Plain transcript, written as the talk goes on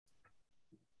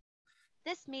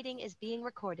This meeting is being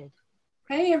recorded.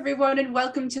 Hey everyone, and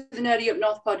welcome to the Nerdy Up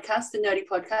North podcast, the Nerdy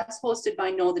Podcast, hosted by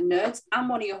Northern Nerds. I'm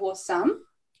one of your hosts, Sam.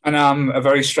 And I'm a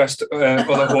very stressed other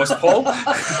host, Paul.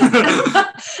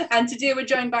 And today we're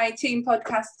joined by Team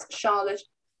Podcasts, Charlotte,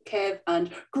 Kev, and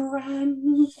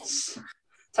Grant.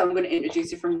 So I'm going to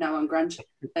introduce you from now on, Grant,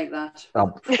 like that.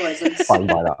 Fine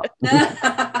by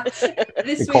that.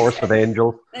 This chorus of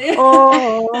angels.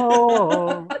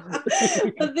 Oh.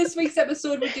 This week's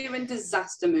episode, we're doing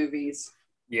disaster movies.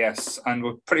 Yes, and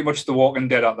we're pretty much The Walking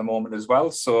Dead at the moment as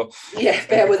well. So yeah,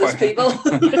 bear with us, people.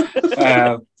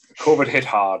 COVID hit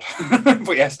hard,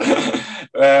 but yes,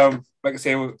 like I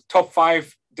say, top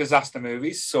 5 disaster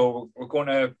movies. So we're going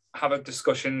to have a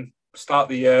discussion. Start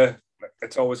the year.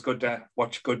 It's always good to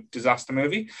watch a good disaster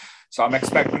movie. So I'm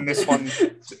expecting this one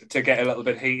to get a little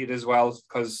bit heated as well,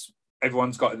 because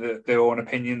everyone's got their own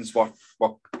opinions, what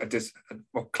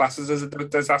classes as a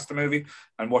disaster movie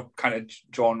and what kind of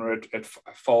genre it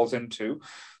falls into.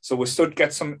 So we should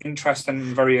get some interesting,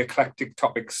 very eclectic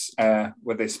topics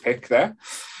with this pick there.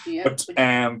 Yep. But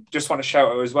just want to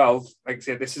shout out as well, like I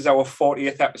said, this is our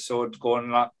 40th episode going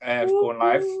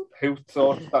live. Who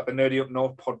thought that the Nerdy Up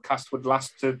North podcast would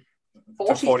last to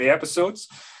 40 episodes?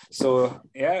 So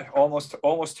yeah, almost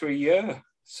to a year.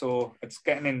 So it's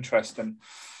getting interesting.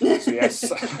 So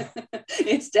yes,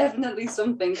 it's definitely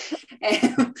something.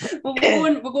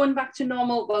 We're going back to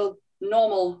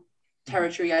normal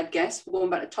territory, I'd guess. We're going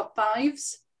back to top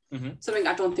 5s. Mm-hmm. Something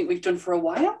I don't think we've done for a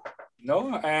while. No,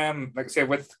 like I say,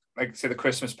 with the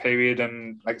Christmas period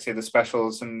and like I say the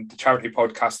specials and the charity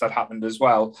podcast that happened as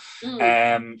well.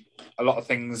 A lot of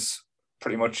things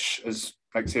pretty much is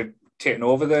like I say taken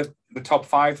over the top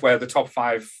 5, where the top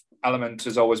 5 element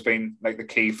has always been like the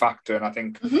key factor, and I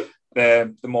think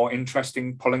the more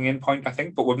interesting pulling in point, I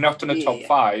think. But we've not done a top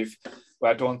 5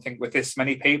 where I don't think with this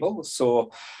many people.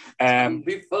 So it'll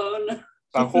be fun.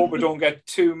 I hope we don't get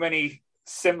too many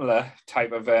similar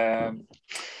type of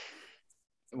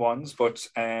ones, but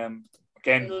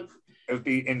again, it'll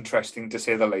be interesting to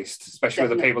say the least, especially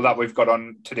with the people that we've got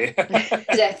on today.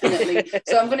 Definitely.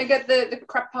 So I'm going to get the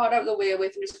crap part out of the way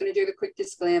with. I'm just going to do the quick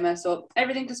disclaimer. So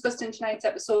everything discussed in tonight's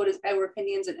episode is our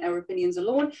opinions and our opinions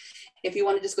alone. If you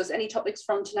want to discuss any topics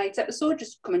from tonight's episode,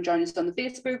 just come and join us on the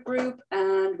Facebook group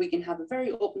and we can have a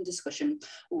very open discussion.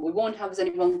 What we won't have is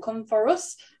anyone come for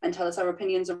us and tell us our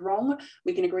opinions are wrong.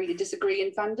 We can agree to disagree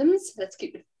in fandoms. Let's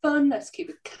keep it fun, let's keep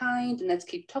it kind, and let's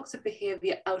keep toxic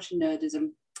behaviour out of nerdism.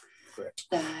 Great.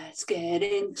 Let's get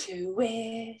into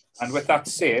it. And with that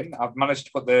saying, I've managed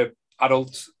to put the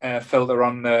adult filter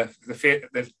on the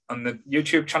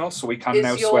YouTube channel, so we can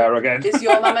now swear again. Is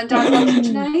your mum and dad watching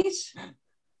tonight?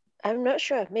 I'm not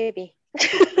sure. Maybe.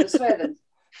 You'll swear then.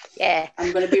 Yeah.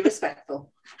 I'm going to be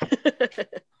respectful.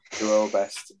 Do our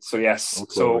best. So yes.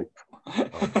 Okay. So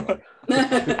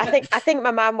I think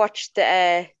my mum watched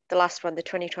the last one, the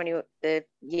 2020, the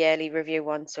yearly review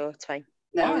one, so it's fine.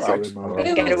 No,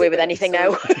 get away with anything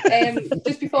now.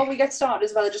 Just before we get started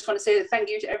as well, I just want to say thank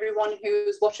you to everyone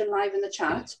who's watching live in the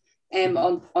chat,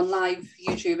 on live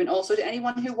YouTube, and also to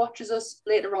anyone who watches us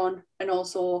later on and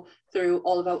also through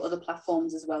all of our other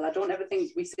platforms as well. I don't ever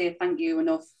think we say thank you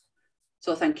enough,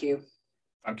 so thank you.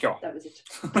 Thank you. That was it.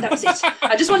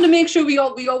 I just wanted to make sure we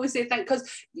always say thank,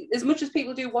 because as much as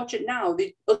people do watch it now,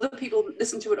 the other people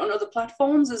listen to it on other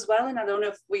platforms as well, and I don't know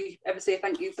if we ever say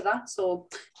thank you for that. So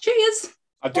cheers.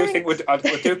 I do think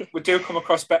we do come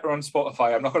across better on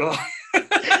Spotify. I'm not going to lie.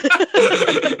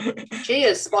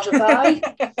 Cheers, Spotify.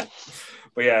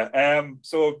 But yeah,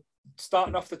 so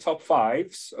starting off the top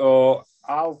 5s, so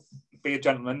I'll be a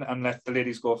gentleman and let the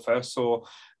ladies go first. So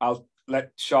I'll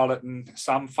let Charlotte and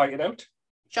Sam fight it out.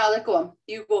 Charlotte, go on.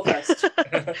 You go first.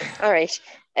 All right.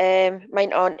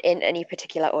 Mine aren't in any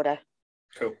particular order.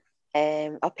 Cool.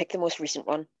 I'll pick the most recent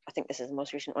one. I think this is the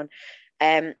most recent one.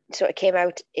 So it came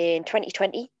out in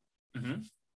 2020. Mm-hmm.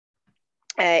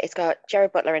 It's got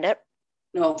Jared Butler in it.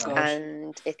 Oh, gosh.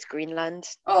 And it's Greenland.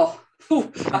 Oh, I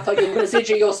thought you were going to say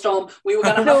Geostorm. We were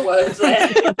going to have words there.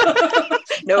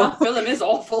 No. That film is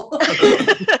awful.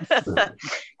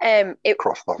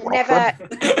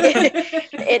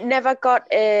 It never got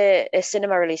a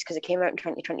cinema release because it came out in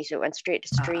 2020, so it went straight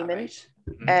to streaming. Right.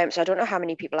 Mm-hmm. So I don't know how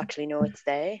many people actually know it's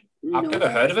there. I've never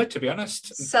heard of it, to be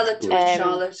honest. Sell it to us,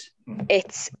 Charlotte.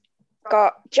 It's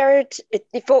got Jared.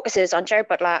 It focuses on Jared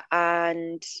Butler,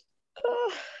 and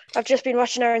I've just been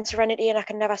watching her in Serenity, and I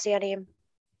can never see any of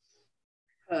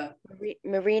him.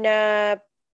 Marina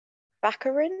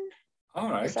Baccarin. All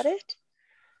right. Is that it?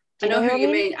 I know who you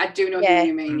mean. I do know who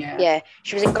you mean, yeah. Yeah,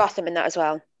 she was in Gotham in that as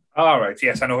well. All right,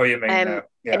 yes, I know who you mean now.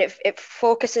 Yeah. And it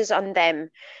focuses on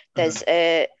them. There's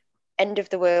a end of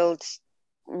the world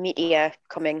meteor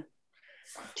coming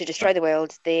to destroy the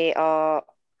world, they are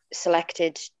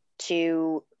selected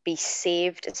to be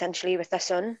saved essentially with their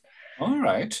son. All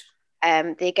right.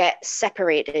 They get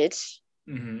separated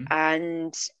Mm-hmm.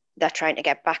 and they're trying to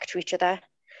get back to each other.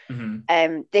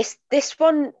 Mm-hmm. This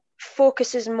one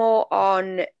focuses more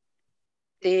on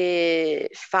the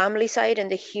family side and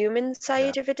the human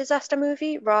side of a disaster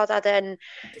movie rather than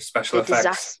The special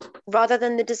effects.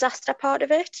 the disaster part of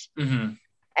it.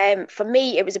 Mm-hmm. For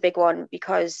me, it was a big one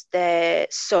because their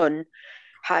son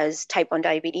has type 1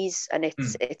 diabetes, and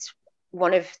it's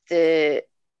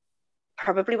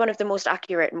probably one of the most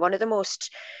accurate and one of the most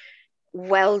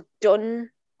well done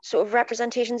sort of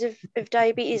representations of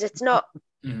diabetes. It's not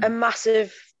a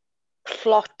massive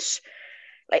plot,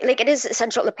 like it is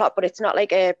essential to the plot, but it's not like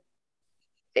they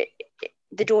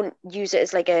don't use it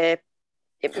as like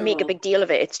make a big deal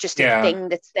of it. It's just a thing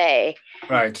that's there,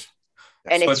 right?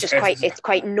 And so it's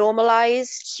quite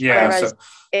normalized. Yeah, whereas so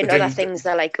in other things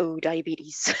they're like, oh,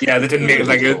 diabetes. Yeah, they didn't make it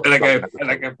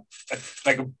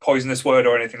like a poisonous word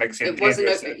or anything like. It wasn't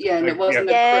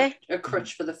a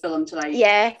crutch for the film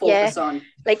to focus on.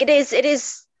 Like it is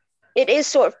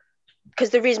sort of,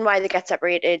 because the reason why they get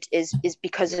separated is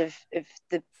because of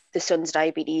the son's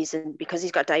diabetes, and because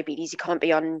he's got diabetes, he can't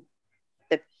be on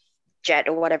the jet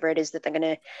or whatever it is that they're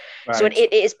gonna. Right. So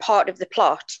it is part of the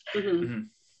plot. Mm-hmm.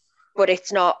 But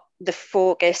it's not the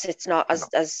focus. It's not,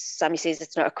 as Sammy says,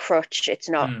 it's not a crutch. It's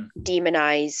not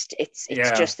demonized. It's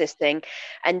just this thing,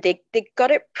 and they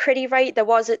got it pretty right. There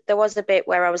was a bit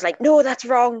where I was like, no, that's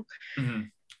wrong. Mm-hmm.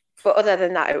 But other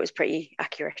than that, it was pretty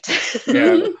accurate.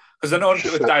 Yeah, because I know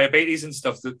with diabetes and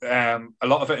stuff that a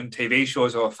lot of it in TV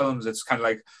shows or films, it's kind of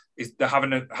like they're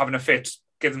having a fit.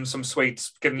 Give them some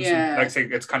sweets. Give them some, like, say,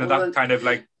 it's kind of that kind of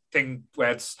like thing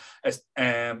where it's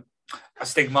a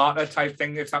stigmata type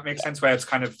thing, if that makes sense, where it's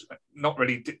kind of not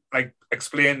really like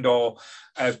explained or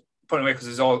put away, because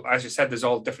there's all, as you said, there's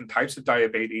all different types of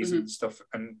diabetes and stuff,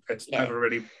 and it's never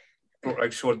really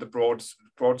showed the broad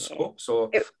scope.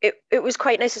 So it was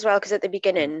quite nice as well, because at the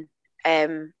beginning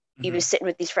he was sitting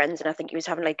with these friends, and I think he was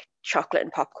having like chocolate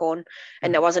and popcorn,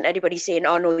 and there wasn't anybody saying,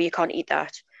 oh no, you can't eat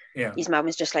that. His mum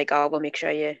was just like, oh, we'll make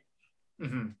sure you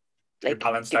like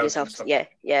balanced give out yourself. Yeah.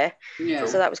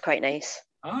 So that was quite nice.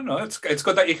 Oh no, it's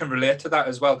good that you can relate to that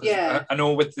as well. I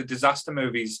know with the disaster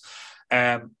movies,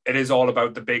 it is all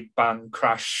about the big bang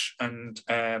crash and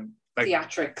like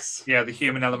theatrics. Yeah, the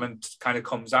human element kind of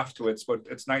comes afterwards, but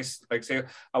it's nice. Like, say,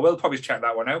 I will probably check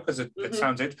that one out because it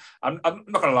sounds it. I'm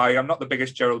not gonna lie, I'm not the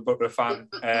biggest Gerald Butler fan.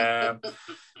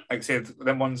 Like, say,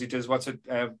 them ones he does. What's it?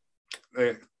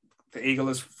 The eagle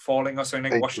is falling or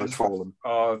something. Eagle is falling.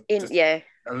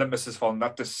 Olympus is falling.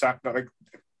 That just that like.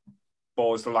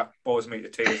 Bores me to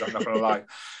tears, I'm not gonna lie,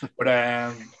 but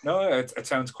no, it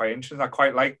sounds quite interesting. I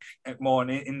quite like more an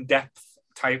in-depth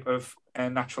type of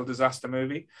natural disaster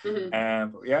movie.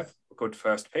 But yeah, good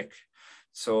first pick.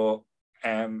 So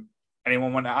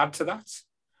anyone want to add to that?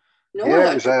 No,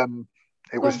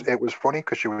 it was funny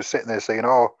because she was sitting there saying,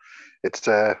 oh, it's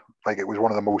like it was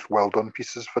one of the most well done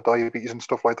pieces for diabetes and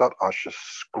stuff like that. I was just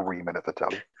screaming at the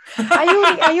telly.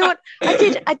 I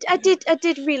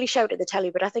did really shout at the telly,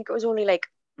 but I think it was only like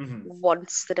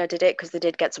once that I did it, because they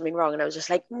did get something wrong, and I was just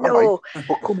like, no.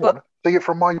 But come on, see it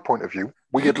from my point of view.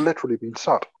 We had literally been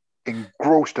sat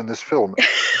engrossed in this film.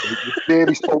 You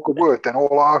barely spoke a word, then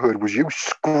all I heard was you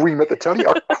scream at the telly.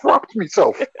 I crapped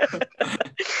myself.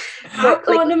 I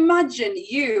can't imagine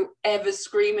you ever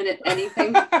screaming at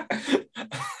anything.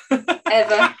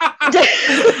 Ever.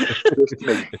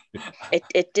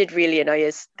 It did really annoy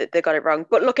us that they got it wrong.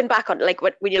 But looking back on, like,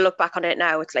 when you look back on it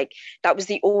now, it's like that was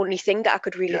the only thing that I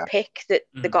could really pick that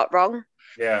they got wrong.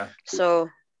 Yeah. So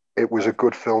it was a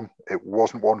good film. It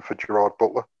wasn't one for Gerard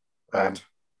Butler. Right.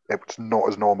 It was not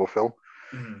as normal film.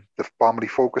 The family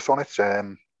focus on it,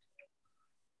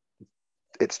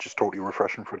 it's just totally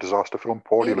refreshing for a disaster film.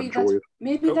 Paul, will enjoy it.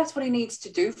 Maybe that's what he needs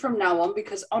to do from now on,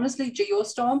 because honestly,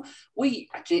 Geostorm, I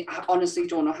honestly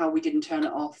don't know how we didn't turn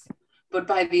it off. But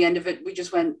by the end of it, we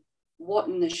just went, what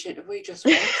in the shit have we just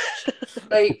watched?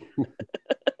 Like,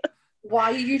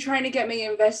 why are you trying to get me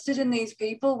invested in these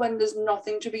people when there's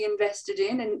nothing to be invested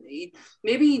in? And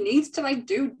maybe he needs to like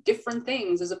do different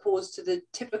things as opposed to the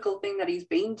typical thing that he's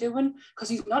been doing, because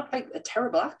he's not like a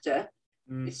terrible actor.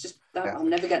 It's just that I'm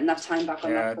never getting that time back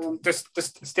on that film.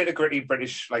 Just state of gritty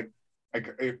British, like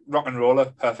rock and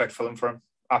roller, perfect film for him.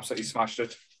 Absolutely smashed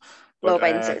it.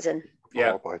 Law-abiding citizen.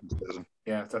 Yeah,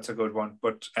 yeah, that's a good one.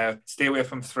 But stay away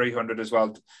from 300 as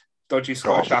well. Dodgy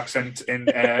Scottish accent in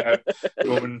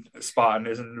Roman Spartan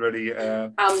isn't really.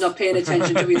 I'm not paying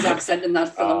attention to his accent in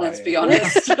that film. Let's be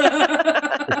honest.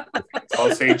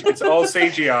 It's all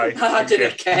CGI. I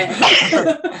didn't care.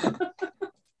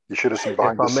 You should have seen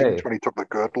behind the scenes when he took the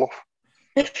girdle off.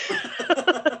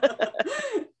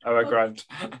 Oh, Grant.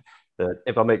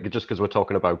 If I make, just because we're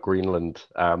talking about Greenland,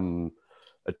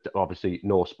 obviously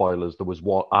no spoilers.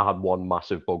 I had one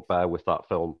massive bugbear with that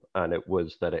film, and it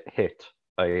was that it hit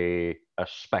a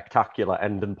spectacular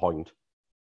ending point,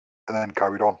 and then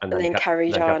carried on. And then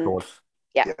carried on.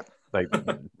 Yeah. Like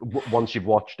once you've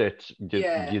watched it,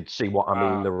 you'd see what I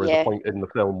mean. There was a point in the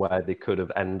film where they could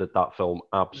have ended that film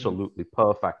absolutely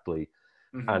perfectly,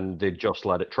 and they just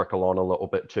let it trickle on a little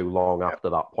bit too long after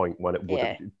that point when it would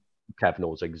have. Kev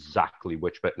knows exactly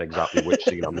which bit and exactly which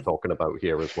scene I'm talking about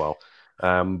here as well.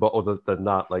 But other than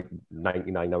that, like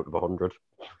 99 out of 100,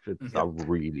 I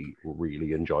really,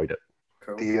 really enjoyed it.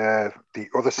 Cool. The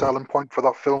other selling point for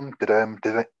that film,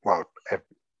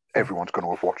 everyone's going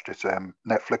to have watched it.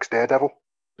 Netflix Daredevil.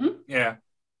 Yeah.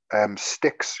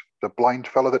 Styx, the blind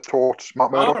fella that taught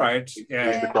Matt Murdock. All right.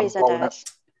 Yeah.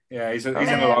 Yeah, he's in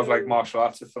a lot of like martial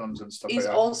arts films and stuff. He's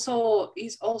also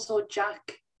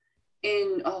Jack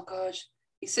in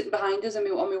he's sitting behind us on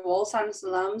my wall, Silence of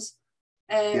the Lambs.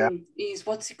 He's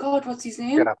what's his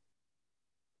name?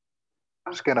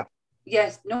 Skinner.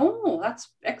 Yes, no, that's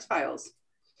X-Files.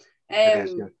 No.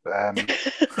 His name I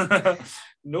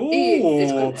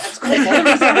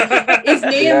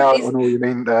is. know what you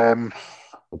mean.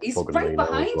 He's right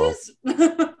behind us.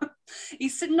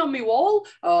 He's sitting on my wall.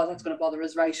 Oh, that's going to bother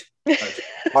us, right?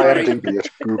 IMDb is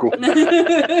Google. No,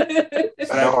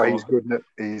 he's good in it.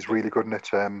 He's really good in it.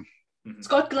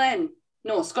 Scott Glenn.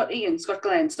 No, Scott Ian. Scott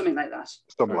Glenn. Something like that.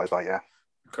 Something like that, yeah.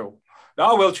 Cool. No,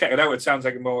 I will check it out. It sounds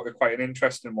like quite an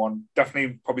interesting one.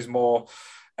 Definitely probably more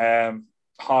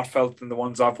heartfelt than the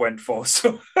ones I've went for.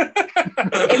 So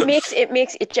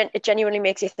it genuinely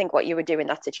makes you think what you would do in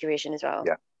that situation as well.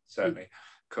 Yeah, certainly.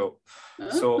 Cool.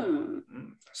 So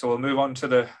we'll move on to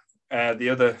the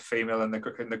other female in the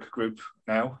group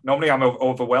now. Normally I'm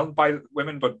overwhelmed by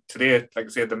women, but today, like I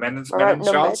said, the men's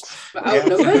charts.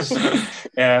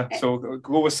 Yeah, so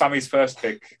go with Sammy's first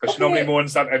pick, because she normally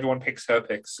moans that everyone picks her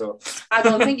picks. So I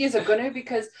don't think he's going to,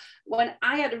 because when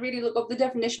I had to really look up the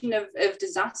definition of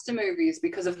disaster movies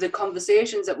because of the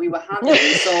conversations that we were having,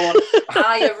 so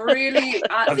I have really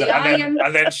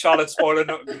and then Charlotte spoiling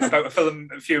about a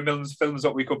few films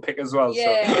that we could pick as well.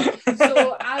 Yeah,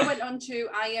 so I went on to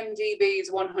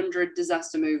IMDb's 100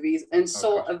 disaster movies and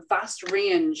saw a vast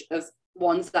range of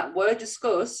ones that were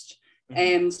discussed,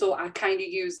 and so I kind of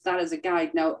used that as a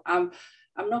guide. Now I'm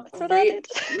not great.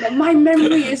 My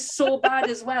memory is so bad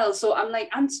as well. So I'm like,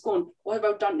 Ant's going, what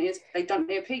about Dante's? Like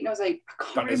Dante Peak? And I was like, I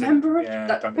can't remember it.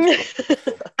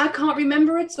 I can't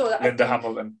remember it. So Linda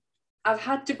Hamilton. I've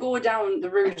had to go down the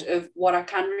route of what I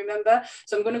can remember.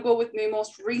 So I'm going to go with my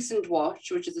most recent watch,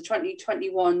 which is the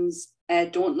 2021's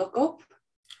Don't Look Up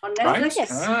on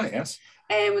Netflix. Right. Yes.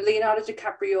 With Leonardo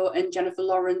DiCaprio and Jennifer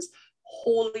Lawrence.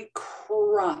 Holy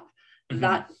crap.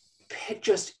 That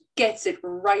just gets it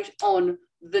right on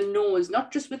the nose, not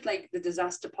just with like the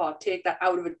disaster part, take that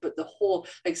out of it, but the whole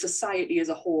like society as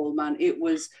a whole, man. It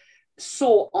was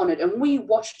so on it. And we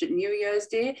watched it New Year's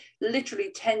Day,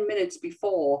 literally 10 minutes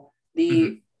before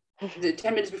the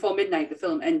 10 minutes before midnight, the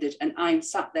film ended, and I'm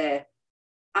sat there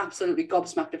absolutely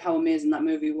gobsmacked of how amazing that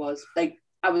movie was. Like,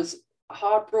 I was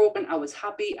heartbroken, I was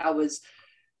happy, I was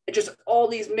just all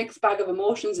these mixed bag of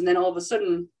emotions, and then all of a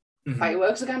sudden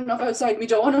fireworks again off outside me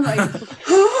door, and I'm like,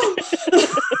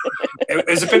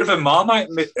 It's a bit of a Marmite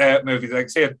movie. Like I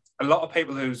say, a lot of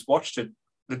people who's watched it,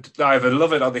 they either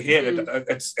love it or they hate it.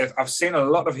 I've seen a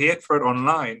lot of hate for it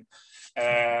online.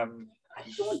 I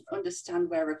don't understand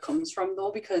where it comes from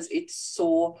though, because it's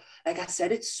so, like I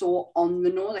said, it's so on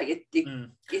the nose. Like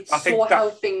it's so how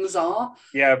things are.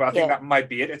 Yeah, but I think that might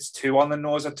be it. It's too on the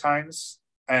nose at times.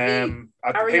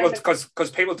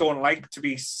 Because people don't like to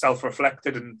be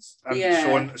self-reflected and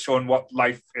showing what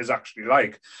life is actually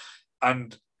like,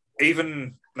 and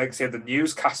even like I said, the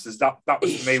newscasters, that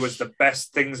was to me was the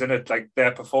best things in it, like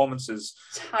their performances.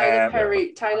 Tyler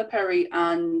Perry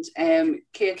and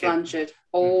Kate Blanchett.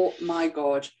 Oh my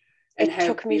god! And it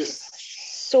took me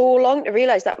so long to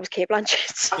realise that was Kate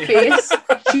Blanchett's face.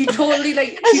 She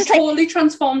totally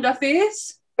transformed her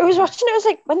face. I was watching it, I was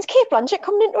like, when's Kate Blanchett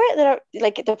coming into it? And then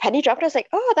like the penny dropped, I was like,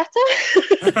 oh, that's her.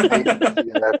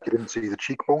 You didn't see the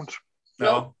cheekbones?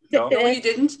 No, you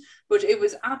didn't. But it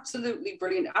was absolutely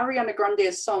brilliant. Ariana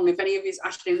Grande's song, if any of you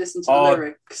actually listened to the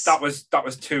lyrics. That was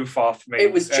too far for me.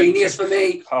 It was genius for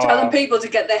me. Telling people to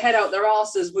get their head out their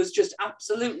arses was just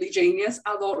absolutely genius.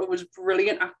 I thought it was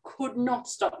brilliant. I could not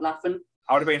stop laughing.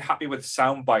 I would have been happy with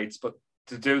sound bites, but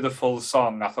to do the full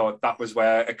song, I thought that was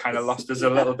where it kind of lost us a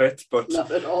little bit. But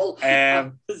not at all.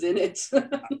 I was in it.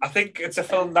 I think it's a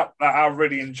film that I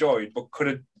really enjoyed, but could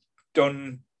have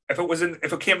done if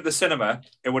it came to the cinema,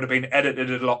 it would have been edited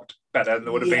a lot better, and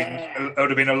there would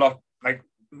have been a lot like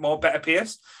more better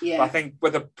paced. Yeah. But I think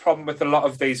with the problem with a lot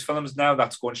of these films now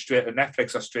that's going straight to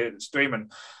Netflix or straight to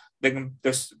streaming, they're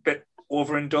a bit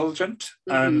overindulgent,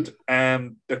 and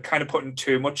they're kind of putting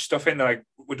too much stuff in. They're like,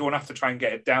 we don't have to try and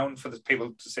get it down for the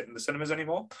people to sit in the cinemas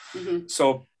anymore.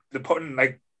 So they're putting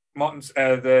like Martin's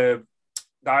the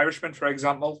Irishman, for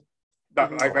example,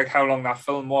 that like how long that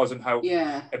film was and how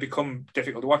it become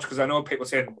difficult to watch, because I know people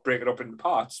saying break it up into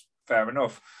parts, fair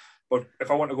enough, but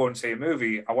if I want to go and see a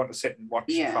movie, I want to sit and watch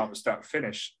it from start to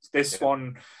finish. This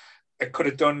one, it could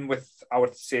have done with, I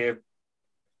would say,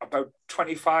 about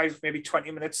 25, maybe 20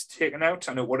 minutes taken out,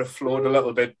 and it would have flowed a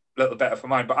little better for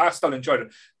mine. But I still enjoyed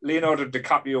it. Leonardo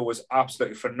DiCaprio was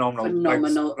absolutely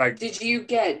phenomenal. Like, did you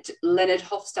get Leonard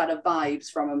Hofstadter vibes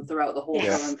from him throughout the whole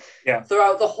film? Yeah.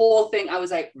 Throughout the whole thing, I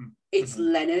was like, it's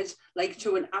Leonard. Like,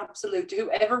 to an absolute,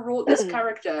 whoever wrote this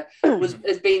character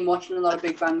has been watching a lot of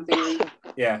Big Bang Theory.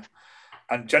 Yeah.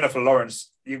 And Jennifer Lawrence,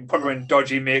 you can put her in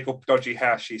dodgy makeup, dodgy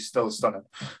hair, she's still stunning.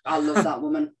 I love that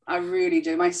woman. I really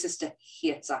do. My sister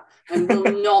hates her and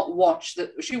will not watch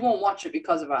she won't watch it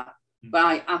because of her. But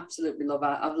I absolutely love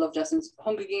her. I've loved her since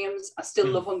Hunger Games. I still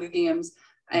love Hunger Games.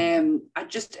 I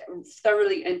just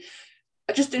thoroughly, and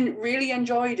I just really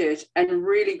enjoyed it and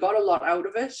really got a lot out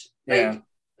of it. Like,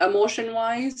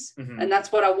 emotion-wise. And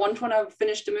that's what I want when I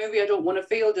finish the movie. I don't want to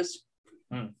feel just,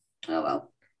 oh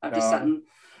well, I've just sat in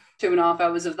 2.5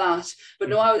 hours of that. But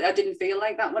no, I didn't feel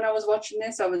like that when I was watching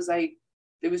this. I was like,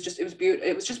 it was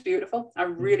just beautiful. I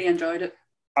really enjoyed it.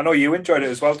 I know you enjoyed it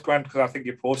as well, Grant, because I think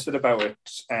you posted about it,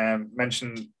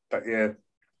 mentioned that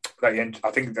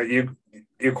I think that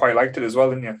you quite liked it as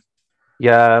well, didn't you?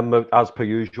 Yeah, as per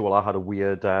usual, I had a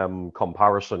weird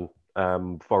comparison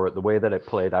for it. The way that it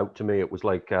played out to me, it was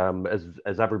like,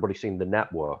 has everybody seen The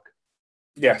Network?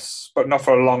 Yes, but not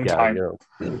for a long time.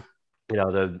 You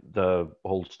know, the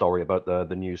whole story about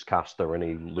the newscaster, and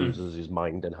he loses his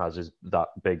mind and has that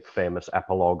big famous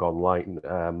epilogue online.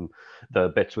 The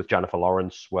bits with Jennifer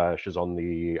Lawrence where she's on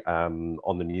the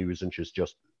news and she's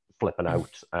just flipping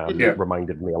out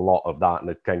reminded me a lot of that. And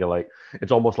it kind of like,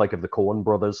 it's almost like if the Coen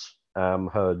brothers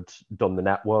had done The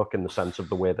Network, in the sense of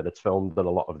the way that it's filmed and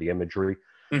a lot of the imagery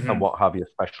and what have you,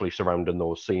 especially surrounding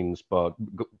those scenes. But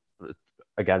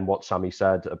again, what Sammy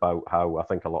said about how I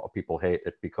think a lot of people hate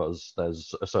it because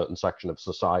there's a certain section of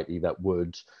society that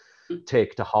would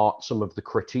take to heart some of the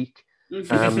critique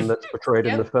that's portrayed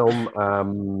in the film.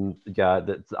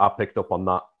 I picked up on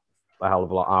that a hell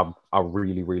of a lot. I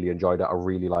really, really enjoyed it. I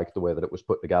really liked the way that it was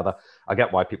put together. I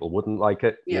get why people wouldn't like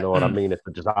it. You know what I mean? It's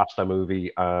a disaster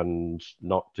movie, and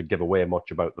not to give away much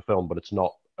about the film, but it's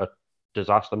not a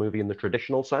disaster movie in the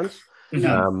traditional sense.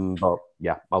 But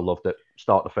yeah, I loved it,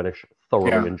 start to finish.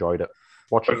 Thoroughly enjoyed it.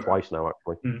 Watched it twice now,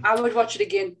 actually. I would watch it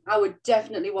again. I would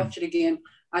definitely watch it again.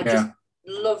 I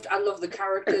love the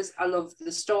characters. I loved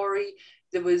the story.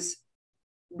 There was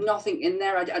nothing in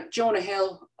there. Jonah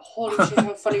Hill, holy shit,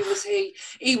 how funny was he?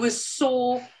 He was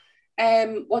so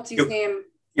what's his name?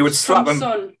 You would slap Trump's him.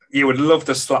 Son. You would love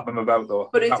to slap him about, though.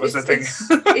 But that was the thing.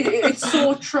 It's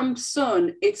so Trump's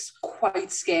son. It's quite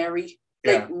scary.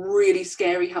 Like, really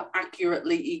scary how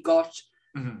accurately he got.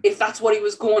 If that's what he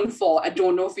was going for, I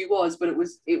don't know if he was, but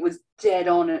it was dead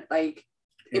on it, like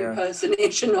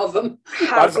impersonation of him.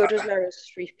 How good was Meryl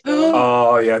Streep?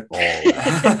 Oh yeah,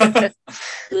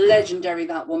 legendary,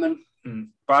 that woman.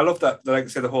 But I love that, like I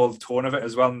say, the whole tone of it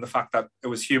as well, and the fact that it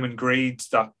was human greed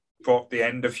that brought the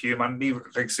end of humanity.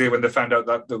 Like, say, when they found out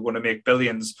that they're going to make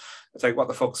billions, it's like, what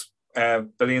the fuck's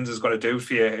billions is going to do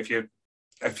for you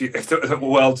if the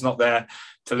world's not there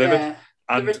to live it.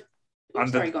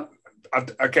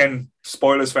 And again,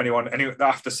 spoilers for anyone.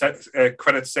 After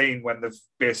credit scene, when they've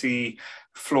basically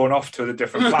flown off to the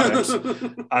different planets,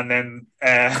 and then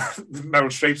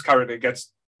Meryl Streep's character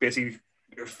gets basically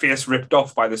face ripped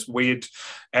off by this weird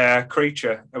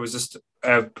creature. It was just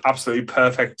absolutely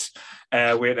perfect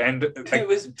way to end it. Like,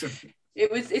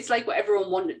 it's like what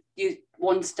everyone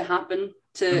wants to happen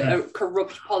to a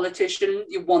corrupt politician.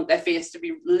 You want their face to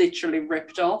be literally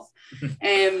ripped off.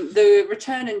 The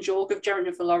returning joke of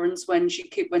Jennifer Lawrence when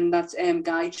that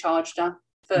guy charged her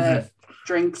for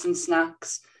drinks and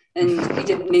snacks, and he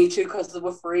didn't need to because they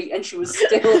were free, and she was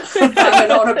still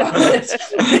hanging on about it.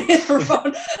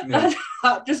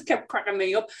 That just kept cracking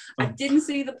me up. I didn't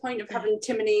see the point of having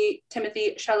Timothy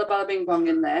Chalamet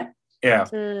in there. Yeah.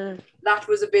 That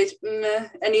was a bit meh,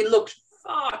 and he looked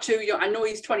far too young. I know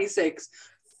he's 26,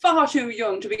 far too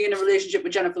young to be in a relationship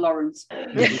with Jennifer Lawrence.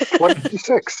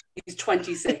 26. He's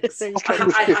 26.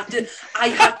 I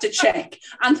had to check.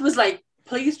 And was like,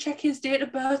 please check his date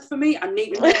of birth for me. I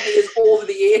need to know he is over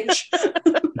the age. I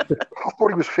thought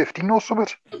he was 15 or something.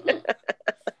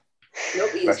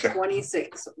 Nope, he is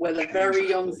 26 with a very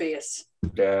young face.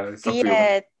 Yeah,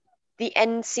 the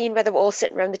end scene where they were all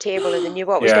sitting around the table and they knew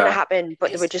what was going to happen,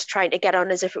 but they were just trying to get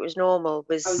on as if it was normal.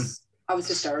 I was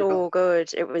hysterical. So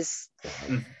good. It was.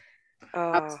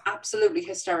 I was absolutely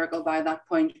hysterical by that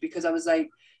point because I was like,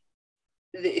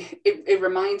 it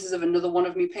reminds us of another one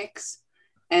of my picks,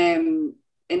 and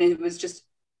it was just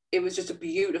a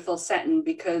beautiful setting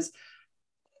because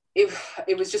it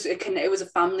was a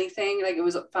family thing, like it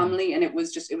was a family, and it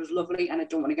was lovely, and I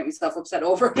don't want to get myself upset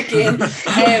over it again.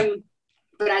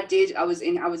 But I was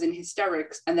in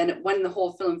hysterics, and then when the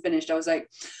whole film finished, I was like,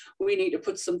 we need to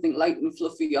put something light and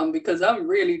fluffy on because I'm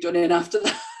really done in after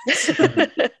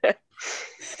that.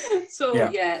 So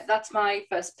yeah, that's my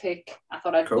first pick. I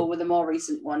thought I'd go with a more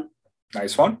recent one.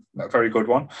 Nice one, a very good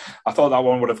one. I thought that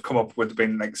one would have come up with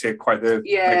been like say quite the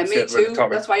me too.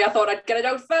 That's why I thought I'd get it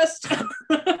out first.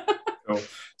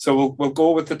 So we'll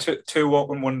go with the two what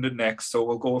and one next. So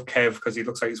we'll go with Kev because he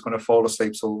looks like he's going to fall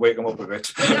asleep. So we'll wake him up a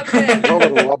bit.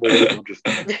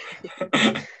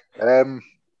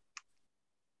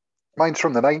 Mine's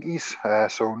from the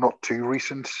 90s, so not too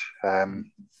recent.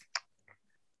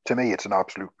 To me, it's an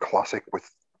absolute classic with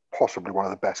possibly one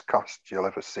of the best casts you'll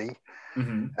ever see.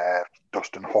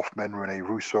 Dustin Hoffman, Rene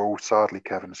Russo, sadly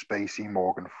Kevin Spacey,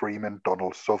 Morgan Freeman,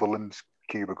 Donald Sutherland,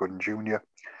 Cuba Gooding Jr.,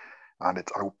 and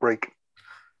it's Outbreak.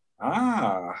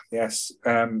 Yes.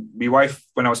 My wife,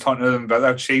 when I was talking to them about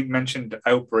that, she mentioned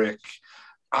Outbreak.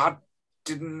 I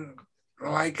didn't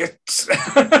like it.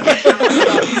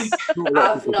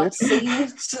 I've not seen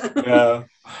it. Yeah.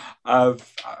 I'll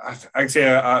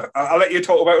let you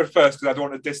talk about it first because I don't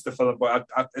want to diss the film, but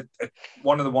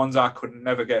one of the ones I could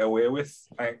never get away with.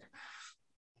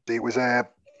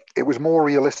 It was more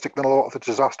realistic than a lot of the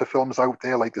disaster films out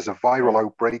there. Like there's a viral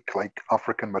outbreak, like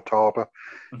African Mataba.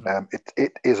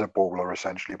 It is Ebola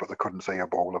essentially, but they couldn't say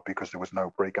Ebola because there was an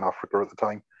outbreak in Africa at the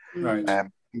time.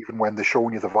 Right. Even when they're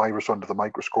showing you the virus under the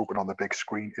microscope and on the big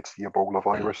screen, it's the Ebola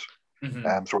virus.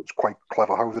 So it's quite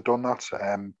clever how they've done that.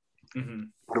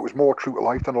 But it was more true to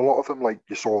life than a lot of them. Like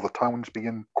you saw the towns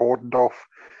being cordoned off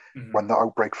when the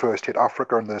outbreak first hit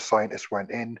Africa and the scientists went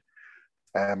in.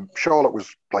 Charlotte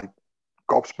was like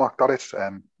gobsmacked at it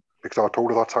because I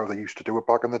told her that's how they used to do it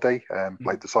back in the day.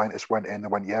 Like the scientists went in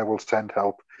and went, yeah, we'll send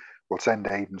help, we'll send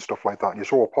aid and stuff like that. And you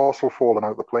saw a parcel falling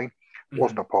out of the plane. It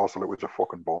wasn't a parcel, it was a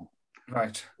fucking bomb.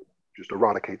 Right. Just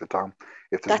eradicate the town.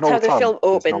 If there's that's how the film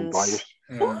opens.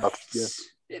 No virus.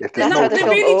 If there's no they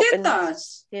really did that.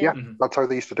 Yeah, that's how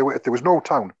they used to do it. If there was no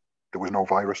town, there was no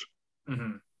virus.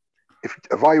 If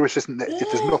a virus isn't there,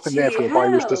 if there's nothing there for a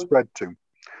virus to spread to,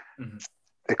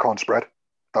 it can't spread.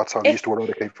 That's how they used to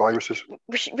eradicate viruses.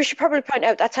 We should probably point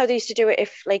out that's how they used to do it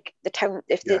if like the town,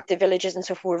 if the villages and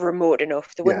stuff were remote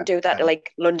enough. They wouldn't do that to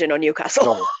like London or Newcastle.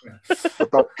 No.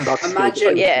 But that's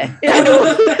imagine.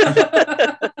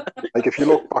 Like if you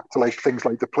look back to like things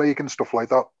like the plague and stuff like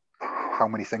that, how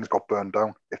many things got burned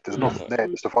down? If there's nothing there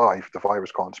to survive, the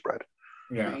virus can't spread.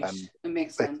 Yeah, it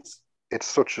makes sense. It's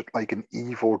such like an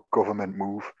evil government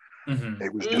move.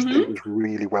 It was just it was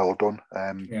really well done.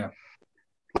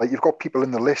 Like you've got people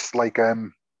in the list like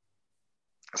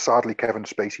sadly Kevin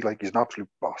Spacey, like he's an absolute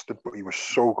bastard, but he was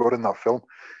so good in that film.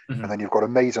 And then you've got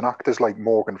amazing actors like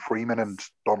Morgan Freeman and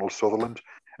Donald Sutherland,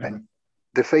 and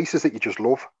the faces that you just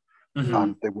love.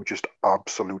 And they were just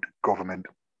absolute government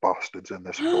bastards in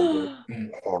this film.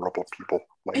 Horrible people.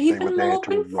 Like they were there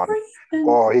to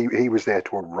eradicate. He was there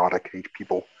to eradicate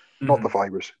people, not the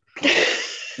virus. People.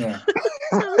 Yeah.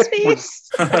 I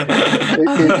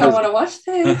want to watch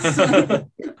this.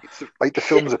 Like the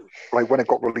films, like when it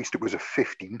got released, it was a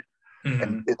 15,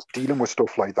 and it's dealing with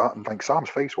stuff like that. And like Sam's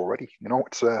face already, you know,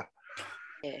 it's a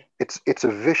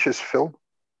vicious film.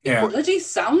 Yeah, bloody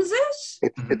sounds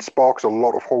it. It sparks a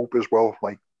lot of hope as well,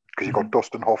 like because you've got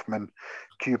Dustin Hoffman,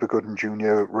 Cuba Gooding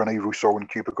Jr., Rene Russo, and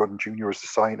Cuba Gooding Jr. as the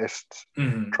scientists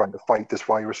trying to fight this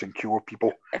virus and cure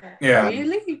people. Yeah,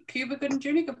 really, Cuba Gooding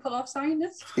Jr. could pull off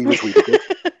scientists. He was really good.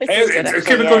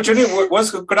 Cuba Gooding Jr.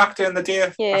 was a good actor in the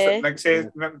day. Yeah. Like say,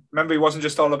 remember he wasn't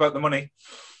just all about the money.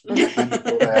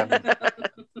 The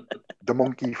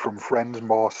monkey from Friends,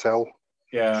 Marcel.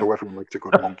 Yeah. So everyone likes a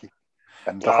good monkey.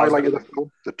 And the highlight of the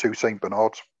film, the two Saint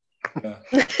Bernards. Yeah.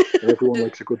 Everyone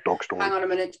likes a good dog story. Hang on a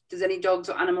minute. Does any dogs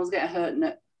or animals get hurt in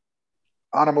it?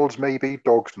 Animals, maybe.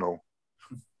 Dogs, no.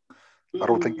 I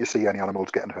don't think you see any animals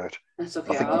getting hurt. That's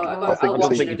okay. I think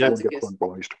you see people get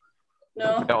tranquilized.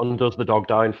 No. Get on Does the Dog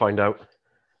Die and find out.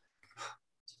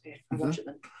 I'll watch it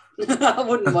then. I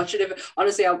wouldn't watch it if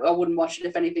honestly I wouldn't watch it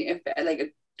if anything if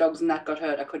like dogs and that got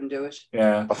hurt. I couldn't do it.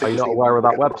 Yeah. Are you not aware of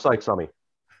that website, Sammy?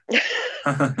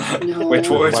 No. Which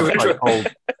called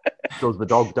Does the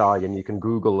Dog Die? And you can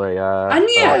Google a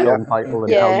film title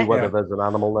and tell you whether there's an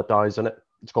animal that dies in it.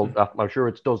 It's called, I'm sure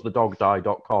it's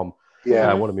doesthedogdie.com.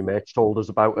 Yeah. One of my mates told us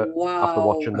about it after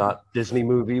watching that Disney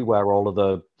movie where all of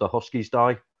the huskies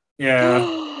die. Yeah.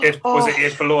 Was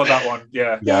it below that one?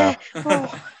 Yeah.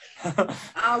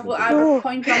 I would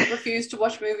point blank refuse to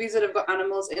watch movies that have got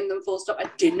animals in them, full stop. I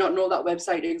did not know that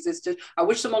website existed. I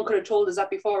wish someone could have told us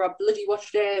that before. I bloody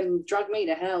watched Drag Me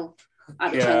to Hell. I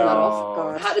had to turn that off.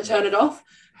 God. I had to turn it off.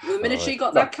 The minute she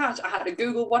got that cat, I had to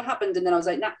Google what happened, and then I was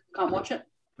like, nah, can't watch it.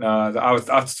 No,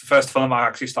 that's the first film I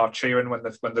actually started cheering when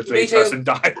the lead person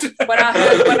died. when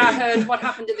I heard what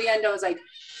happened at the end, I was like,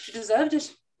 she deserved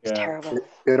it. It's terrible.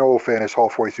 In all fairness,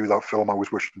 halfway through that film, I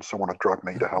was wishing someone had dragged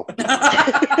me to hell.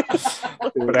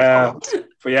 but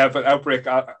Outbreak,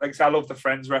 I love the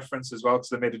Friends reference as well because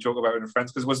they made a joke about it in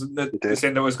Friends because wasn't the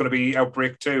saying there was going to be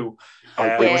Outbreak 2?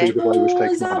 Outbreak 2, the guy was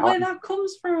taking is that where that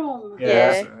comes from?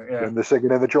 Yeah. And they're singing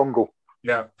in the jungle.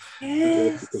 Yeah.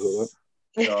 Yes.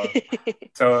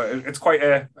 So it's quite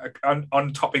a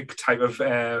on-topic type of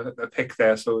a pick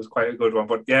there, so it's quite a good one.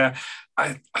 But yeah,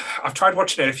 I've tried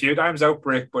watching it a few times,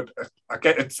 Outbreak, but I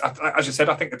get it's, as you said,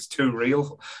 I think it's too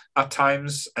real at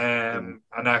times, and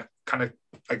I kind of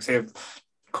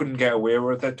couldn't get away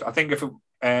with it. I think if it,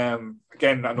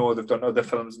 again, I know they've done other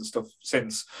films and stuff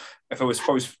since. If it was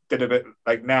probably did a bit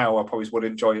like now, I probably would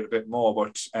enjoy it a bit more.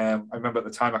 But I remember at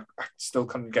the time I still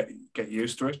couldn't get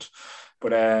used to it.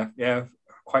 But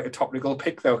quite a topical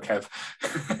pick though, Kev.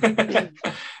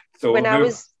 So when I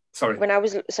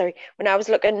was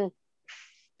looking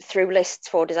through lists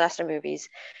for disaster movies,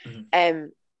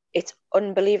 it's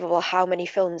unbelievable how many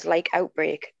films like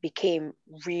Outbreak became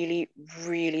really,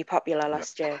 really popular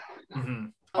last year. Mm-hmm.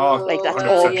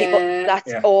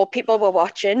 That's all people were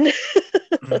watching.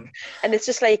 And it's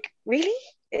just like, really?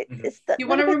 Is that you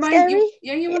want to remind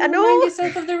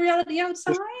yourself of the reality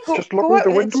outside? Just look out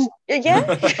the window.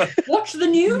 Watch the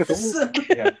news.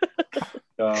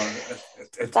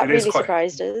 That really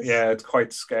surprised us. Yeah, it's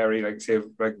quite scary. Like, say,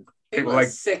 like people like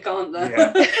sick, aren't they?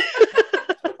 Yeah.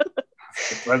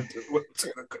 Well,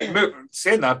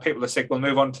 saying that people are sick, we'll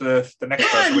move on to the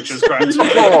next person, which is Grant.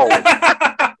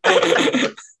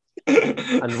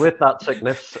 And with that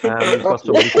sickness, we've got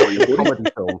some comedy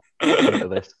film into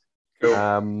this.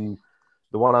 Cool.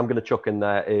 The one I'm going to chuck in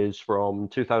there is from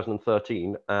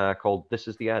 2013 called This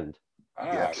Is the End.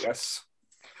 Yes.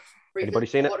 Anybody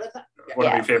seen it? One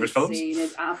of my favourite films.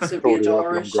 It. Absolutely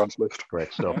adore it.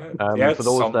 Great stuff. For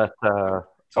those that are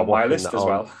on my list as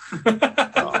well.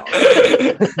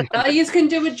 Now you can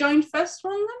do a joint first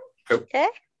one then? Cool. Yeah.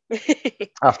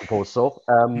 I suppose so.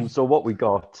 So what we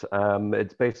got,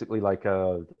 it's basically like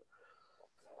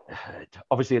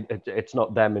obviously it's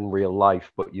not them in real life,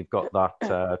 but you've got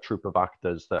that troupe of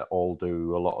actors that all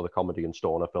do a lot of the comedy and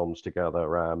stoner films together.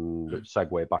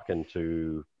 Segue back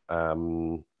into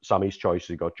Sammy's choice.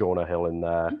 You've got Jonah Hill in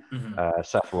there,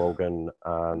 Seth Rogen,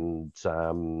 and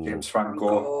James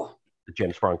Franco,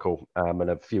 and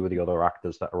a few of the other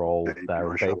actors that are all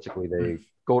there. And basically, they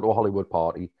go to a Hollywood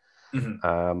party.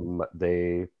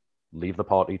 They leave the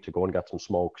party to go and get some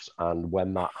smokes, and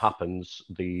when that happens,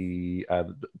 the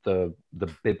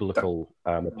biblical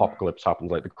apocalypse happens,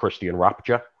 like the Christian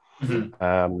rapture.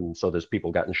 So there's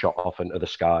people getting shot off into the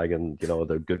sky, and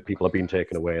the good people are being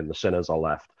taken away, and the sinners are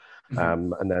left.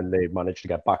 And then they manage to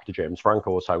get back to James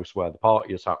Franco's house where the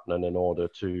party is happening in order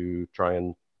to try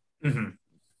and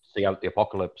see out the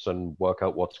apocalypse and work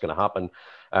out what's going to happen.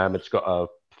 It's got a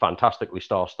fantastically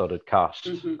star-studded cast,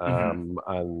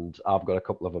 and I've got a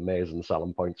couple of amazing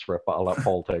selling points for it, but I'll let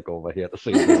Paul take over here to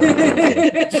see. No,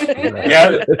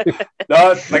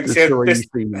 like I said,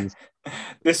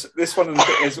 this one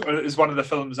is one of the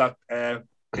films that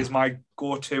is my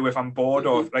go-to if I'm bored,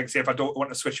 or like say if I don't want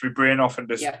to switch my brain off and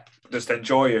just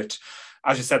enjoy it.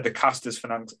 As you said, the cast is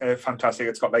fantastic.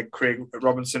 It's got like Craig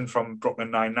Robinson from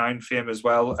Brooklyn Nine-Nine fame as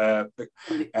well.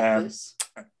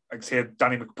 Like say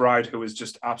Danny McBride, who is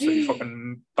just absolutely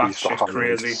fucking batshit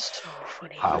crazy. So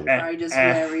funny. McBride is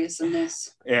hilarious in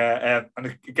this. Yeah,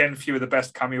 and again, a few of the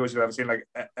best cameos you've ever seen, like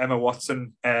Emma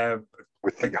Watson,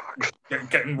 with the axe,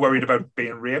 getting worried about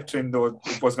being raped, even though it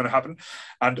was going to happen.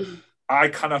 And I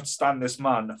cannot stand this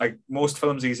man. Like most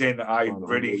films he's in, I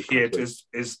really hate is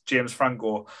James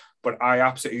Franco. but I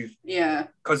absolutely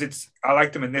because I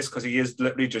liked him in this because he is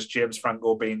literally just James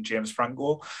Franco being James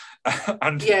Franco,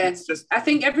 and it's just I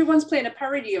think everyone's playing a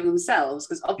parody of themselves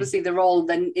because obviously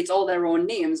it's all their own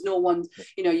names. No one,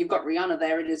 you've got Rihanna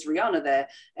there, it is Rihanna there,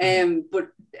 but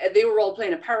they were all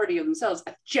playing a parody of themselves.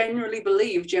 I genuinely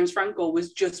believe James Franco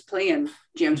was just playing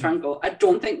James Franco. I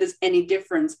don't think there's any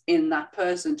difference in that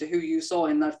person to who you saw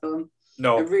in that film.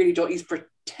 No, I really don't. He's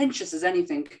pretentious as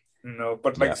anything. No,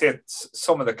 but like I say,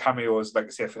 some of the cameos, like I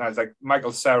say, like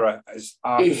Michael Cera is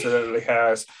absolutely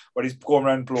hers when he's going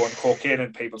around blowing cocaine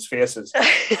in people's faces.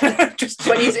 Just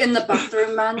when he's in the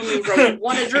bathroom, man, and he's like,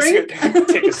 "Want a drink?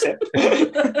 Take a sip."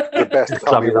 The best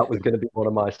Sammy, that was going to be one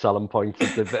of my selling points.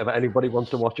 If anybody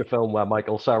wants to watch a film where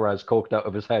Michael Cera is coked out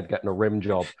of his head getting a rim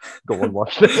job, go and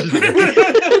watch this.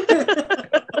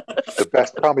 The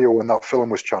best cameo in that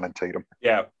film was Channing Tatum.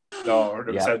 Yeah. No,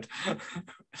 100%.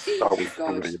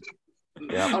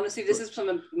 Honestly, this is some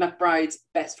of McBride's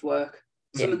best work.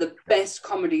 Some of the best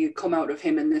comedy had come out of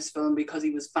him in this film because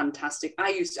he was fantastic.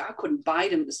 I couldn't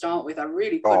bite him to start with. I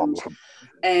really couldn't.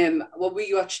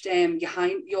 We watched Your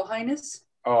Highness.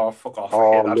 Oh, fuck off!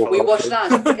 We watched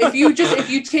that. If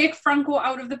you take Franco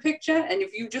out of the picture and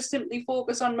if you just simply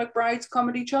focus on McBride's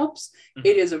comedy chops,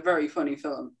 it is a very funny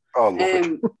film.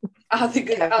 I think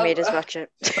Kev made us watch it.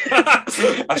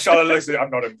 I shall listen. I'm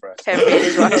not impressed.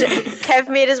 Kev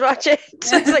made us watch it.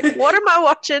 It's like, what am I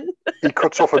watching? He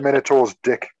cuts off a Minotaur's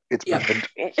dick. It's brilliant.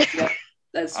 Yeah,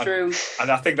 that's true.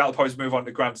 And I think that'll probably move on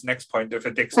to Grant's next point of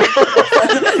a dick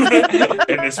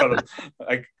in this one.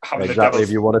 Like having exactly. If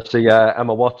you want to see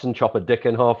Emma Watson chop a dick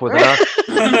in half with that.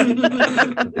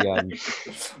 At the end.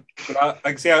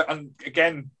 But and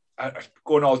again,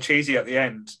 going all cheesy at the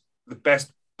end, the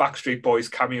best Backstreet Boys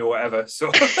cameo ever, so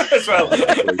as well.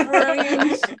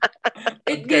 Brilliant.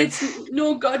 It makes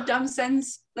no goddamn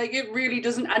sense. Like, it really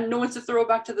doesn't. I know it's a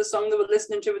throwback to the song that we're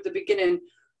listening to at the beginning,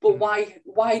 but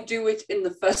why do it in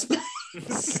the first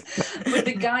place? With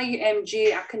the guy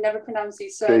Jay, I can never pronounce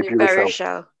his surname.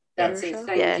 Baruchel. That's it.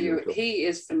 Thank you. He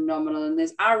is phenomenal in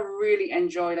this. I really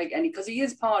enjoy because he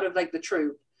is part of the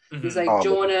troupe. He's like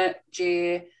Jonah,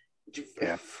 Jay,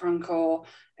 Franco,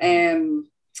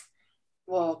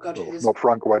 oh God, not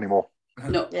Franco anymore.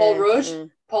 No, Paul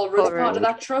Rudd. Paul Rudd's part of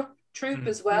that troupe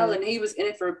as well, and he was in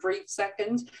it for a brief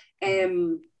second.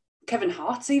 Kevin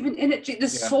Hart's even in it.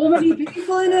 There's so many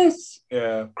people in it.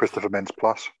 Yeah, Christopher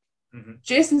Mintz-Plasse.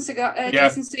 Jason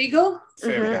Segel.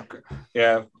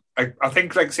 Yeah. I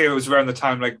think it was around the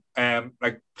time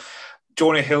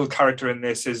Jonah Hill character in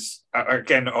this is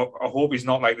again. I hope he's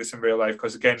not like this in real life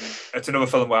because again, it's another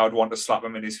film where I'd want to slap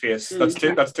him in his face. That's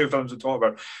two films we talk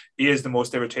about. He is the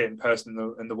most irritating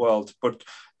person in the world. But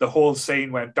the whole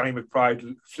scene when Danny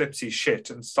McBride flips his shit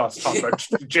and starts talking about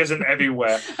jizzing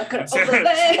everywhere,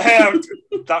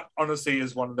 that honestly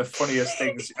is one of the funniest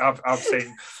things I've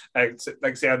seen. I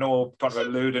know talking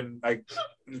about lewd and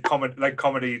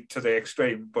comedy to the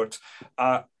extreme, but.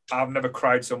 I've never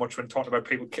cried so much when talking about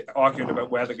people arguing about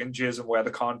where they can jizz and where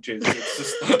they can't jizz. It's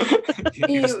just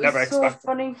you just never expect. So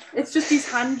funny. It's just these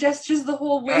hand gestures the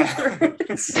whole way through.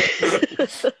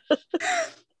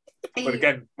 But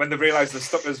again, when they realise the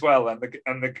stuff as well, and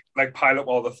they pile up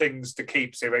all the things to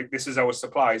keep, say, right, this is our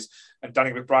supplies, and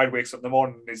Danny McBride wakes up in the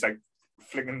morning and he's like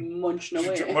flicking munching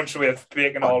away,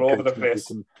 bacon all over the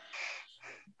place.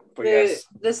 But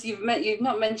you've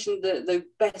not mentioned the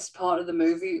best part of the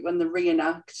movie when they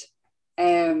reenact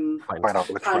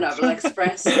Pineapple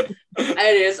Express. It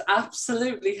is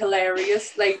absolutely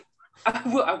hilarious. Like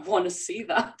I want to see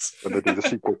that. When they do the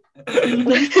sequel.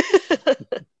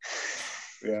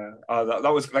 Yeah,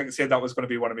 that was like I said. That was going to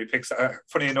be one of my picks.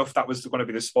 Funny enough, that was going to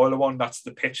be the spoiler one. That's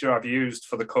the picture I've used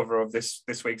for the cover of this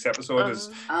week's episode.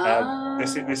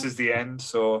 This is the end.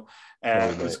 So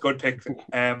it was a good pick.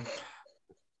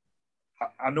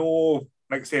 I know,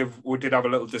 like I say, we did have a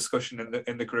little discussion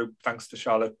in the group. Thanks to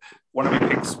Charlotte. One of my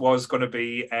picks was going to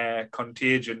be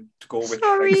Contagion to go with.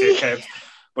 Sorry. Like I say, Kev.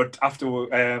 But after,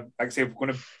 like I say, we're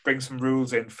going to bring some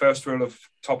rules in. First rule of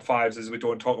top fives is we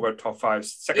don't talk about top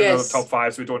fives. Second rule of top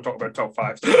fives, we don't talk about top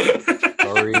fives.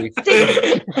 Sorry.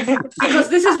 Because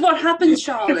this is what happens,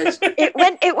 Charlotte.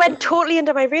 It went totally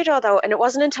under my radar though, and it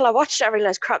wasn't until I watched it I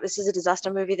realised, crap, this is a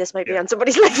disaster movie. This might be on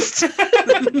somebody's list.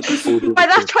 By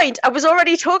that point, I was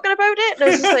already talking about it, and I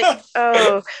was just like,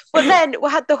 oh. But then we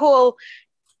had the whole,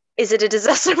 is it a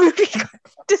disaster movie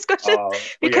discussion?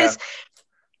 Because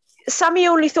Sammy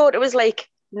only thought it was like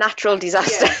natural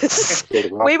disasters. Yeah.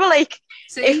 We were like,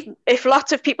 if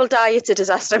lots of people die, it's a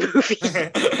disaster movie.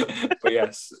 But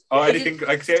yes, or anything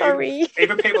like say,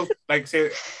 even people like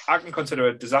say, I can consider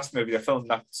a disaster movie a film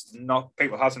that's not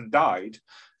people hasn't died,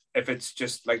 if it's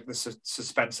just like the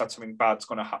suspense that something bad's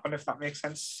going to happen, if that makes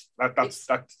sense.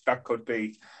 That could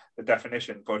be the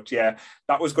definition. But yeah,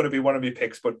 that was going to be one of my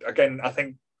picks. But again, I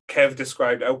think Kev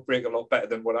described Outbreak a lot better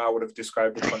than what I would have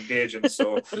described with Contagion,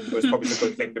 so it was probably a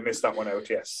good thing to miss that one out.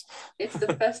 Yes, it's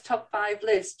the first top 5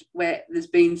 list where there's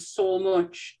been so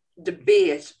much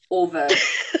debate over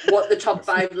what the top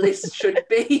 5 list should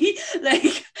be.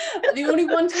 Like, the only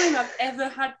one time I've ever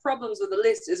had problems with the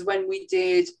list is when we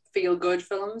did feel good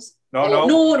films. No,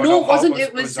 it wasn't.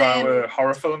 It was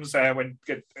horror films. When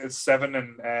Seven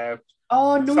and it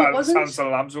wasn't. Silence of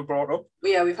the Lambs were brought up.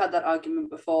 Yeah, we've had that argument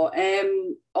before.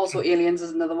 Also, Aliens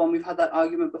is another one we've had that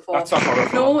argument before. That's a horror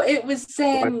film. No, it was.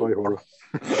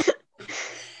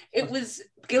 It was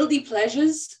Guilty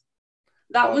Pleasures.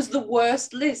 That was the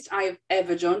worst list I've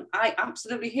ever done. I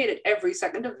absolutely hated every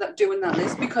second of that doing that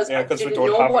list because I didn't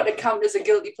know what to count as a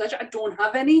guilty pleasure. I don't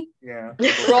have any. Yeah,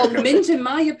 they're all mint in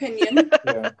my opinion.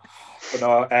 Yeah, but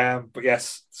no, but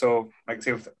yes. So like I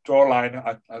say, draw a line.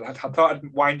 I thought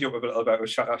I'd wind you up a little bit with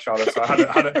Charlotte, so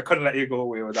I couldn't let you go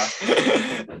away with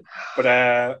that.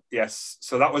 But yes,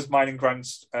 so that was mine and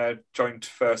Grant's joint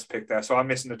first pick there. So I'm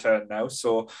missing a turn now.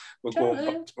 So we're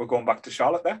going back to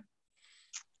Charlotte there.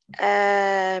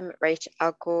 Right,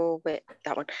 I'll go with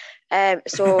that one.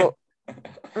 So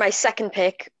my second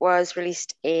pick was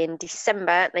released in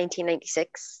December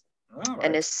 1996, right.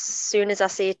 And as soon as I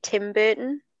say Tim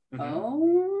Burton, you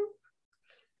don't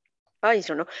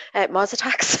know, Mars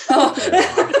Attacks. I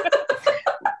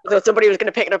thought somebody was going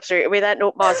to pick it up straight away. There,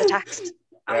 no, Mars Attacks.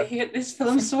 I hate this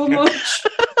film so much.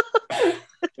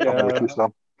 Yeah.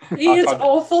 It's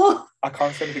awful. I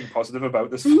can't say anything positive about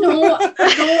this. No,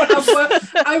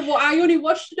 I only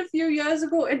watched it a few years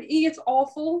ago, and it's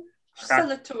awful.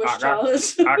 Sell it to us,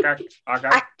 Charles. I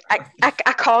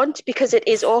can't because it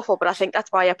is awful, but I think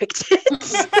that's why I picked it.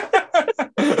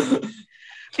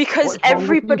 Because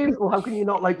everybody. How can you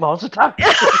not like Mars Attack?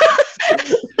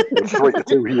 It's right to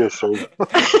do here, so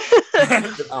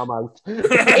I'm out.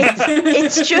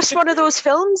 It's just one of those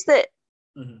films that.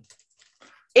 Mm-hmm.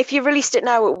 If you released it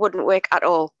now, it wouldn't work at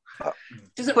all.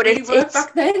 Does it really work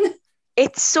back then?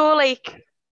 It's so like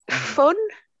fun.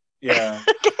 Yeah,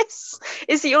 I guess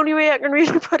is the only way I can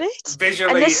really put it.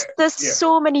 Visually, and there's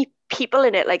so many people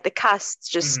in it. Like the cast's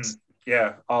just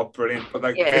brilliant. But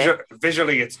like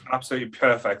visually, it's absolutely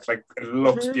perfect. Like it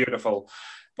looks beautiful.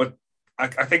 But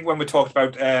I think when we talked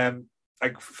about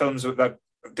like films that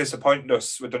disappointed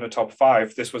us within a top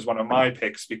 5, this was one of my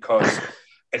picks because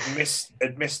it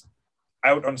missed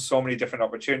out on so many different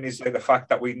opportunities. Like the fact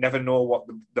that we never know what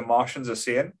the Martians are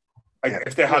saying. Like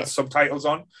if they had subtitles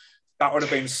on, that would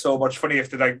have been so much funny if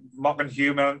they like mocking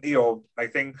humanity or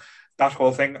like that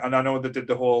whole thing. And I know they did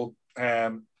the whole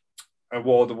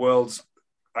War of the Worlds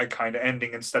like kind of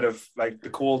ending instead of like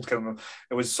the cold killing them.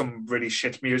 It was some really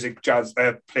shit music jazz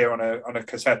player on a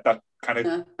cassette that kind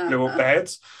of blew up their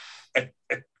heads. It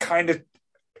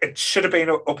should have been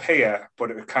up here,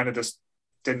 but it kind of just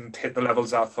didn't hit the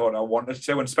levels I thought I wanted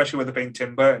to, and especially with it being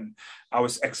Tim Burton, I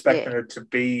was expecting it to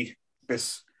be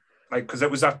this, like, because it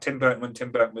was at Tim Burton when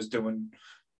Tim Burton was doing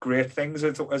great things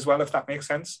as well, if that makes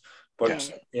sense.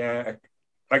 But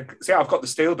like, see, I've got the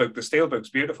Steelbook. The Steelbook's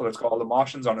beautiful. It's got all the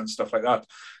Martians on and stuff like that.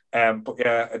 But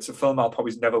yeah, it's a film I'll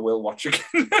probably never will watch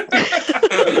again.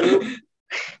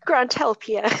 Grant, help,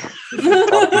 yeah. You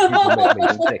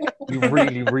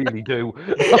really, really do.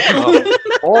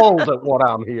 All that what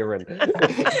I'm hearing.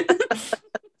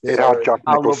 Jack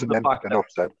Nicholson enough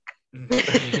said.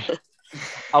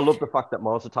 I love the fact that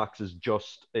Mars Attacks is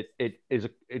just it's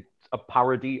a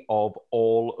parody of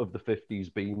all of the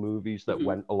 50s B movies that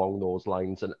went along those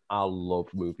lines, and I love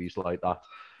movies like that.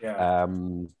 Yeah.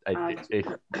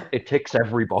 It ticks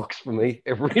every box for me.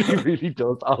 It really, really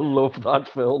does. I love that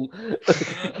film.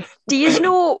 Do you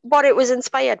know what it was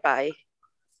inspired by?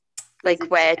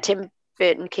 Like where Tim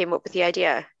Burton came up with the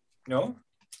idea? No.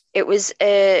 It was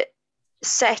a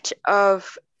set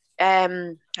of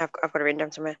I've got it written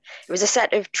down somewhere. It was a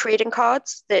set of trading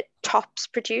cards that Topps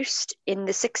produced in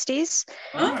the 60s.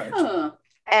 Oh.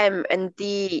 And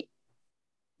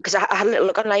because I had a little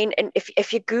look online, and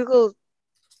if you Google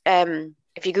them,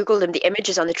 the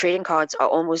images on the trading cards are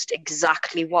almost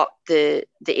exactly what the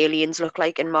aliens look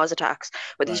like in Mars Attacks.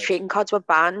 But these trading cards were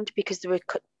banned because they were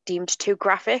deemed too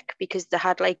graphic, because they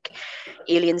had like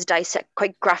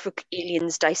quite graphic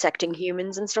aliens dissecting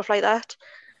humans and stuff like that.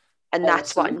 And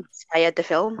that's what inspired the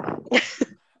film.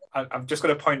 I'm just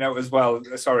going to point out as well,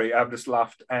 sorry, I've just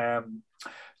laughed.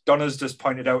 Donna's just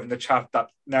pointed out in the chat that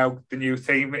now the new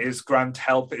theme is Grant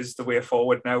help is the way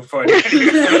forward now for so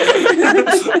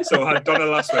I had Donna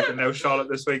last week and now Charlotte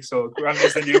this week. So Grant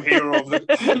is the new hero of the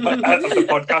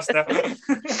podcast now.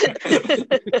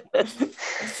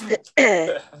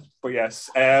 But yes,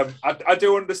 I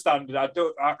do understand it. I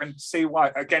can see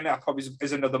why. Again, that probably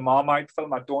is another Marmite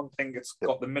film. I don't think it's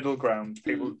got the middle ground.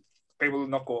 People will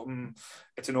not go,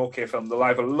 it's an okay film. They'll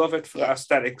either love it for the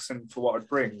aesthetics and for what it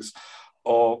brings,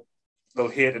 or they'll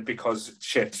hate it because it's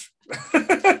shit.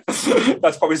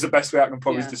 That's probably the best way I can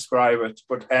probably describe it.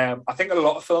 But I think a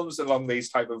lot of films along these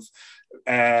type of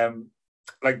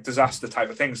like disaster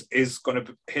type of things is going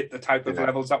to hit the type of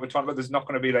levels that we're talking about. There's not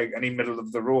going to be like any middle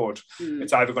of the road.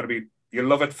 It's either going to be you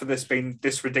love it for this being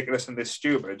this ridiculous and this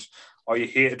stupid, or you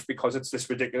hate it because it's this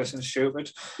ridiculous and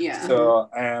stupid. So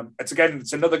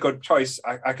it's another good choice.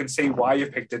 I can see why you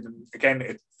picked it, and again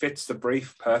it fits the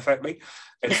brief perfectly.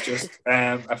 It's just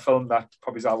a film that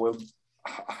probably I'll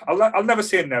never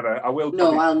say never. I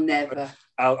will. I'll never.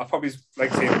 I'll probably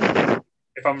like say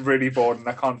if I'm really bored and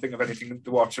I can't think of anything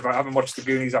to watch, if I haven't watched The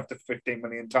Goonies after 15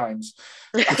 million times,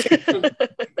 and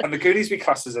The Goonies be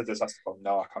classed as a disaster film,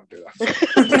 no, I can't do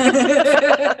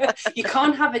that. You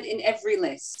can't have it in every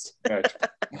list. Right.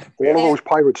 All of those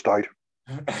pirates died.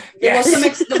 There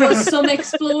was some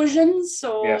explosions,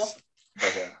 so... Yes.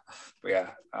 But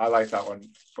yeah, I like that one.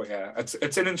 But yeah,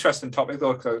 it's an interesting topic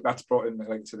though, because that's brought in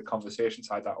like to the conversation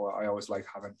side that I always like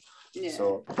having. Yeah.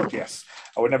 So, but yes,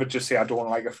 I would never just say I don't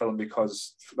like a film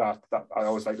because that I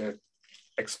always like to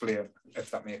explain, if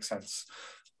that makes sense.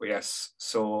 But yes,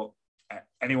 so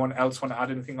anyone else want to add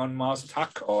anything on Mars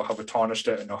Attack, or have we tarnished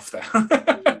it enough there?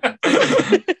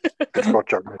 It's got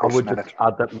Jack Nicholson in it.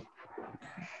 Add that.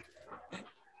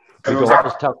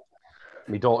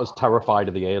 My daughter's terrified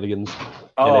of the aliens.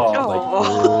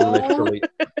 Oh. Like, literally,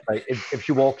 like, if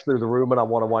she walks through the room and I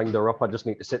want to wind her up, I just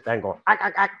need to sit there and go,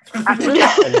 and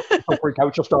she'll freak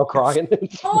out, she'll start crying.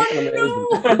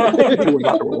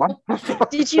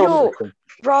 Did you know,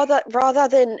 rather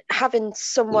than having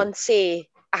someone say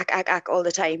ack all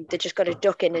the time, they just got a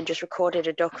duck in and just recorded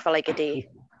a duck for like a day.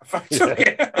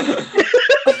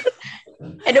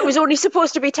 And it was only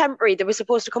supposed to be temporary. They were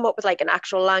supposed to come up with like an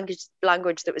actual language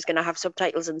that was going to have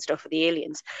subtitles and stuff for the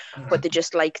aliens, but they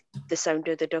just like the sound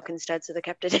of the duck instead, so they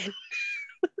kept it in.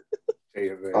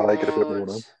 I like it a bit more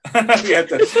now. Yeah,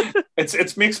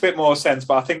 it makes a bit more sense.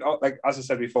 But I think, like as I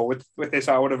said before, with this,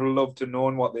 I would have loved to know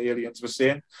what the aliens were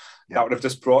saying. Yeah. That would have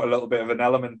just brought a little bit of an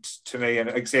element to me.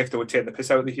 And like, say if they would take the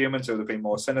piss out of the humans, it would have been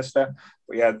more sinister.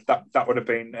 But yeah, that would have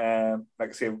been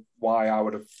like say why I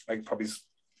would have like probably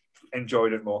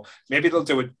enjoyed it more. Maybe they'll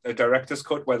do a director's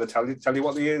cut where they tell you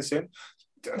what the aliens saying.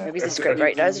 Maybe the script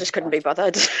writers just couldn't be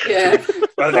bothered. Yeah.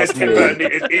 Well, there's Tim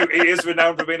Burton. He is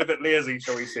renowned for being a bit lazy,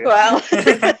 shall we say. Well.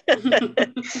 But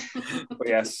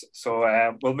yes,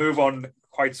 so we'll move on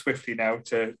quite swiftly now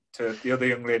to the other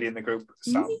young lady in the group,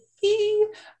 Sam.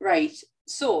 Right.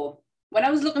 So when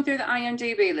I was looking through the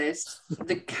IMDb list,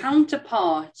 the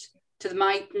counterpart to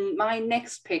my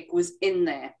next pick was in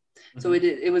there. So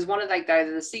it was one of like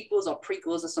either the sequels or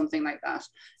prequels or something like that.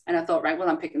 And I thought, right, well,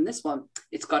 I'm picking this one.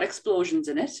 It's got explosions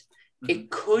in it.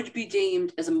 It could be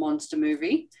deemed as a monster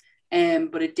movie,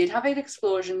 but it did have 8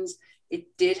 explosions.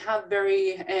 It did have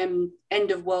very end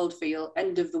of the world feel.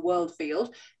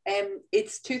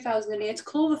 It's 2008's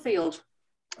Cloverfield.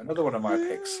 Another one of my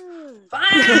picks.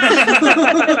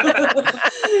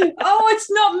 Oh,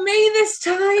 it's not me this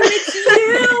time.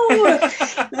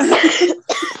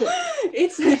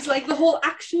 It's you. It's like the whole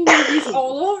action movie's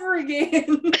all over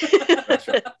again.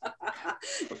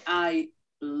 I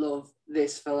love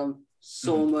this film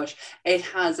so much. It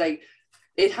has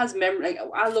memory. Like,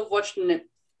 I love watching it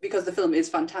because the film is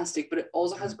fantastic, but it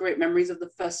also has great memories of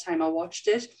the first time I watched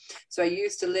it. So I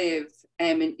used to live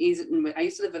in Easington. I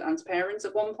used to live with Aunt's parents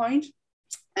at one point,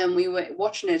 and we were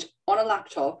watching it on a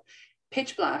laptop,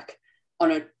 pitch black,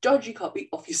 on a dodgy copy,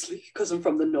 obviously, because I'm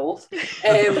from the north.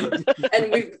 And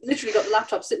we've literally got the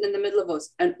laptop sitting in the middle of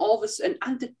us, and all of a sudden,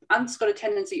 Aunt's got a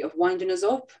tendency of winding us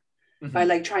up by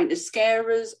like trying to scare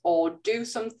us or do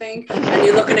something, and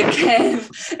you're looking at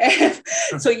Kev,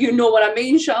 so you know what I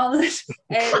mean, Charlotte.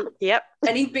 Yep.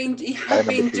 And he had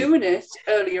been doing it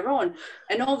earlier on,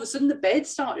 and all of a sudden the bed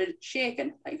started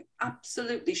shaking, like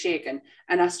absolutely shaking,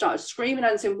 and I started screaming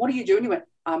and saying, "What are you doing?" He went,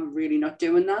 "I'm really not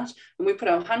doing that." And we put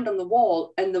our hand on the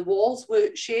wall, and the walls were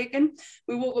shaking.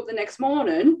 We woke up the next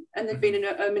morning, and there'd been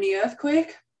a mini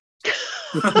earthquake.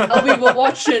 And we were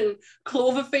watching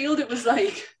Cloverfield. It was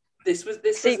like, this was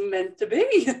meant to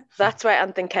be. That's why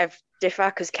I think Kev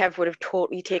differ, because Kev would have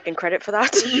totally taken credit for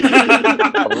that.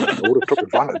 I would have took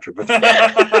advantage of it.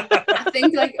 I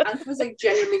think like like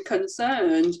genuinely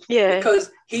concerned. Yeah.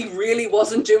 Because he really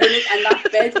wasn't doing it, and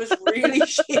that bed was really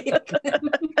shaking.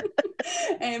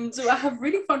 So I have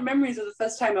really fond memories of the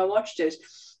first time I watched it.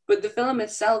 But the film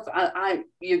itself,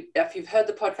 if you've heard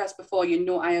the podcast before, you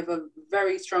know I have a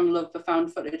very strong love for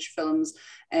found footage films.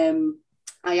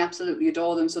 I absolutely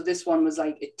adore them. So this one was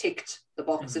like, it ticked the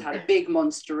box. It had a big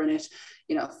monster in it,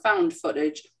 you know, found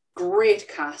footage, great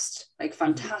cast, like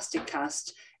fantastic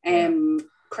cast.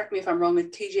 Correct me if I'm wrong,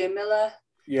 with TJ Miller.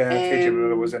 Yeah, TJ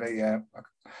Miller was in it, yeah.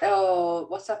 Oh,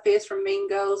 what's that face from Mean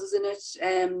Girls, isn't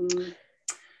it?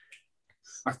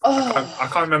 I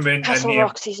can't remember. Castle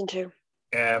Rock season 2.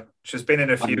 Yeah, she's been in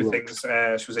a few things.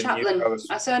 She was in Chaplin.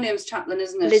 Her surname's Chaplin,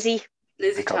 isn't it? Lizzie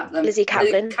Chaplin. Lizzie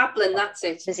Kaplan. Kaplan, that's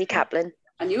it. Lizzie Kaplan.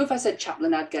 I knew if I said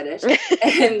Chaplin, I'd get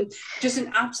it. Just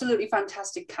an absolutely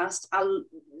fantastic cast. I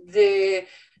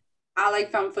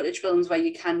like found footage films where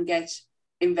you can get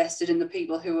invested in the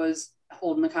people who was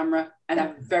holding the camera, and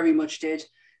I very much did.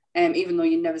 Even though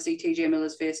you never see TJ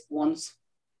Miller's face once.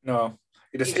 No,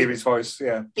 you just hear his voice,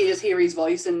 yeah. You just hear his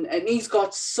voice, and he's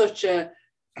got such a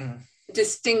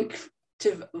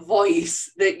distinctive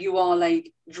voice that you are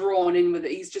like drawn in with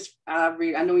it. He's just, I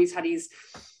know he's had his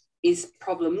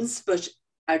problems, but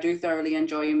I do thoroughly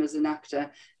enjoy him as an actor.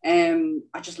 I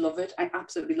just love it. I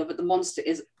absolutely love it. The monster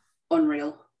is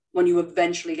unreal when you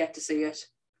eventually get to see it.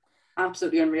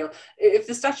 Absolutely unreal. If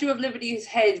the Statue of Liberty's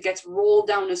head gets rolled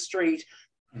down a street,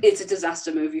 it's a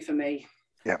disaster movie for me.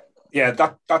 Yeah,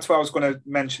 that's what I was going to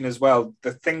mention as well.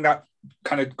 The thing that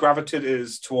kind of gravitated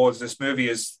towards this movie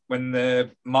is when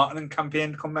the marketing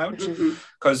campaign come out,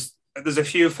 because there's a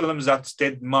few films that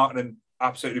did marketing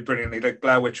absolutely brilliantly, like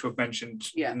Blair Witch we've mentioned.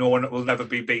 No one will never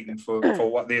be beaten for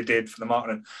what they did for the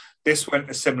marketing. This went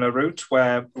a similar route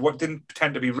where what didn't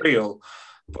pretend to be real,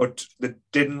 but they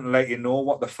didn't let you know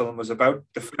what the film was about.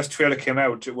 The first trailer came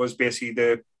out, it was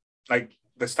basically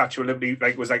the Statue of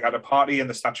Liberty, was at a party and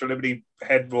the Statue of Liberty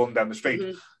head rolling down the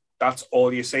street. That's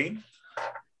all you're seeing.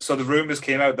 So the rumors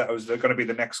came out that it was going to be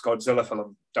the next Godzilla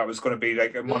film. That was going to be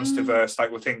like a MonsterVerse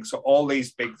type of thing. So all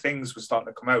these big things were starting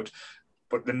to come out,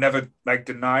 but they never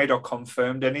denied or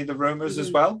confirmed any of the rumors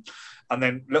as well. And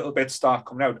then little bits start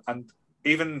coming out, and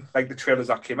even the trailers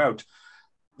that came out,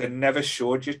 they never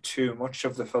showed you too much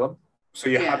of the film. So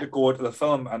you had to go to the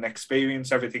film and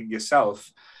experience everything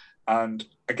yourself. And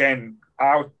again,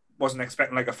 I wasn't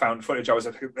expecting a found footage. I was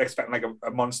expecting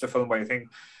a monster film by a thing.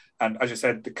 And as you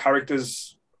said, the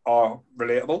characters are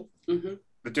relatable.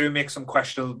 They do make some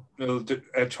questionable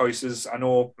choices. I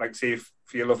know, say, if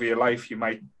for your love of your life, you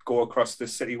might go across the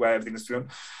city where everything's filmed.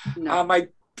 No. I might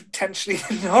potentially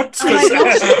not.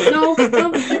 No,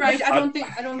 you're right. I don't think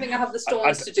I have the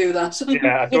stones to do that.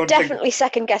 Yeah, you definitely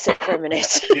second guess it for a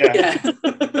minute. Yeah.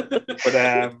 But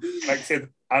like I said,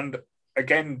 and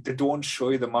again, they don't show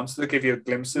you the monster. They give you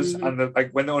glimpses, and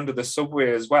when they're under the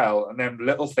subway as well, and them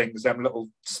little things, them little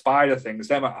spider things,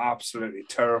 them are absolutely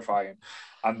terrifying.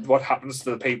 And what happens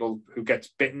to the people who get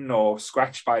bitten or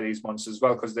scratched by these monsters as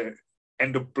well, because they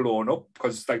end up blowing up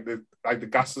because the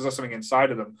gases or something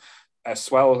inside of them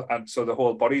swell, and so the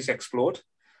whole bodies explode.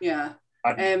 Yeah.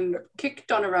 And, kick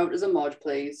Donna out as a mod,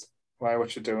 please. Why?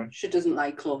 What you doing? She doesn't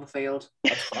like Cloverfield.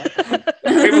 That's fine.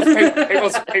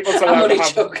 People's allowed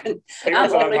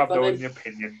to have their own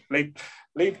opinion.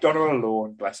 Leave Donna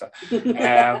alone, bless her.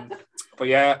 But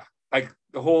yeah,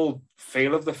 the whole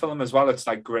feel of the film as well. It's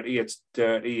gritty, it's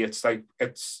dirty. It's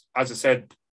as I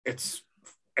said, it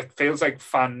feels like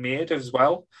fan made as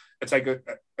well. It's I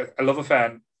love a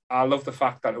fan. I love the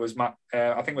fact that it was Matt.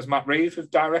 I think it was Matt Reeves who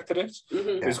directed it.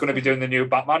 Who's going to be doing the new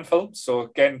Batman film. So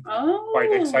again,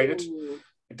 quite excited.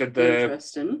 He did the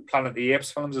Planet of the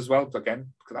Apes films as well. But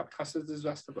again, could that be classed as a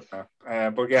disaster? But no.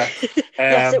 But yeah,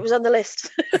 yes, it was on the list.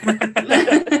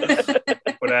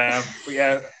 But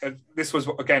yeah, this was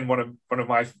again one of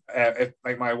my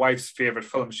my wife's favorite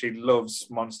films. She loves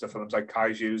monster films like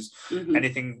kaiju's,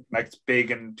 anything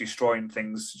big and destroying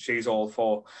things. She's all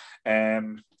for.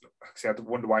 See, I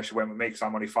wonder why she went with me because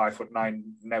I'm only 5'9"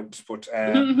 now.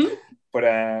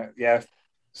 But yeah,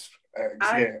 it's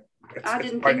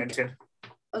quite intense.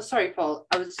 Oh, sorry, Paul.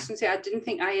 I was just going to say I didn't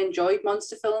think I enjoyed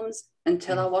monster films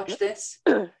until I watched this.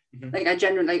 I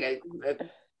generally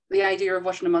the idea of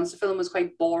watching a monster film was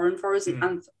quite boring for us, and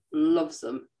Anth loves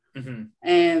them.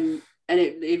 And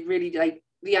it really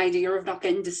the idea of not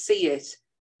getting to see it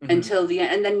until the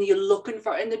end, and then you're looking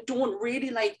for it, and they don't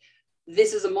really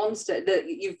this is a monster that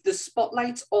the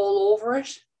spotlight's all over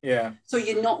it. Yeah. So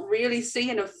you're not really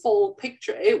seeing a full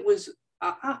picture. It was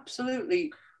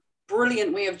absolutely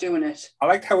brilliant way of doing it. I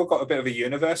liked how we got a bit of a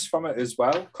universe from it as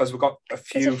well, because we got a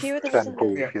few. Of them,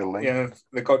 yeah,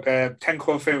 they got 10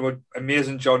 Cloverfield with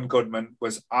amazing John Goodman,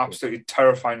 was absolutely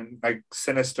terrifying, like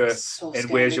sinister in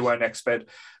ways you weren't expect.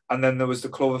 And then there was the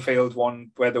Cloverfield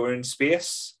one where they were in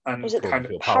space and was it kind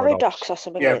of Paradox or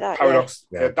something like that. Paradox.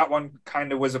 Yeah. That one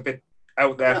kind of was a bit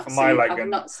out there for my liking. I've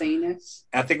not seen it.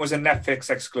 I think it was a Netflix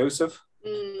exclusive.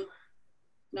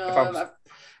 No,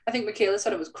 I think Michaela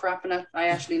said it was crap, and I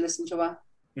actually listened to her.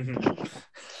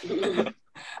 Mm-hmm.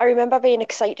 I remember being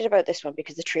excited about this one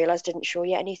because the trailers didn't show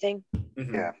you anything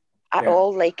at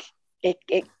all. Like it,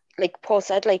 like Paul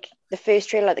said, like the first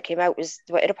trailer that came out was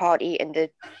they were at a party and the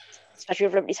Statue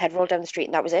of Liberty's head rolled down the street,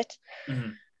 and that was it. Mm-hmm.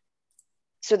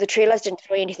 So the trailers didn't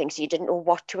show you anything, so you didn't know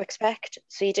what to expect.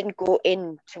 So you didn't go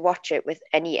in to watch it with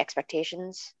any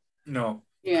expectations. No.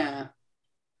 Yeah.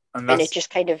 And it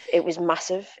just it was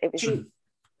massive. It was.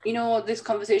 You know, this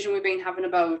conversation we've been having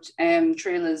about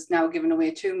trailers now giving away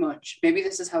too much. Maybe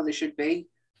this is how they should be.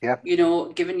 Yeah. You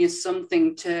know, giving you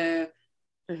something to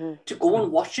go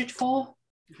and watch it for.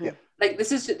 Yeah. Like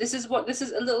this is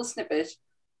a little snippet.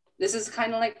 This is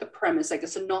kind of like the premise, like a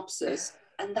synopsis,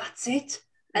 and that's it.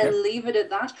 And leave it at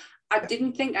that. I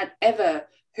didn't think I'd ever,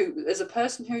 as a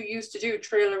person who used to do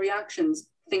trailer reactions,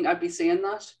 think I'd be saying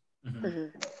that.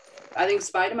 Mm-hmm. I think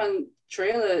Spider-Man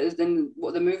trailer is then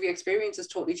what the movie experience has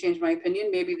totally changed my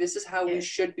opinion. Maybe this is how we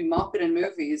should be marketing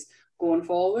movies going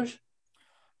forward.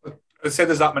 I'd say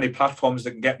there's that many platforms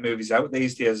that can get movies out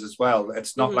these days as well.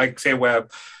 It's not like, say, where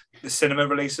the cinema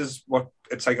releases,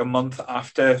 it's like a month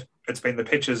after it's been the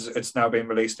pictures, it's now being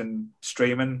released in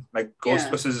streaming. Like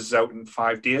Ghostbusters is out in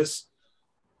 5 days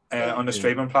on the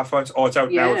streaming platforms. Or it's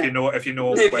out now if you know where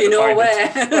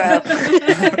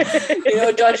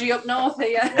Well, dodgy up north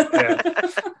here.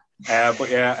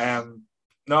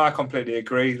 No, I completely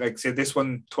agree. Like, say, this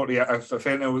one totally. I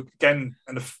feel again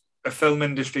in a film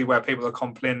industry where people are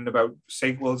complaining about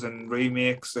sequels and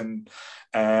remakes and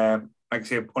like I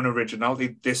say,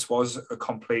 unoriginality. This was a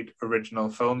complete original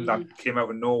film that came out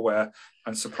of nowhere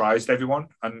and surprised everyone.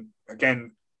 And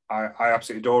again, I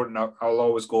absolutely adore it, and I'll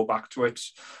always go back to it.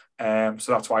 So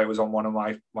that's why it was on one of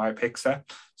my picks there.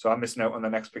 So I'm missing out on the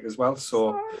next pick as well.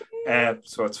 So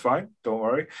so it's fine. Don't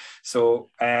worry. So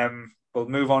we'll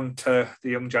move on to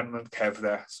the young gentleman, Kev,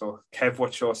 there. So Kev,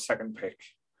 what's your second pick?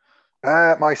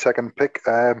 My second pick,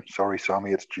 sorry,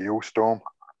 Sammy, it's Geostorm.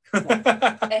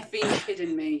 Effing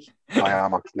kidding me. I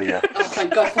am actually, yeah. Oh,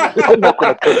 thank God. I'm not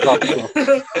going to touch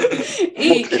that.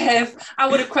 Kev, I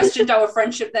would have questioned our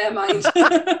friendship there, mind.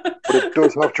 But it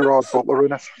does have Gerard Butler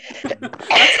in it.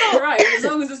 That's all right, as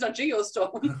long as it's not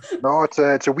Geostorm. No,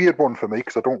 it's a weird one for me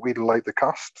because I don't really like the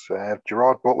cast.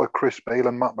 Gerard Butler, Chris Bale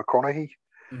and Matt McConaughey.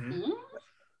 Mm-hmm.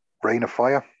 Reign of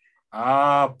Fire.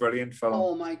 Ah, brilliant film.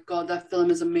 Oh my God, that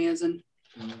film is amazing.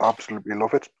 Absolutely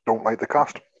love it. Don't like the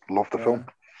cast. Love the film.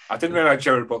 I didn't realise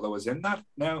Gerard Butler was in that.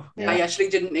 No. Yeah. I actually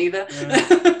didn't either.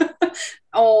 Yeah.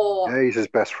 Yeah, he's his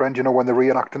best friend. You know, when they're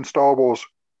reenacting Star Wars.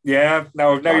 Yeah,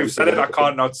 now you've said it, I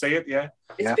can't not say it, yeah.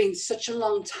 It's been such a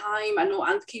long time. I know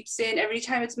Ant keeps saying every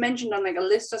time it's mentioned on like a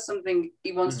list or something,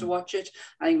 he wants to watch it.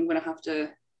 I'm going to have to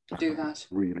do that.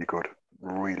 Really good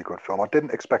film. I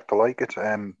didn't expect to like it.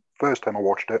 First time I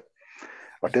watched it,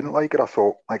 I didn't like it. I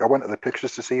thought, like, I went to the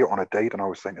pictures to see it on a date and I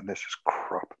was thinking, this is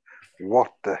crap.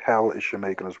 What the hell is she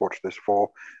making us watch this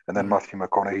for? And then Matthew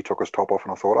McConaughey took his top off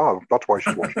and I thought, oh, that's why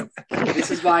she's watching it.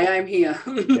 This is why I'm here.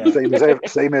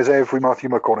 Same as every Matthew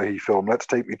McConaughey film. Let's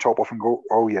take me top off and go,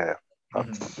 oh yeah,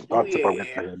 that's about it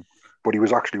for him. But he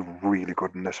was actually really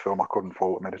good in this film. I couldn't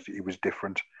fault him in it. He was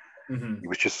different. He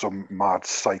was just some mad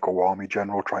psycho army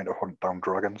general trying to hunt down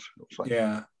dragons. It was like,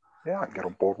 yeah, I can get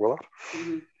on board with that.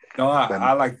 No,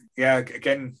 I like,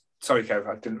 again, sorry,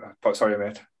 Kev, sorry,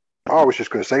 mate. I was just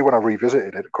going to say, when I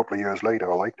revisited it a couple of years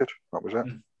later, I liked it. That was it.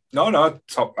 No,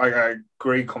 I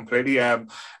agree completely.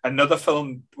 Another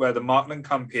film where the marketing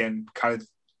campaign kind of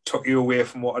took you away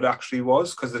from what it actually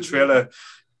was, because the trailer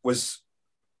was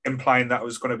implying that it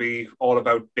was going to be all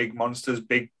about big monsters,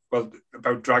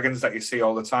 about dragons that you see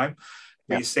all the time.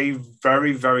 But you see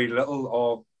very, very little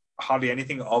or hardly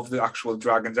anything of the actual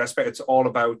dragons aspect. It's all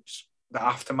about the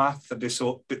aftermath,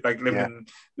 like living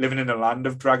in a land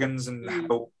of dragons and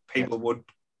how people would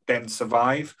then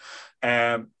survive.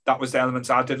 That was the elements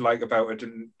I did like about it.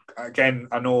 And again,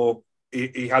 I know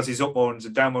he has his up modes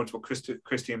and down modes, but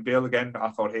Christian Bale, again, I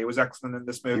thought he was excellent in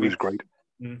this movie. He was great.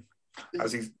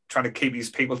 As he's trying to keep these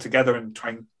people together and try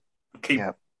and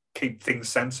keep things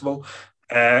sensible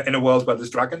in a world where there's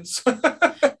dragons.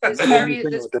 The only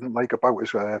thing I didn't like about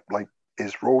his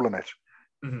role in it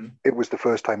it was the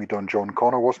first time he'd done John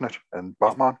Connor, wasn't it? And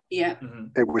Batman. Yeah.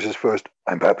 It was his first.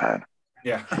 I'm Batman.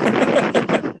 Yeah.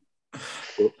 But,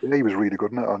 yeah, he was really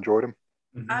good in it. I enjoyed him.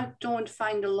 I don't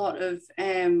find a lot of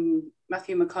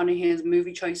Matthew McConaughey's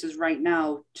movie choices right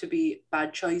now to be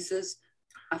bad choices.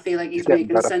 I feel like he's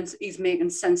making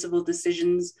sensible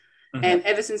decisions.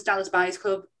 Ever since Dallas Buyers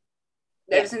Club,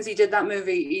 ever since he did that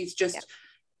movie,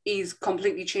 he's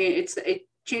completely changed. It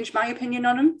changed my opinion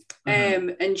on him,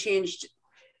 and changed.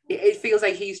 It feels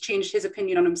like he's changed his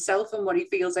opinion on himself and what he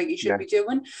feels like he should be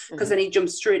doing. Because then he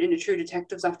jumped straight into True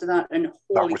Detectives after that, and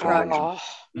holy crap,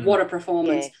 what a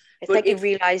performance! Yeah. It's like he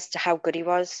realised how good he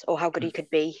was, or how good he could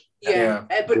be. Yeah,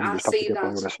 but I see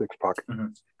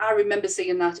that. I remember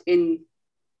seeing that in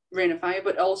Reign of Fire,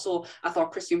 but also I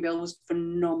thought Christian Bale was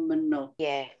phenomenal.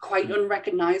 Yeah, quite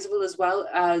unrecognisable as well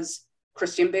as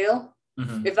Christian Bale,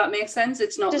 if that makes sense.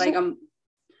 It's not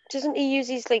Doesn't he use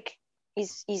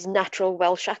his natural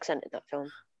Welsh accent in that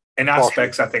film? In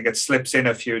aspects, I think it slips in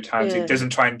a few times. He doesn't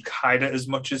try and hide it as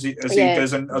much as he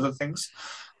does in other things.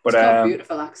 But he's got a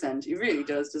beautiful accent. He really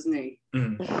does, doesn't he?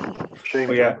 Shame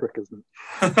he's not quick, isn't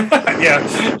it? Yeah,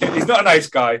 he's not a nice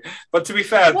guy. But to be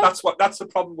fair, that's the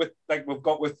problem with we've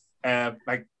got with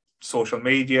social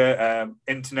media,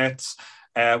 internet.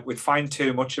 We find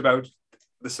too much about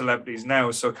the celebrities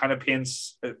now, so it kind of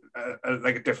paints a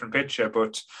different picture.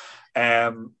 But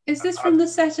is this from the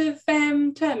set of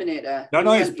Terminator?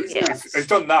 No, he's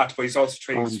done that, but he's also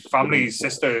treated his family, his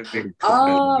sister. Right.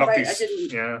 I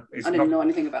didn't know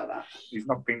anything about that. He's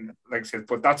not been like I said,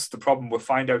 but that's the problem. We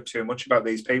find out too much about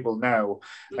these people now.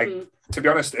 To be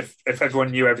honest, if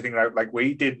everyone knew everything like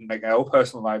we did in our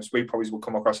personal lives, we probably would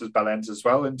come across as bellends as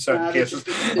well in certain cases.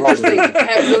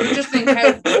 Just think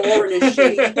how boring is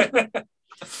she?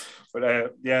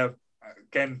 But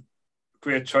again,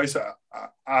 great choice.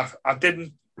 I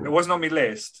didn't. It wasn't on my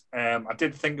list. I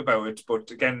did think about it, but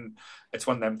again, it's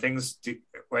one of them things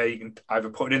where you can either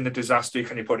put it in the disaster,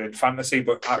 can you put it in fantasy?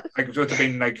 But it would have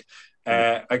been a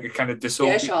kind of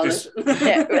dystopian.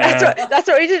 That's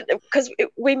what we did, because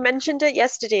we mentioned it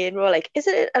yesterday, and we were like, "Is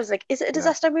it?" I was like, "Is it a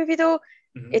disaster movie though?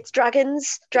 It's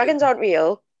dragons. Dragons aren't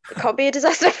real. It can't be a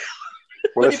disaster."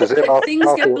 Well, this is it. Things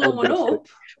get blown up.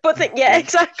 But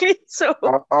exactly. So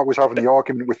I was having the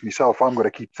argument with myself. I'm going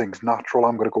to keep things natural.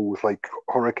 I'm going to go with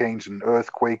hurricanes and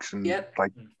earthquakes and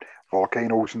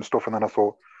volcanoes and stuff. And then I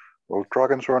thought, well,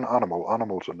 dragons are an animal.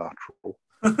 Animals are natural.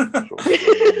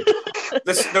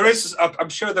 There is. I'm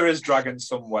sure there is dragons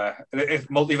somewhere.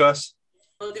 Multiverse.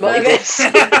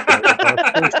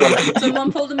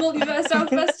 Someone pulled the multiverse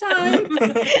out first time.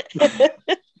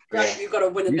 Right, you've got to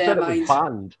win in their mind.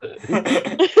 Banned. Who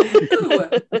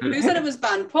said it was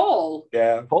banned? Paul?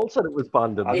 Yeah. Paul said it was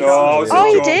banned. He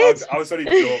did? I was only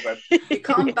joking. You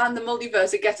can't ban the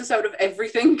multiverse. It gets us out of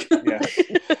everything. Yeah.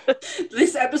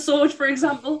 This episode, for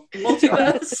example,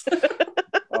 multiverse.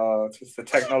 Just the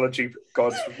technology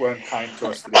gods weren't kind to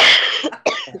us today.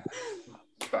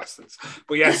 Bastards.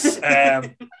 But yes,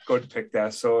 good pick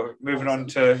there. So moving on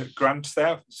to Grant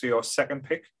there. So your second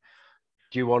pick.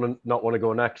 Do you not want to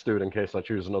go next, dude, in case I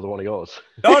choose another one of yours?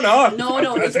 No.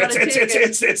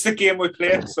 It's the game we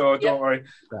play, so don't worry.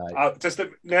 Right. Just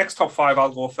the next top five,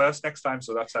 I'll go first next time,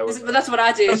 so that's how. But that's what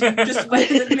I did. Just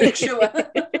to make sure.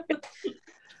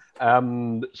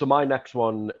 So my next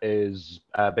one is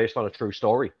based on a true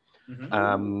story.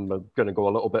 I'm going to go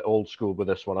a little bit old school with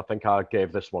this one. I think I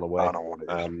gave this one away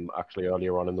actually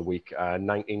earlier on in the week.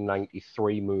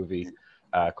 1993 movie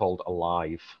called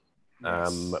Alive.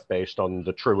 Based on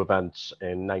the true events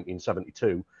in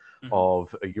 1972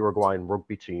 of a Uruguayan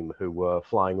rugby team who were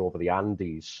flying over the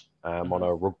Andes on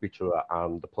a rugby tour,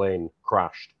 and the plane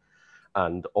crashed,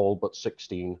 and all but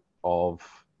 16 of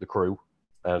the crew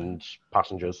and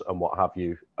passengers and what have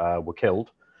you were killed.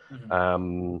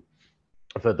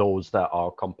 For those that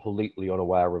are completely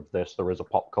unaware of this, there is a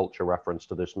pop culture reference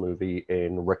to this movie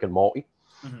in Rick and Morty,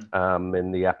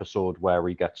 in the episode where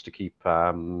he gets to keep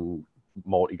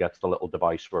Morty gets the little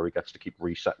device where he gets to keep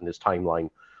resetting his timeline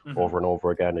over and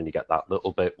over again, and you get that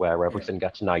little bit where everything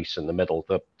gets nice in the middle.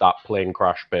 That plane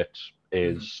crash bit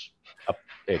is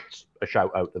it's a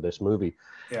shout out to this movie.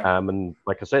 And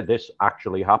like I said, this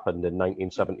actually happened in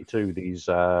 1972. These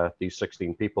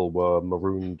 16 people were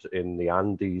marooned in the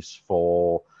Andes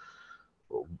for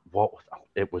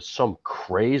it was some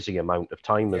crazy amount of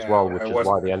time as well, which is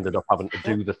why they ended up having to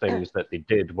do the things that they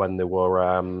did when they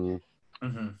were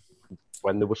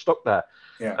when they were stuck there.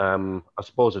 I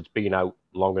suppose it's been out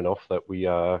long enough that we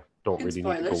don't really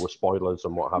need to go with spoilers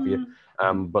and what have you.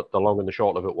 But the long and the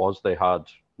short of it was they had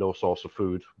no source of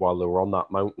food while they were on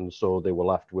that mountain, so they were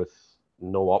left with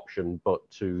no option but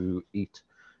to eat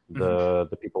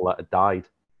the people that had died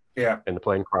in the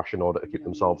plane crash in order to keep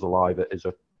themselves alive. It is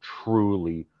a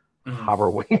truly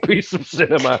harrowing piece of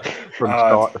cinema from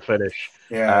start to finish.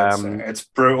 Yeah, it's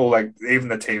brutal. Like even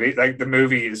the TV, like the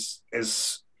movie is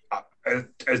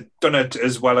done it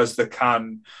as well as they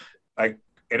can, like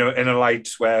in a light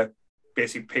where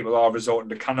basically people are resorting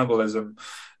to cannibalism,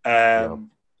 and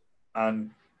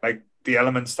like the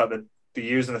elements that they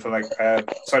use in the film. Like,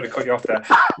 sorry to cut you off there.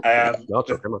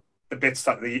 The bits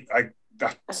that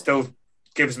that still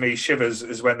gives me shivers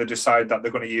is when they decide that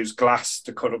they're going to use glass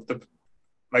to cut up the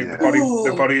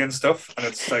body and stuff, and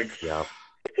it's like,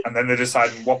 and then they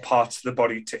decide what parts of the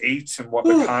body to eat and what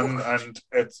they can,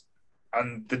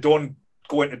 and they don't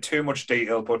go into too much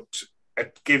detail, but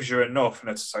it gives you enough, and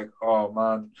it's like, oh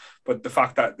man. But the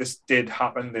fact that this did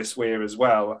happen this way as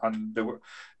well, and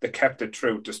they kept it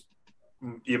true, just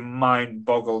your mind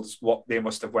boggles what they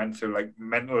must have went through. Like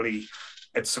mentally,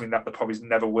 it's something that they probably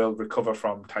never will recover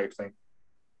from, type thing.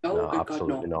 No,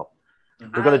 absolutely not.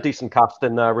 We've got a decent cast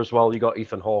in there as well. You got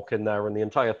Ethan Hawke in there, and the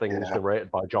entire thing is narrated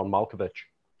by John Malkovich.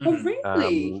 Oh,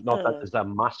 really? Not that there's a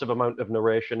massive amount of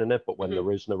narration in it, but when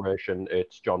there is narration,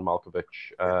 it's John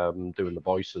Malkovich doing the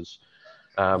voices.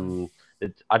 I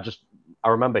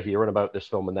remember hearing about this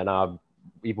film, and then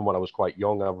even when I was quite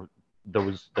young,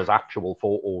 there's actual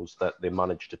photos that they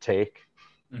managed to take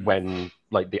when,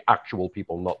 like, the actual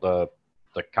people, not the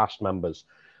cast members,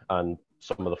 and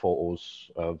some of the photos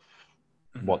of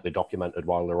what they documented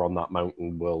while they're on that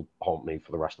mountain will haunt me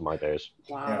for the rest of my days.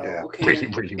 Wow. Yeah. Okay. Really,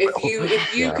 really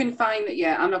if you can find it,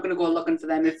 I'm not going to go looking for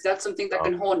them. If that's something that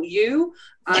can haunt you,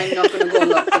 I'm not going to go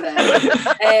look for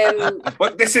them.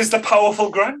 But this is the powerful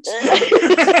Grant.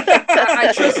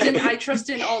 I trust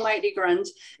in Almighty Grant.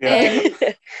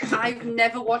 I've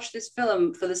never watched this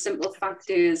film for the simple fact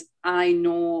is I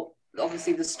know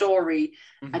obviously the story.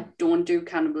 I don't do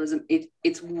cannibalism.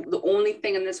 It's the only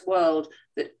thing in this world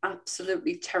that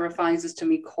absolutely terrifies us to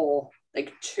my core,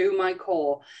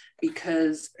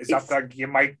 because is that like you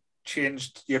might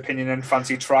change your opinion and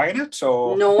fancy trying it,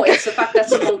 or no? It's the fact that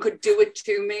someone could do it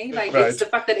to me. Like it's the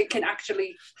fact that it can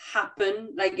actually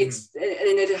happen. Like and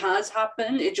it has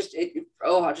happened. I just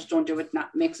don't do it.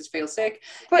 That makes us feel sick.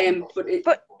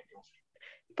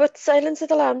 But Silence of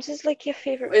the Lambs is like your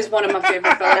favorite. It's one of my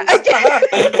favorite films.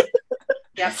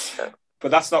 Yes,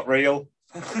 but that's not real.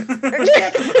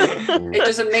 It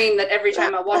doesn't mean that every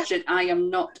time I watch it, I am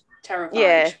not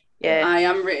terrified. Yeah. I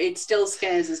am. It still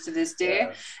scares us to this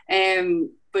day.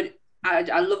 But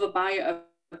I love a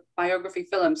biography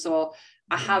film, so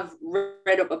I have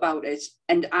read up about it,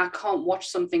 and I can't watch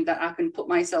something that I can put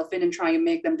myself in and try and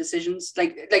make them decisions,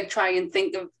 like try and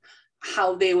think of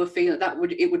how they were feeling.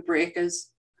 It would break us.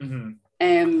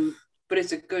 But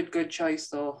it's a good choice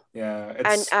though. Yeah,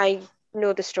 and I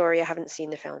know the story. I haven't seen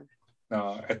the film.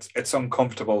 No, it's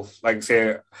uncomfortable. Like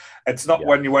say, it's not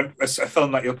when you went a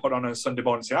film that you'll put on a Sunday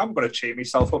morning and say, "I'm going to cheer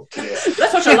myself up today."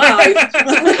 Let's watch it live.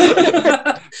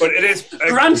 But it is.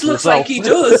 Grant looks like he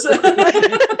does.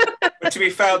 But to be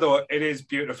fair though, it is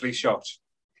beautifully shot.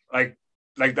 Like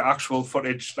the actual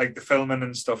footage, like the filming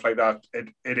and stuff like that.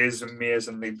 It is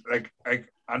amazingly. Like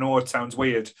I know it sounds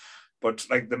weird, but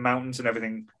like the mountains and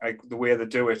everything, like the way they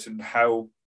do it and how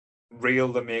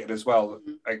real they make it as well,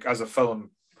 like as a film.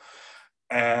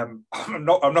 I'm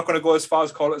not going to go as far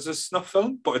as call it as a snuff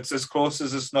film, but it's as close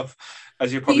as a snuff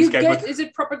as you probably get. Is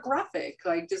it proper graphic?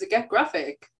 Like, does it get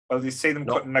graphic? Well, you see them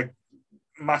cutting like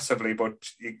massively, but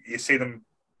you see them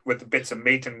with the bits of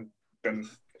meat and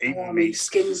eating meat. My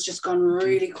skin's just gone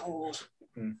really cold.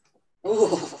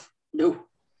 Oh no.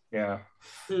 Yeah,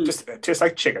 just it tastes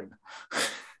like chicken.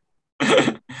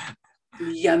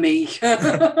 Yummy.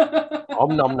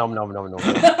 Nom.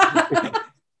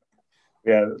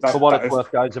 Yeah. For what it's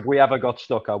worth, guys, if we ever got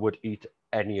stuck, I would eat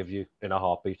any of you in a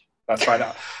heartbeat. That's fine.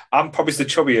 I'm probably the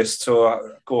chubbiest,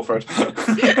 so go for it.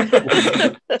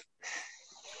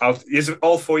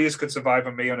 All 4 years could survive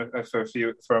on me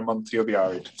for a month. You'll be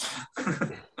alright.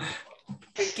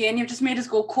 Again, you've just made us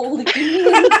go cold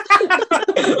again.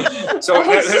 So I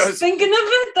was just thinking of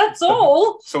it. That's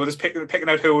all. So we're just picking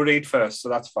out who would eat first. So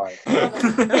that's fine.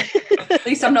 At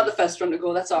least I'm not the first one to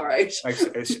go. That's all right.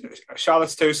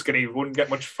 Charlotte's too skinny. We wouldn't get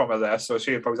much from her there, so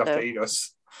she'd probably have to eat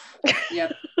us.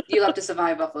 Yep, you'll have to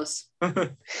survive off us.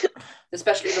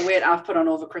 Especially the weight I've put on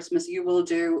over Christmas. You will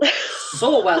do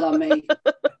so well on me.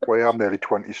 Well, I'm nearly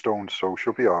 20 stone, so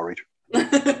she'll be all right.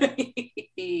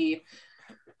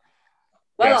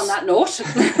 Well, on that note.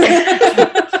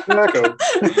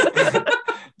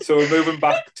 So we're moving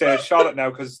back to Charlotte now,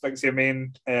 because, like I say,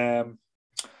 me and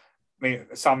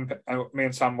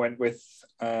Sam went with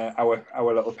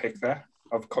our little pick there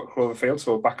of Cloverfield.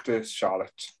 So back to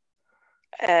Charlotte.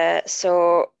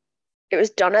 So it was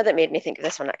Donna that made me think of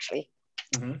this one, actually.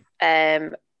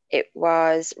 Mm-hmm. It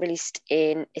was released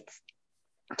in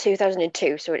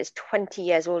 2002, so it is 20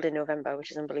 years old in November,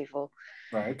 which is unbelievable.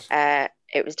 Right.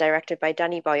 It was directed by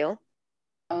Danny Boyle.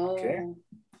 Okay.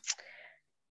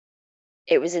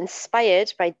 It was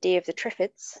inspired by Day of the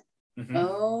Triffids. Mm-hmm.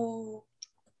 Oh.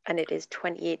 And it is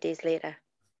 28 Days Later.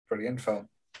 Brilliant film.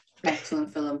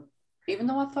 Excellent film. Even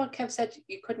though I thought Kev said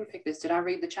you couldn't pick this, did I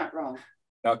read the chat wrong?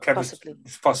 No, Kev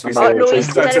possibly said, no, he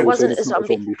said it wasn't a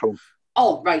zombie film.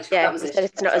 Oh, right. Yeah, that was he it. said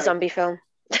it's not a zombie film.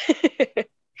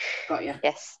 Got you.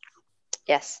 Yes.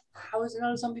 How is it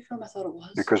not a zombie film? I thought it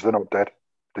was. Because they're not dead.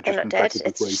 They're not dead.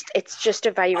 It's just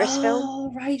a virus film.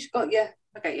 Oh, right. Got you.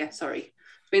 Okay, yeah, sorry.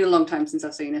 It's been a long time since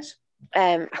I've seen it.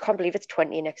 I can't believe it's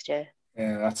 20 next year.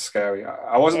 Yeah, that's scary.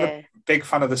 I wasn't a big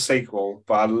fan of the sequel,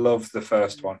 but I loved the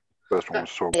first one. First one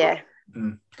was so good. Yeah.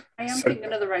 Mm. I am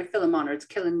thinking of the right film on, or it's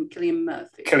Cillian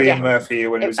Murphy. Cillian Murphy,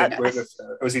 when it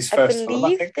was his first film,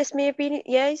 I think. This may have been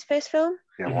his first film.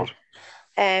 Yeah, it was.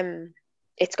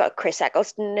 It's got Chris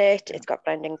Eccleston in it. It's got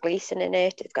Brendan Gleeson in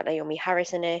it. It's got Naomi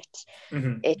Harris in it.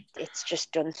 Mm-hmm. It's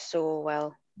just done so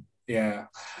well. Yeah.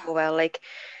 So well, like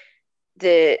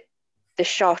the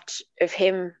shot of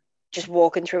him just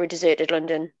walking through a deserted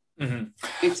London. Mm-hmm.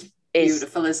 It's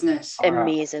beautiful, isn't it?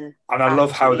 Amazing. And I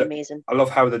love how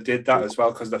they did that as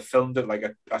well, because they filmed it like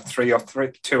at 2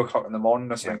 o'clock in the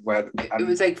morning or something. It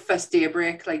was like first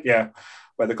daybreak, like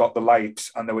where they got the light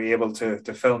and they were able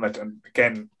to film it. And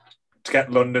again, to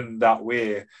get London that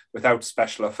way without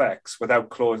special effects, without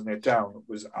closing it down,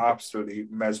 was absolutely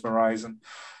mesmerizing.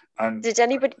 And does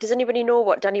anybody know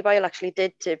what Danny Boyle actually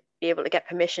did to be able to get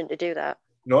permission to do that?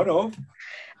 No.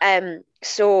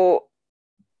 So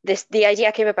the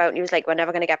idea came about, and he was like, "We're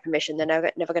never going to get permission. They're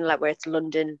never going to let where it's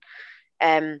London."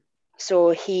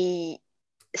 So he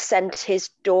sent his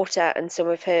daughter and some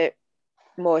of her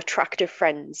more attractive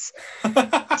friends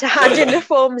to hand in the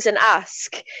forms and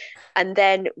ask. And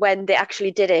then when they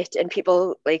actually did it, and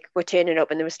people like were turning up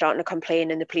and they were starting to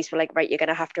complain, and the police were like, "Right, you're going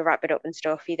to have to wrap it up and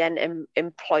stuff." He then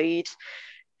employed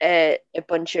a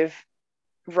bunch of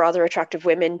rather attractive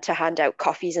women to hand out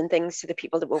coffees and things to the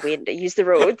people that were waiting to use the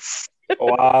roads.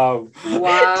 Wow.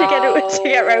 to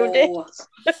get around it.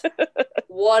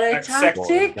 What a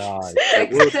tactic.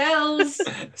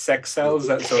 Sex sells,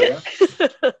 that's all, yeah.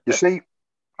 You see,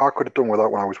 I could have done with that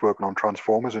when I was working on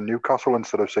Transformers in Newcastle.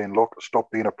 Instead of saying, "Look, stop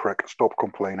being a prick, stop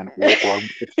complaining, walk around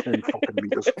 15 fucking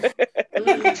meters."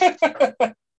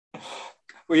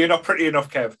 Well, you're not pretty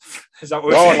enough, Kev. Is that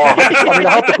what? No, I mean,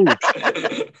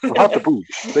 I had the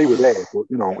boobs. They were there, but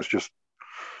it was just.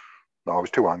 No, I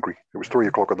was too angry. It was 3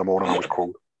 o'clock in the morning. I was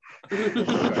cold. I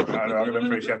can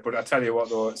appreciate it, but I tell you what,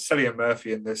 though, Cillian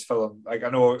Murphy in this film, like I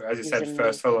know, as you said,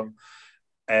 first film.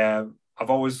 I've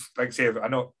always, like I say, I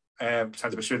know, sounds a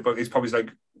bit stupid, but he's probably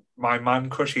like my man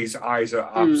crush. His eyes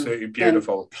are absolutely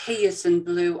beautiful. Piercing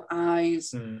blue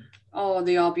eyes. Oh,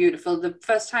 they are beautiful. The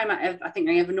first time I think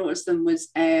I ever noticed them was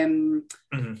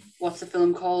what's the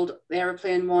film called? The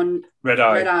aeroplane one. Red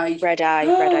Eye. Red Eye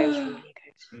was really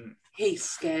good. He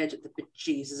scared the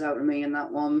bejesus out of me in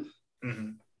that one.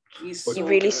 Mm-hmm. He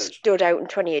really stood out in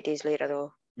 28 Days Later,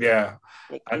 though. Yeah.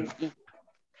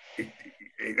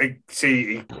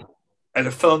 See, in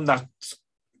a film that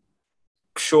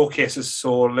showcases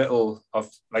so little of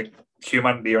like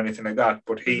humanity or anything like that,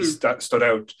 but he stood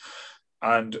out.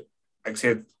 And like I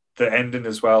said, the ending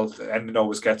as well. The ending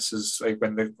always gets us like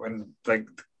when it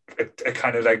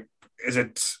kind of like, is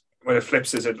it when it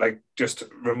flips? Is it like just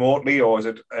remotely, or is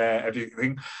it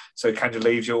everything? So it kind of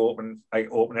leaves you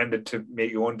open-ended to make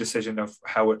your own decision of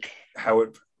how it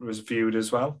was viewed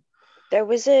as well. There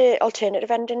was an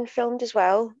alternative ending filmed as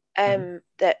well,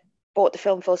 that brought the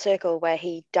film full circle, where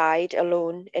he died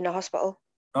alone in a hospital.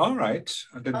 All right,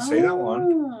 I didn't see that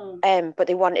one. But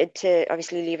they wanted to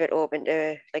obviously leave it open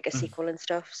to like a sequel and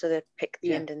stuff, so they picked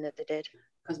the ending that they did.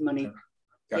 Because money.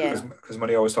 Because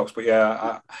money always talks. But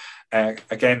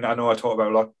again, I know I talk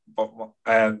about a lot, but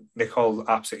Nicole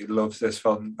absolutely loves this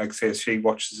film. Like I say, she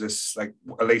watches this like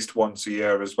at least once a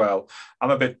year as well.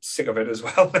 I'm a bit sick of it as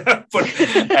well, but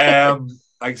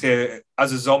like I say,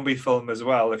 as a zombie film as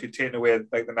well, if you're taking away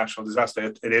like the natural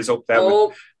disaster, it is up there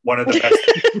with one of the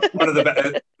best, one of the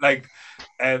better, like,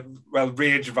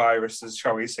 rage viruses,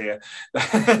 shall we say,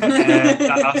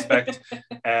 that aspect.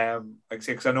 Like I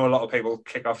say, because I know a lot of people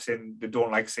kick off saying they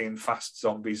don't like seeing fast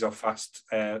zombies or fast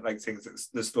like things,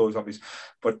 the slow zombies,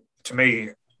 but to me,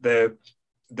 the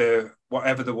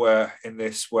whatever they were in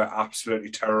this were absolutely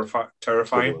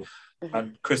terrifying.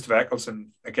 And Christopher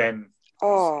Eccleston again.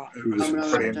 Oh, he was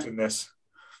brilliant in this.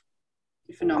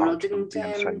 Phenomenal.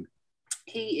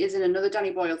 he is in another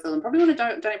Danny Boyle film, probably one of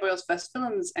Danny Boyle's first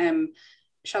films,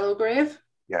 Shallow Grave.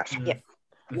 Yes. Yeah.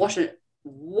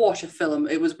 What a film.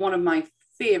 It was one of my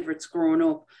favourites growing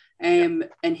up. And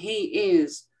he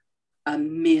is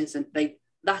amazing. Like,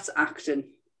 that's acting.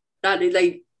 That is,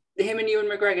 like, him and Ewan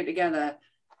McGregor together,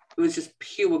 it was just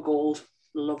pure gold.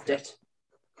 Loved it.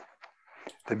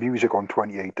 The music on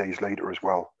 28 Days Later as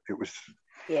well. It was.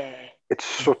 Yeah. It's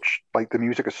such, like, the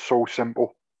music is so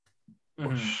simple,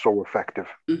 but so effective.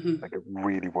 Like, it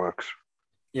really works.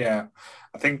 Yeah.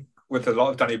 I think with a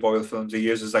lot of Danny Boyle films, he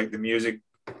uses, like, the music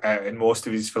in most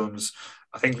of his films.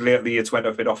 I think lately it's went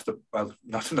a bit off the, well,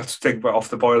 not to think, but off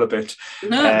the boil a bit.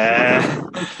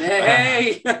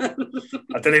 Hey! I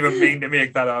didn't even mean to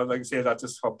make that out. Like, say that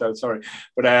just popped out. Sorry,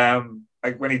 but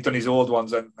like when he'd done his old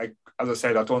ones, and like as I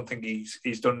said, I don't think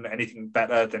he's done anything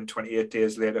better than 28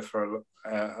 Days Later for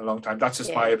a long time. That's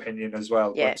just my opinion as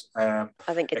well. Yeah. But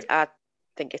I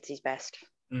think it's his best.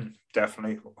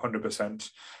 Definitely, 100%.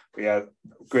 But yeah,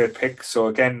 great pick. So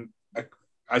again,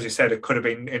 as you said, it could have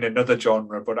been in another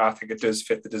genre, but I think it does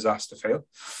fit the disaster feel.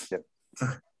 Yep.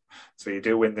 So you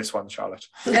do win this one, Charlotte.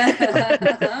 So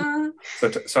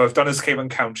I've done as keep and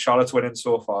count. Charlotte's winning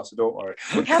so far, so don't worry.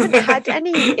 We haven't had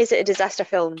any. Is it a disaster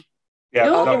film? Yeah,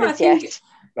 no,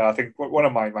 I think one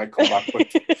of mine might come back, but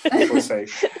we'll see.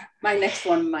 My next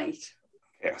one might.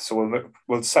 Yeah, so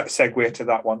we'll segue to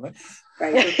that one then.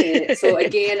 Right, okay. So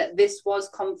again, this was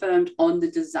confirmed on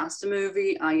the Disaster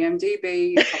Movie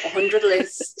IMDb top 100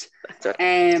 list.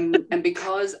 And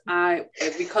because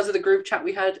of the group chat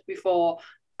we had before,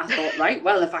 I thought, right,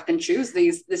 well, if I can choose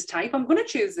this type, I'm going to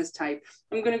choose this type.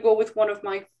 I'm going to go with one of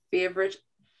my favorite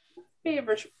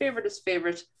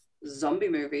zombie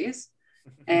movies.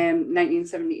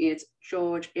 1978,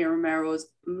 George A. Romero's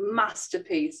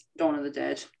masterpiece, Dawn of the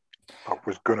Dead. That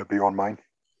was going to be on mine.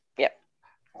 Yep.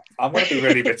 I'm going to be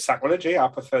really a bit sacrilege. I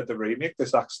preferred the remake, the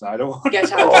Zack Snyder one.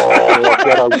 Get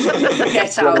out.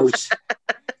 Get out.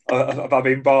 Have I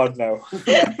been barred now?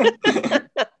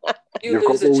 You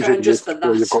lose a turn just for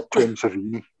that. You've got Tom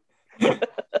Savini.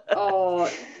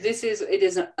 It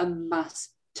is a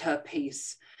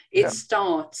masterpiece. It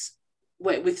starts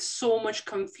with so much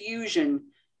confusion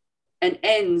and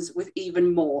ends with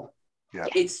even more. Yeah.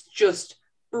 It's just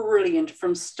brilliant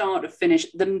from start to finish.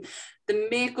 The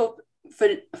makeup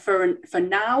for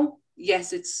now,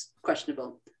 yes, it's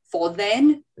questionable. For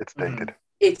then, it's dated.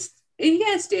 It's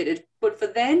dated, but for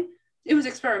then, it was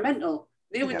experimental.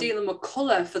 They were dealing with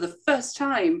colour for the first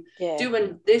time,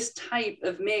 doing this type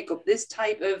of makeup, this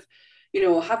type of,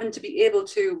 having to be able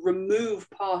to remove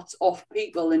parts off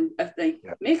people and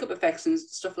makeup effects and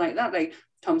stuff like that. Like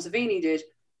Tom Savini did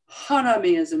an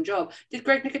amazing job. Did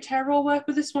Greg Nicotero work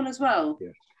with this one as well?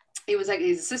 Yes. He was like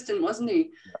his assistant, wasn't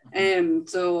he?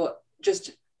 So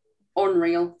just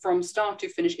unreal from start to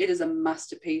finish. It is a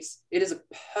masterpiece. It is a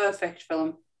perfect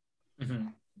film. Mm-hmm.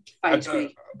 I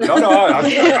do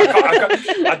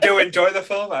enjoy the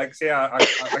film.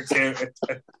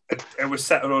 It was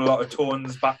set on a lot of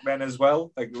tones back then as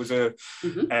well. Like it was it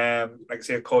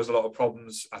caused a lot of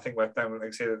problems. I think back then,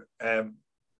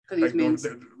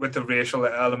 with the racial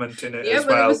element in it as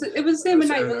well. It was the same with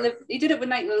Night of the Living. He did it with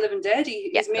Night of the Living Dead.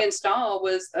 His main star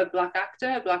was a black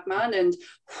actor, a black man, and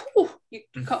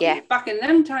back in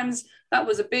them times that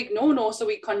was a big no-no. So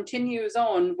he continues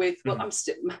on with, I'm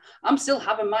still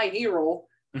having my hero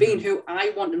being who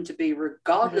I want him to be,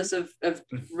 regardless of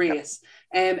race.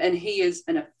 And he is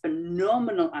a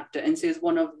phenomenal actor and says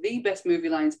one of the best movie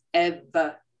lines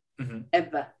ever.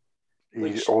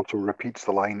 He also repeats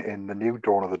the line in the new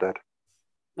Dawn of the Dead.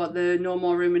 What, the No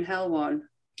More Room in Hell one?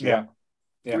 Yeah.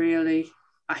 Really?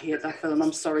 I hate that film.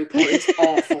 I'm sorry, Paul. It's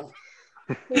awful.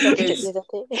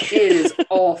 It is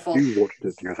awful. You watched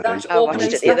it the other day. I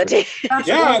watched it the other day. I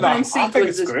think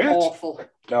it's great. Awful.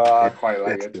 No, I quite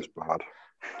like it. It's bad.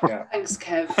 Yeah. Thanks,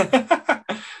 Kev.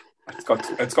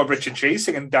 It's got Richard Cheese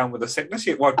singing Down with the Sickness.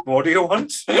 What more do you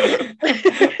want?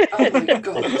 Oh my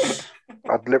gosh.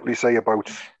 I'd literally say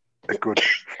about a good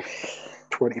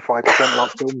 25% of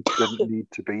that film didn't need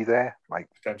to be there. Like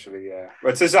potentially, yeah.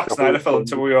 Well, it's a Zack Snyder film,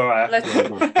 so we are. So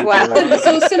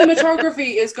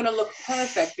cinematography is going to look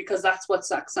perfect because that's what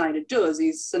Zack Snyder does.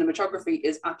 His cinematography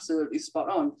is absolutely spot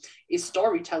on. His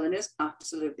storytelling is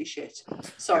absolutely shit.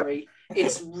 Sorry,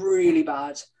 it's really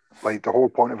bad. Like the whole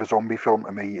point of a zombie film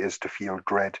to me is to feel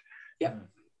dread. Yeah.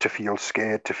 To feel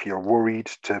scared, to feel worried,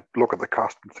 to look at the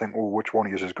cast and think, oh, which one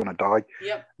of you is going to die?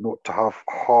 Yep. Not to have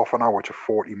half an hour to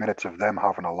 40 minutes of them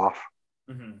having a laugh.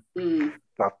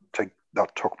 That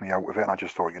took me out of it, and I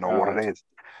just thought, what it is?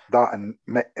 That and,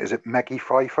 is it Maggie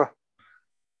Pfeiffer?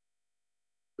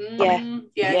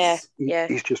 Yes.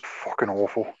 He's just fucking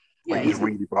awful. Yeah, like he's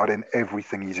really bad in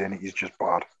everything he's in. He's just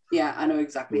bad. Yeah, I know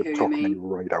exactly who you mean. Took me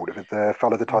right out of it. The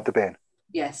fella that had the bane.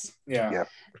 Yes. Yeah.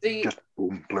 Just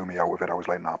blew me out of it. I was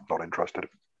like, nah, not interested.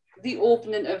 The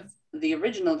opening of the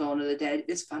original Dawn of the Dead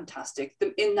is fantastic.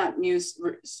 In that news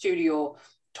studio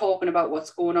talking about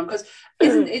what's going on, because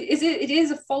it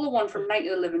is a follow-on from Night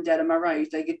of the Living Dead, am I right?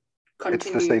 Like it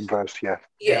continues. It's the same verse, yeah.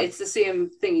 Yeah, it's the same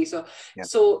thingy.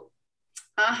 So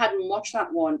I hadn't watched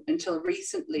that one until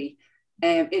recently.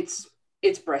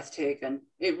 It's breathtaking.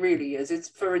 It really is. It's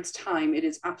for its time. It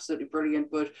is absolutely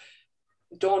brilliant. But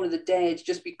Dawn of the Dead,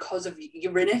 just because of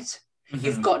you're in it,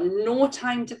 you've got no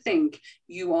time to think.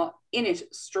 You are in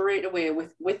it straight away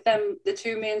with them, the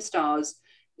two main stars,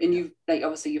 and you like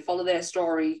obviously you follow their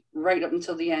story right up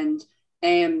until the end.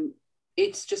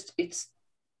 It just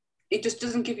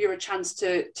doesn't give you a chance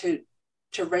to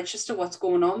register what's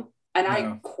going on, and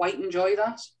I quite enjoy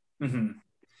that.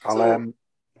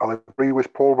 I'll agree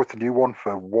with Paul with the new one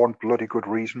for one bloody good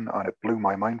reason, and it blew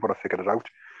my mind when I figured it out.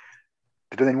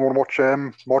 Did anyone watch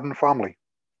Modern Family?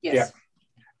 Yes. Yeah.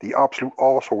 The absolute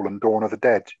arsehole in Dawn of the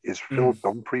Dead is Phil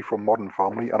Dunphy from Modern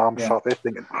Family, and I'm sat there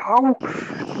thinking, how?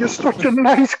 You're such a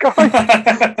nice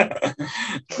guy.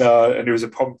 No, and he was a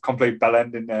complete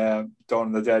bellend in Dawn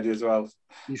of the Dead as well.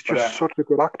 He's just such a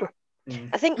good actor.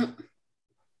 I think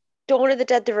Dawn of the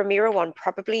Dead, the Romero one,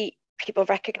 probably people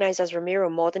recognise as Romero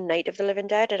more than Night of the Living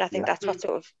Dead, and I think that's what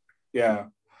sort of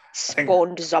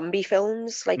spawned zombie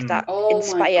films like that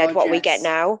inspired what we get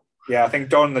now. Yeah, I think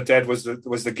Dawn of the Dead was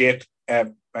the gate,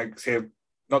 like say,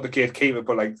 not the gatekeeper,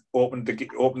 but like opened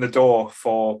the door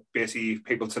for basically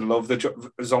people to love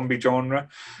the zombie genre.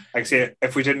 Like say,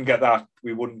 if we didn't get that,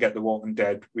 we wouldn't get The Walking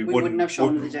Dead. We wouldn't have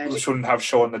Shaun of the Dead. We shouldn't have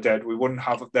Shaun of the Dead. We wouldn't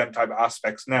have them type of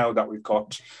aspects now that we've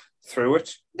got through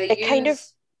it. It kind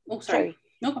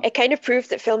of proved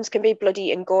that films can be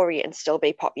bloody and gory and still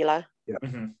be popular. Yeah.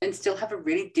 And still have a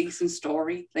really decent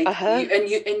story. Like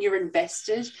you're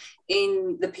invested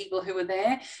in the people who are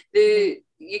there.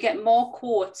 You get more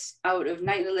quotes out of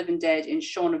Night of the Living Dead in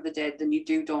Shaun of the Dead than you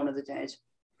do Dawn of the Dead.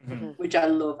 Which I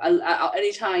love.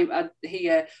 Anytime I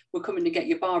hear we're coming to get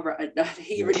you, Barbara, I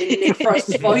hear it in Nick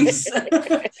Frost's voice.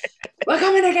 We're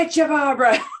coming to get you,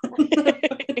 Barbara. I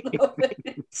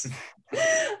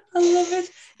love it.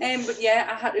 But yeah,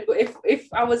 I had to go. If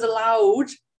I was allowed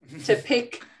to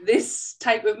pick this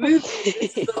type of movie,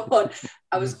 this is the one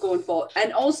I was going for.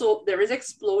 And also, there is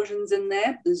explosions in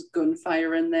there. There's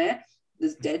gunfire in there.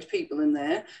 There's dead people in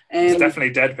there. There's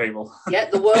definitely dead people. Yeah,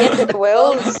 the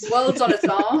world's on its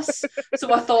arse.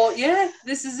 So I thought,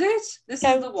 this is it. This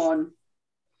is the one.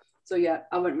 So yeah,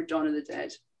 I went with Dawn of the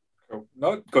Dead. Cool.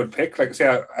 No, good pick. Like I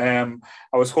say, I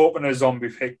was hoping a zombie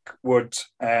pick would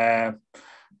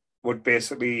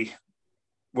basically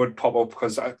pop up,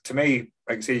 because to me,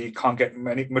 like I say, you can't get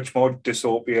much more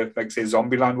dystopia. Like I say,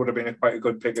 Zombieland would have been quite a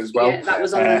good pick as well. Yeah, that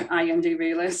was on the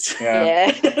IMDb list.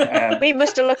 Yeah. We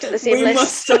must have looked at the same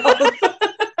list.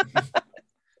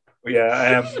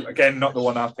 Again, not the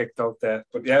one I picked out there,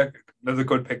 but yeah, another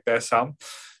good pick there, Sam.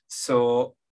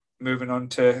 So moving on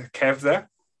to Kev there.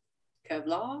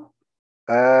 Kevlar.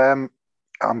 I'm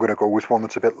going to go with one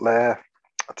that's a bit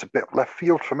left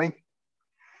field for me.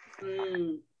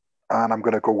 And I'm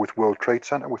going to go with World Trade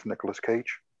Center with Nicolas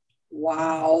Cage.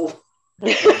 Wow.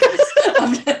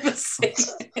 I've never seen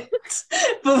it.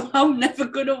 But I'm never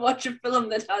going to watch a film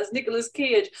that has Nicolas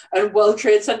Cage and World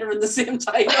Trade Center in the same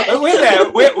title.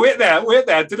 Wait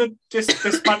there. Didn't just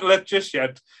dismantle it just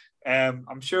yet.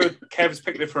 I'm sure Kev's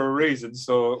picked it for a reason,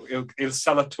 so he'll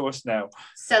sell it to us now.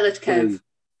 Sell it, Kev.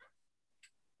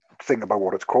 Think about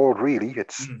what it's called, really.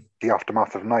 It's the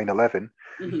aftermath of 9/11.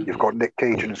 You've got Nick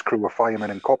Cage and his crew of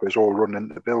firemen and coppers all running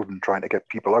into the building trying to get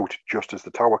people out just as the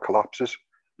tower collapses.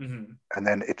 And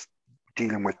then it's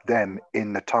dealing with them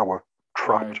in the tower,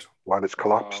 trapped while it's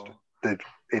collapsed. Wow.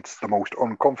 It's the most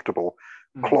uncomfortable,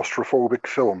 claustrophobic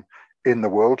film in the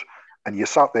world. And you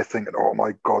sat there thinking, oh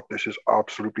my God, this is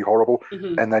absolutely horrible.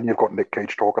 And then you've got Nick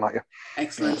Cage talking at you.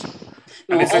 Excellent.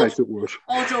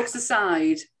 All jokes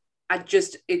aside, I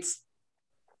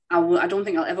don't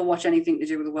think I'll ever watch anything to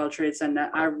do with the World Trade Center.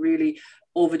 I really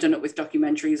overdone it with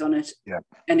documentaries on it. Yeah.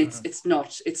 And it's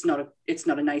not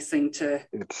a nice thing to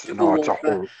go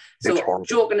over. So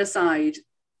joking aside,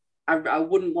 I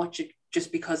wouldn't watch it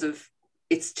just because of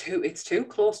it's too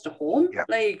close to home. Yeah,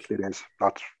 like it is.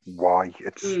 That's why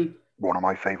it's one of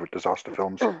my favorite disaster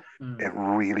films. It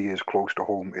really is close to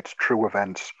home. It's true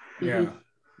events. Yeah.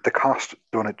 The cast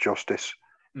done it justice.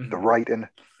 The writing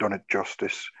done it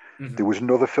justice. There was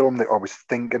another film that I was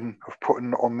thinking of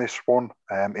putting on this one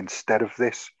instead of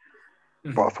this,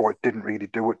 but I thought it didn't really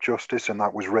do it justice, and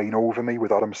that was Reign Over Me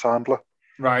with Adam Sandler.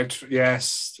 Right.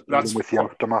 Yes. That's with the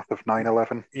aftermath of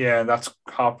 9/11. Yeah, that's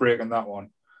heartbreaking. That one.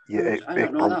 Yeah,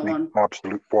 it broke me.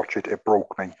 Absolute watch it. It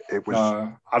broke me. It was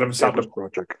Adam Sandler.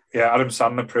 Tragic. Yeah, Adam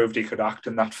Sandler proved he could act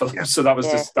in that film, so that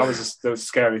was a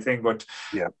scary thing. But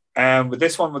with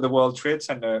this one with the World Trade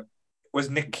Center, was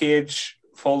Nick Cage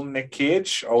full Nick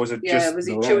Cage, or was it just? Was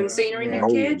he chewing scenery, Nick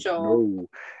Cage? Or no,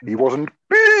 he wasn't.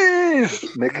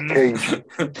 Bees, Nick Cage.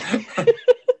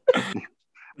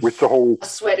 With the whole. I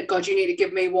swear to God, you need to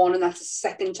give me one, and that's the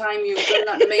second time you've done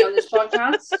that to me on this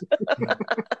podcast.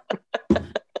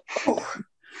 Oh,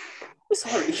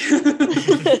 sorry.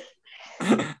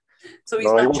 So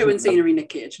he's not chewing scenery, Nick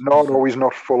Cage. No, he's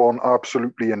not full on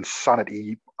absolutely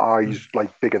insanity. Eyes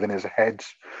like bigger than his head,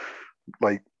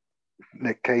 like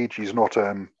Nick Cage. He's not.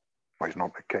 He's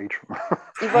not Nick Cage.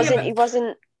 He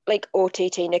wasn't like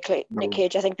OTT Nick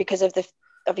Cage. I think because of the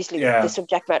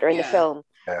subject matter in the film.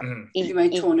 Yeah. He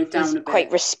might tone it down a bit.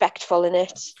 Quite respectful in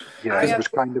it. Yeah, it was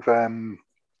kind of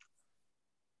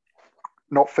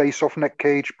not Face Off Nick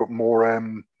Cage, but more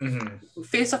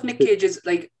Face Off Nick Cage is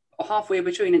like halfway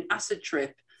between an acid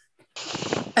trip.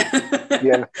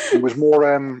 Yeah, he was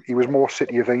more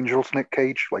City of Angels Nick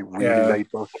Cage, like really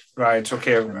laid back. Right.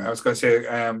 Okay. I was going to say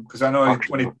because I know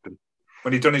when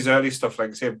he done his early stuff,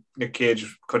 like say Nick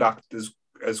Cage could act as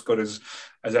good as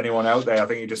anyone out there. I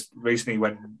think he just recently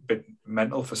went a bit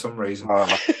mental for some reason.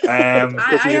 He's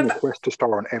in the quest to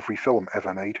star on every film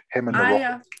ever made. Him and The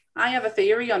Rock. I have a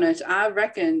theory on it. I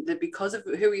reckon that because of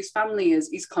who his family is,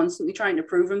 he's constantly trying to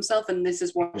prove himself, and this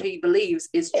is what he believes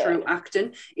is true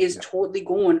acting, is totally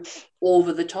going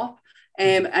over the top.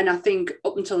 And I think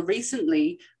up until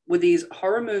recently, with his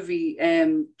horror movie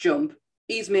jump,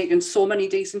 he's making so many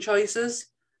decent choices,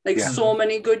 so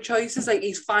many good choices. Like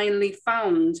he's finally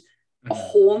found a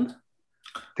home.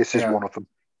 This is one of them.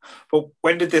 But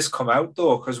when did this come out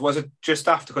though? Because was it just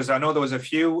after? Because I know there was a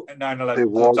few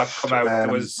 9/11 that come out. There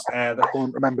was. I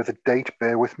can't remember the date.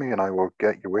 Bear with me, and I will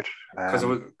get you it.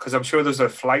 Because I'm sure there's a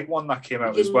Flight one that came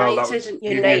out as well. That was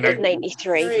United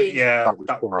 93. Yeah, that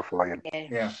was horrifying.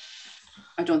 Yeah.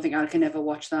 I don't think I can ever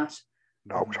watch that.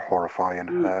 No, it was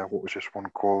horrifying. What was this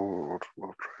one called?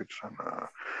 World Trade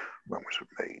Center. When was it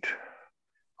made?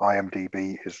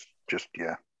 IMDb is just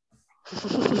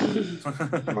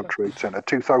World Trade Center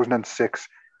 2006.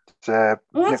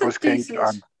 Nicolas Cage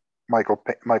and Michael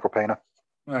Pena.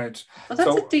 Right. Well,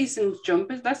 that's a decent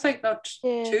jump. That's like not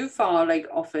too far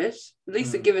off it. At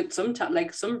least they give it some time,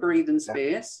 like some breathing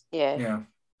space. Yeah.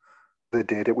 They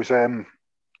did. It was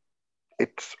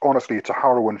it's honestly it's a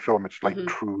harrowing film. It's like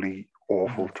truly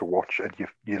awful to watch, and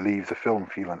you leave the film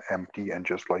feeling empty and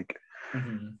just like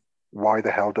why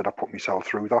the hell did I put myself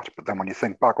through that? But then when you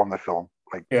think back on the film,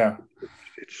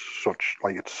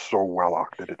 it's so well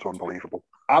acted. It's unbelievable.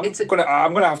 I'm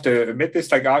gonna have to admit this.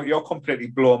 Like you're completely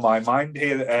blowing my mind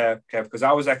here, Kev, because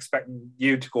I was expecting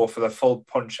you to go for the full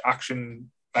punch action,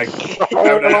 like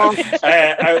out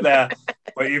there,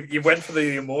 but you went for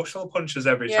the emotional punches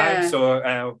every time. So,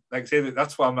 like I say,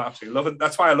 that's why I'm absolutely loving.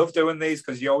 That's why I love doing these,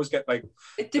 because you always get like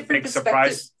a different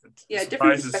surprise. Yeah,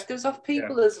 different perspectives of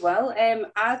people as well.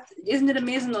 Isn't it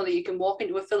amazing though that you can walk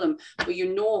into a film where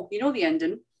you know the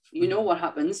ending, you know what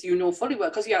happens, you know fully well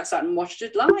because you sat and watched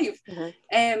it live,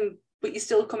 but you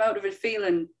still come out of it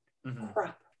feeling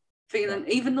crap,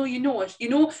 even though you know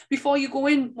before you go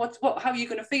in how you're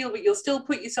going to feel, but you'll still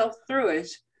put yourself through it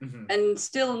and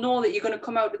still know that you're going to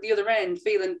come out at the other end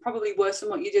feeling probably worse than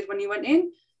what you did when you went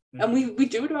in. And we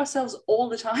do it to ourselves all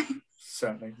the time.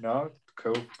 Certainly. No,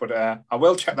 cool. But I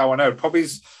will check that one out. Probably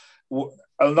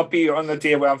I'll not be on the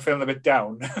day where I'm feeling a bit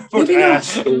down. But,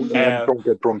 don't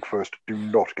get drunk first. Do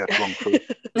not get drunk first.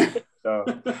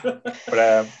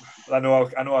 But I know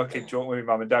I'll keep joking with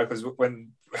my mum and dad, because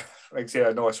when, like I say,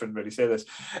 I know I shouldn't really say this.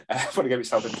 I want to get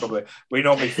myself in trouble. We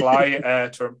normally fly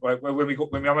when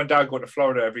my mum and dad go to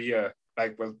Florida every year.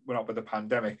 Like, well, we're not with the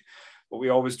pandemic, but we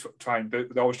always try and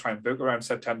book around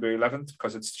September 11th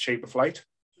because it's a cheaper flight.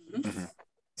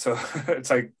 So it's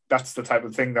like that's the type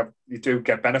of thing that you do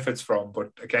get benefits from.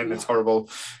 But again, it's horrible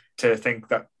to think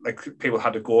that like people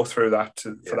had to go through that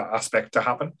for that aspect to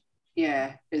happen.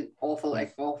 Yeah, it's awful,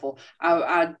 awful.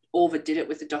 I overdid it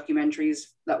with the documentaries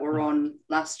that were on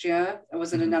last year.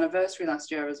 Was it an anniversary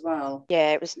last year as well?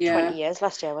 Yeah, it was 20 years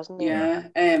last year, wasn't it? Yeah,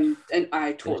 and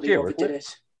I totally overdid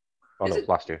it. Oh, no,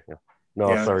 last year, yeah. No,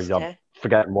 sorry, I'm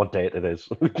forgetting what date it is.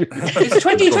 It's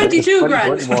 2022,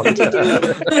 Grant.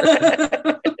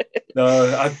 No,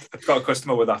 I've got a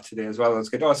customer with that today as well. I was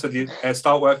good. Oh, so did you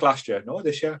start work last year? No,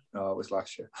 this year? No, it was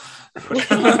last year.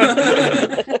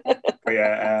 But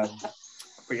yeah,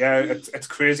 it's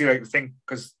crazy. Like, think,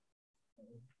 because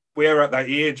we're at that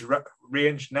age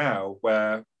range now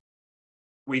where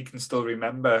we can still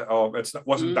remember, or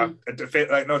wasn't that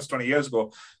like, no, it's 20 years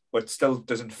ago, but still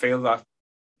doesn't feel that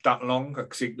long,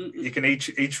 because you can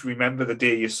each remember the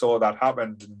day you saw that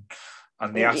happened,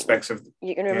 and the aspects of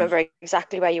you can remember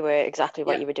exactly where you were, exactly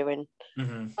what you were doing.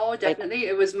 Mm-hmm. Oh, definitely.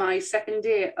 It was my second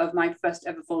day of my first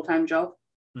ever full-time job.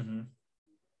 Mm-hmm.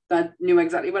 I knew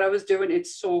exactly what I was doing.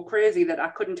 It's so crazy that I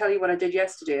couldn't tell you what I did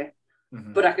yesterday,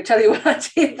 but I could tell you what I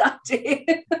did that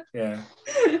day. Yeah.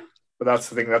 But that's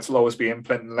the thing, that'll always be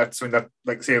implanted. That's when that,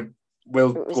 like, say,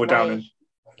 will go down. And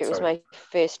it was my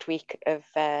first week of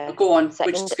go on,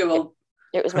 which school?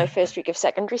 It was my first week of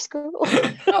secondary school.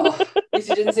 Oh, at least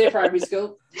you didn't say primary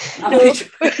school. No,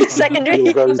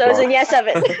 secondary. So I was in year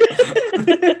 7.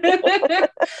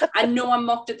 I know I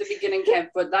mocked at the beginning, Kev,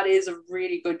 but that is a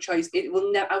really good choice.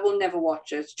 I will never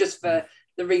watch it, just for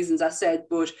the reasons I said,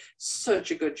 but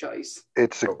such a good choice.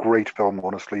 It's a great film,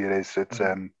 honestly. It is. It's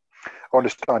I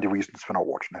understand your reasons for not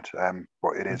watching it,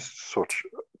 but it is such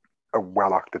a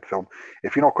well-acted film.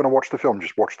 If you're not going to watch the film,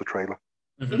 just watch the trailer.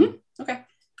 Okay.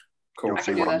 Cool. I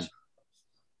can do that.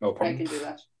 No problem. I can do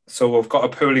that. So we've got a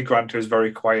Poorly Grant who's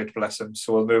very quiet, bless him.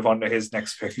 So we'll move on to his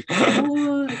next pick.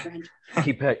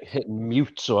 Keep hitting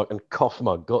mute so I can cough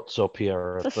my guts up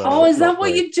here. Is that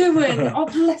what you're doing? Oh,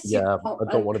 bless you. Yeah,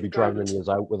 I don't want to be drowning you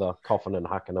out with a coughing and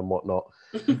hacking and whatnot.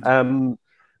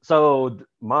 So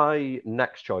my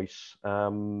next choice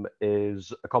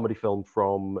is a comedy film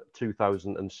from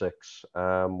 2006,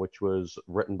 which was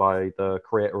written by the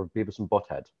creator of Beavis and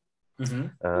Butthead.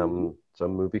 It's a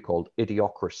movie called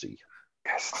Idiocracy.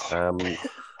 Yes.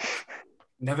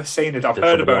 Never seen it. I've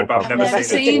heard about it, but I've never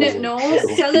seen it. No,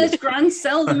 sell it, Grant.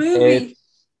 Sell the movie.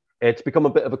 It's become a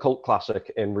bit of a cult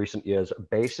classic in recent years,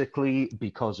 basically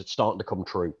because it's starting to come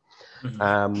true.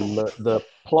 The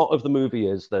plot of the movie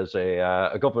is there's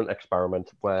a government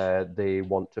experiment where they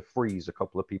want to freeze a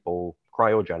couple of people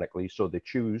cryogenically. So they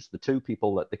choose the 2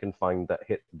 people that they can find that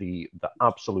hit the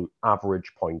absolute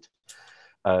average point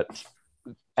at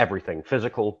everything,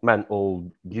 physical,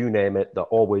 mental, you name it, they're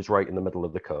always right in the middle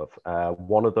of the curve.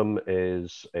 One of them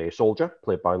is a soldier,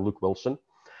 played by Luke Wilson,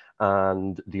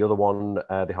 and the other one,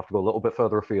 they have to go a little bit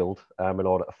further afield in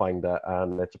order to find her,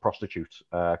 and it's a prostitute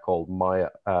called Maya,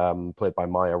 played by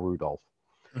Maya Rudolph.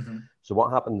 So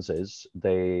what happens is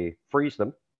they freeze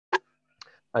them,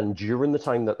 and during the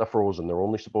time that they're frozen, they're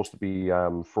only supposed to be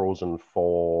frozen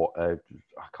for, I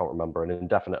can't remember, an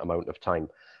indefinite amount of time.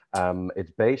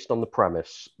 It's based on the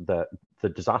premise that the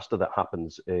disaster that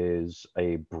happens is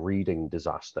a breeding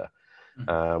disaster.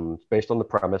 It's based on the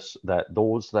premise that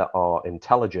those that are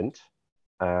intelligent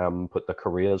put their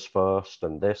careers first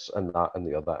and this and that and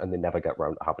the other, and they never get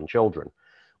around to having children.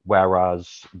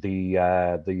 Whereas the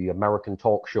American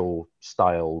talk show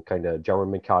style kind of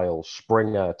Jeremy Kyle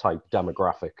Springer type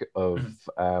demographic of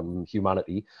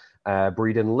humanity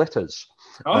breed in litters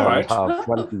and have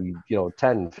 20,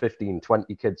 10, 15,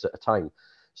 20 kids at a time.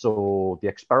 So the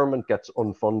experiment gets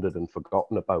unfunded and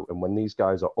forgotten about. And when these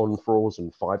guys are unfrozen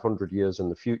 500 years in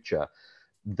the future,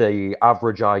 the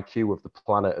average IQ of the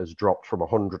planet has dropped from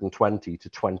 120 to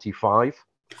 25.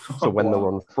 So when they're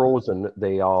unfrozen,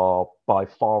 they are by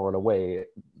far and away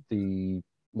the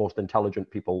most intelligent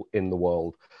people in the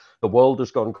world. The world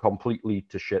has gone completely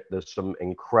to shit. There's some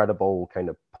incredible kind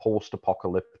of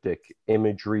post-apocalyptic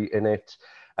imagery in it.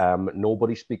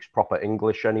 Nobody speaks proper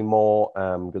English anymore.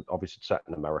 Obviously, it's set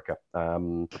in America.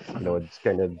 It's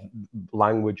kind of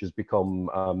language has become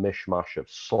a mishmash of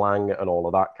slang and all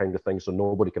of that kind of thing. So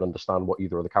nobody can understand what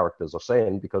either of the characters are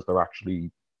saying because they're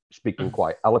actually speaking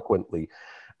quite eloquently.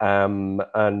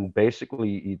 And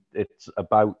basically, it's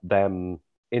about them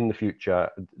in the future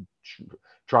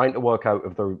trying to work out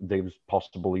if there's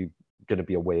possibly going to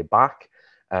be a way back.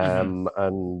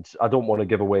 And I don't want to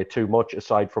give away too much,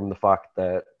 aside from the fact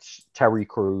that Terry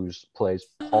Crews plays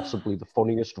possibly the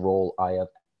funniest role I have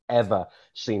ever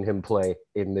seen him play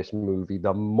in this movie.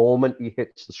 The moment he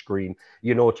hits the screen,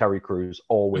 Terry Crews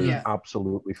always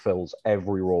absolutely fills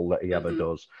every role that he ever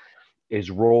does. His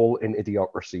role in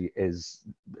Idiocracy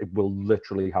it will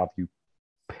literally have you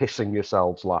pissing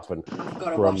yourselves laughing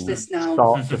from watch this now.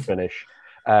 Start to finish.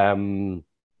 If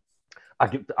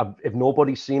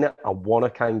nobody's seen it, I want to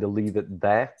kind of leave it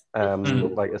there.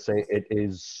 Like I say,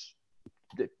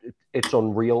 it's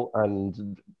unreal,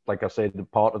 and like I said,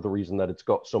 part of the reason that it's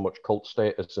got so much cult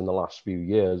status in the last few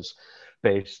years,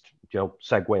 based,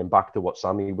 segueing back to what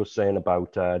Sammy was saying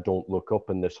about Don't Look Up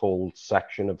and this whole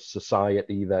section of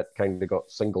society that kind of got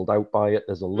singled out by it.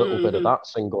 There's a little bit of that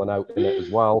singling out in it as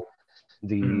well.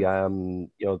 The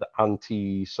the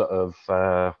anti sort of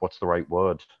what's the right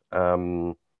word?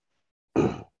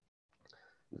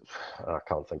 I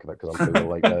can't think of it because I'm feeling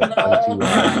like anti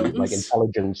like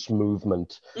intelligence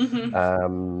movement.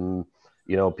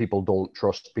 You know, people don't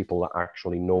trust people that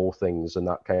actually know things and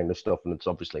that kind of stuff, and it's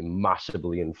obviously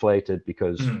massively inflated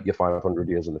because you're 500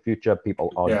 years in the future.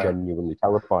 People are genuinely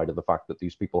terrified of the fact that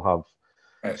these people have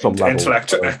some level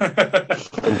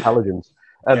of intelligence.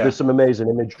 There's some amazing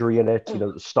imagery in it. You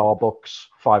know, Starbucks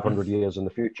 500 years in the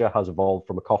future has evolved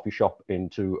from a coffee shop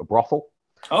into a brothel.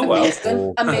 Oh, well.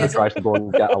 Amazing. He tries to go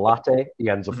and get a latte. He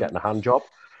ends up getting a hand job.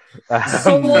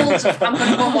 Sold. I'm going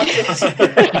to go watch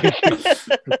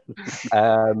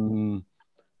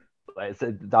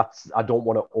it. That's. I don't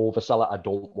want to oversell it. I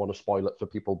don't want to spoil it for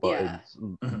people, but it's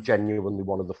genuinely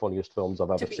one of the funniest films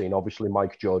I've ever seen. Obviously,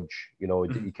 Mike Judge, you know,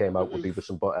 he came out with Beavis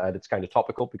and Butthead. It's kind of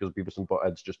topical because Beavis and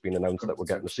Butthead's just been announced that we're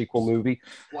getting a sequel movie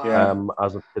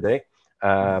as of today.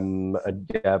 And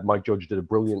Mike Judge did a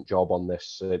brilliant job on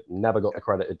this. It never got the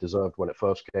credit it deserved when it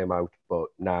first came out, but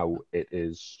now it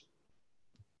is.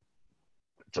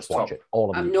 Just watch it. All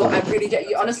of them. No, I really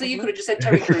do. Honestly, you could have just said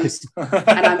Terry Crews,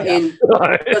 and I'm in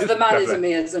because the man is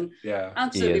amazing. Yeah,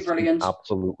 absolutely brilliant.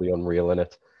 Absolutely unreal in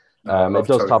it. It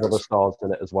does have other stars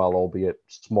in it as well, albeit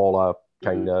smaller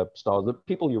kind of stars. The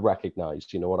people you recognise,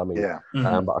 you know what I mean? Yeah.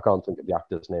 But I can't think of the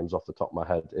actors' names off the top of my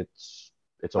head. It's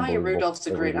Maya Rudolph's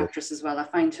a great actress as well. I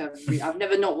find her. I've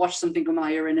never not watched something with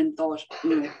Maya in and thought,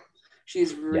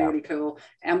 she's really cool.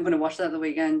 I'm going to watch that the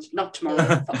weekend. Not tomorrow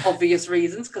for obvious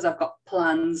reasons because I've got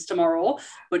plans tomorrow,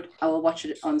 but I will watch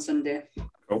it on Sunday.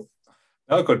 Cool.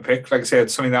 Another good pick. Like I said,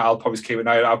 it's something that I'll probably keep an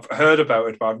eye on. I've heard about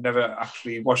it, but I've never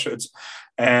actually watched it.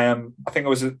 I think it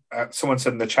was someone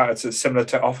said in the chat it's similar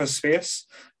to Office Space.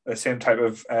 The same type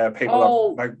of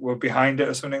people that were behind it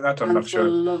or something like that. I'm not sure. I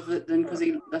love it then because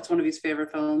that's one of his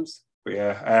favourite films. But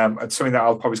it's something that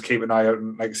I'll probably keep an eye out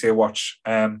and, like I say, watch.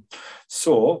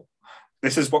 So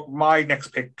this is what my next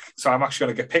pick. So I'm actually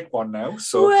going to get pick one now.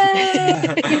 So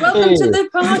welcome to the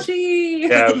party.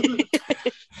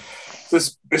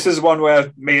 This is one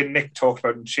where me and Nick talked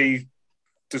about, and she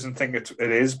doesn't think it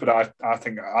is, but I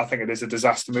think it is a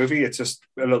disaster movie. It's just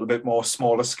a little bit more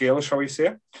smaller scale, shall we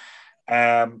say?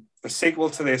 The sequel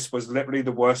to this was literally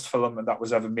the worst film that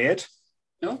was ever made.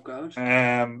 Oh God!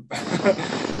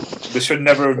 They should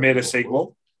never have made a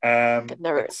sequel.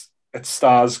 It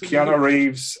stars Keanu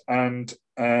Reeves and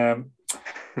I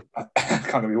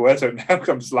can't give you words out now because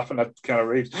I'm just laughing at Keanu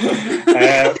Reeves.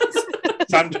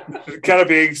 Keanu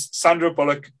Reeves, Sandra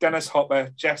Bullock, Dennis Hopper,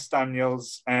 Jeff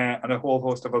Daniels, and a whole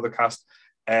host of other cast.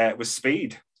 Was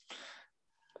Speed.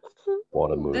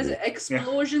 What a movie! There's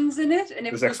explosions in it, and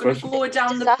if we're going to go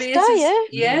down the basis,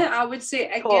 I would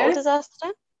say total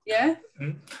disaster. Yeah,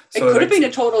 so it could have been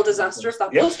a total disaster if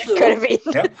that bus flew. Could have been.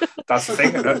 Yeah, that's the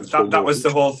thing. That was the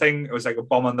whole thing. It was like a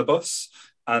bomb on the bus,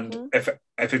 and if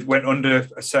it went under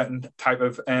a certain type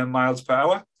of miles per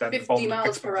hour, then 50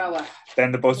 miles per hour,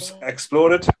 then the bus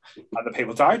exploded, and the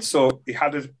people died. So he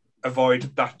had to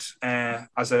avoid that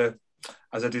as a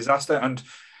disaster. And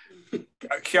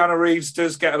Keanu Reeves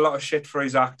does get a lot of shit for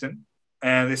his acting,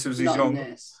 and this was his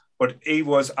young. But he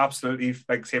was absolutely,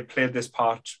 like say, played this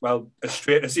part as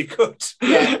straight as he could,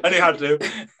 and he had to.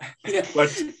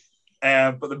 But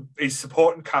his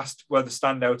supporting cast were the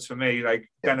standouts for me. Like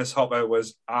Dennis Hopper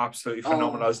was absolutely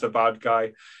phenomenal as the bad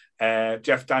guy.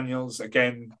 Jeff Daniels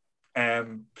again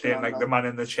playing like the man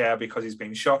in the chair because he's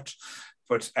been shot.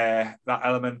 But that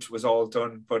element was all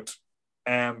done. But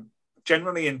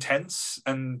generally intense,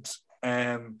 and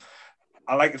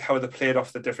I liked how they played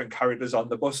off the different characters on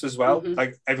the bus as well.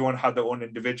 Like everyone had their own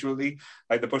individually.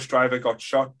 Like the bus driver got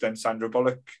shot, then Sandra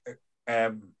Bullock,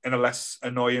 in a less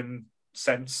annoying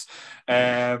sense.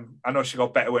 I know she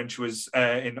got better when she was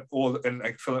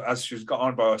as she was got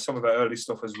on, but some of the early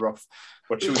stuff was rough.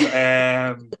 But she was,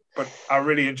 but I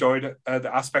really enjoyed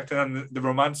the aspect and the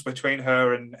romance between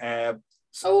her and.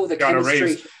 The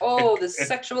chemistry. The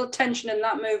sexual tension in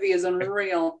that movie is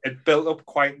unreal. It built up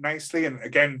quite nicely, and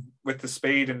again with the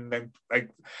speed, and then like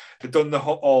they've done the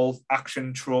all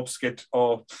action trope skit.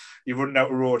 Or you're running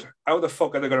out of road. How the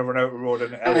fuck are they going to run out of road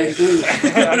in LA?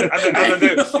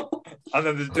 and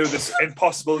then they do this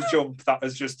impossible jump that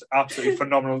is just absolutely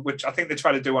phenomenal, which I think they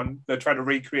try to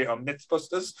recreate on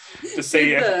Mythbusters to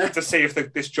see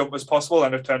if this jump was possible,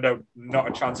 and it turned out not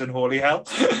a chance in holy hell.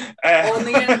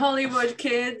 Only in Hollywood,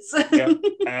 kids. Oh,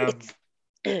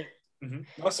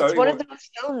 sorry, it's one of those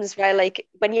films where, like,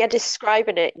 when you're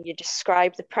describing it and you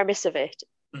describe the premise of it,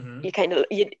 you kind of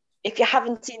if you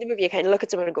haven't seen the movie, you kind of look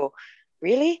at someone and go,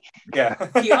 "Really?" Yeah.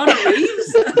 Keanu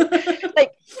Reeves.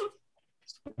 Like,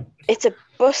 it's a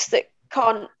bus that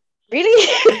can't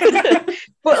Really?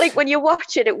 But like when you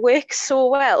watch it, it works so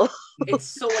well.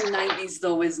 It's so 90s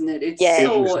though, isn't it? It's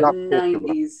so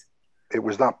 90s. It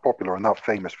was that popular and that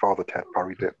famous Father Ted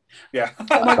parried it. Yeah.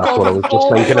 Oh my That's God. what I was just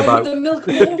thinking about. The milk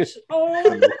boat.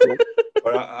 Oh.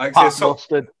 But I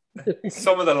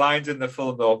some of the lines in the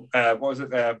film, though, what was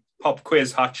it? Pop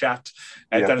quiz, hot chat.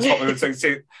 Dennis Hopper was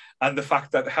saying, and the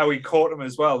fact that how he caught him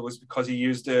as well was because he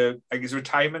used his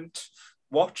retirement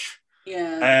watch.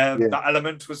 Yeah. That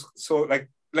element was so like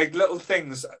little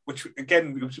things which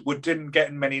again we didn't get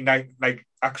in many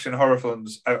action horror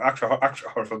films,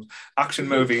 action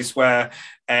movies where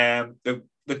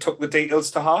they took the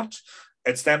details to heart.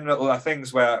 It's them little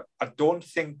things where I don't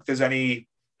think there's any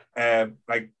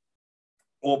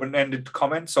open-ended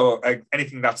comments or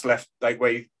anything that's left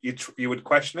where you would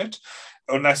question it,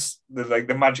 unless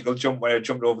the magical jump where it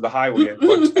jumped over the highway.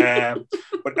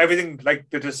 But everything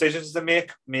the decisions they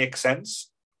make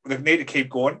sense. They need to keep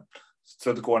going.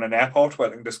 So they go on an airport where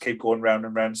they can just keep going round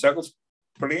and round in circles.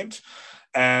 Brilliant.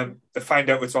 They find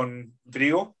out it's on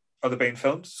video or they're being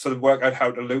filmed, so they work out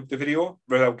how to loop the video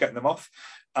without getting them off.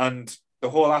 And the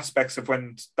whole aspects of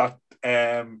when that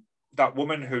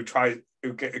woman who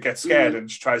gets scared and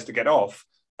she tries to get off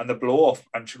and they blow off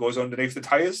and she goes underneath the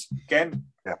tires again.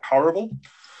 Yeah, horrible.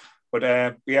 But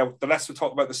the less we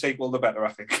talk about the sequel, the better,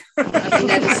 I think. I've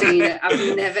never seen it.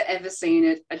 I've never ever seen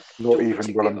it. Not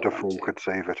even Willem Dafoe could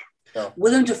save it. No.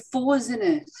 Willem Dafoe's in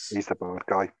it. He's the bad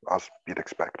guy, as you'd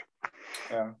expect.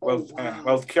 Yeah. Well,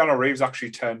 Keanu Reeves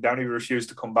actually turned down. He refused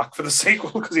to come back for the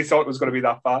sequel because he thought it was going to be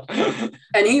that bad.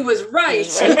 And he was right.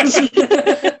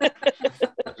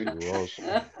 We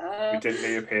didn't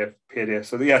need a PDA.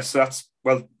 So yes, that's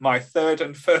my third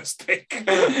and first pick.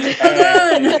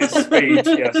 Is Speed.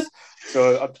 Yes.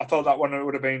 So I thought that one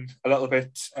would have been a little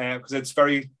bit because it's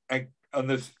very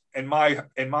in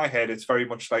my head it's very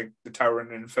much like the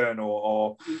Towering Inferno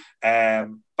or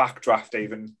Backdraft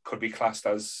even could be classed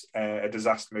as a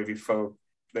disaster movie for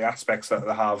the aspects that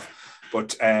they have.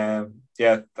 But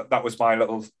that was my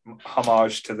little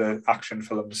homage to the action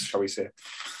films, shall we say?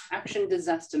 Action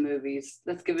disaster movies.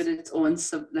 Let's give it its own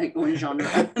own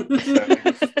genre,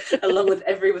 along with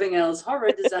everything else.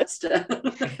 Horror disaster.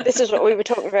 This is what we were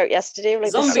talking about yesterday.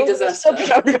 Zombie disaster.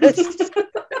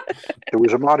 There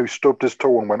was a man who stubbed his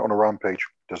toe and went on a rampage.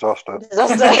 Disaster.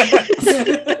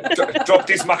 Dropped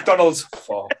his McDonald's.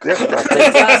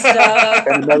 Disaster.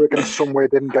 An American somewhere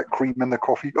didn't get cream in the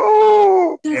coffee.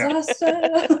 Oh! Disaster.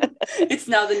 It's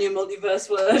now the new multiverse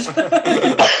word.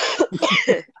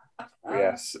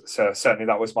 Yes, so certainly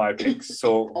that was my pick.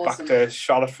 So awesome. Back to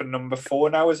Charlotte for number 4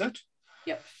 now, is it?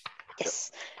 Yep.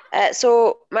 Yes.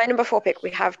 So my number 4 pick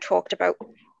we have talked about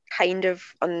kind of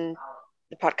on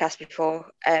the podcast before,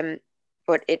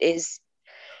 but it is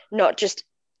not just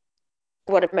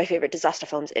one of my favorite disaster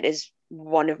films. It is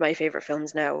one of my favorite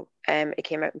films now. It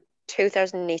came out in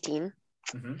 2018,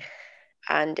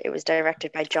 and it was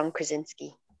directed by John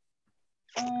Krasinski,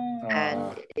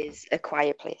 and it is A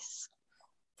Quiet Place.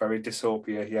 Very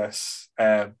dystopia, yes.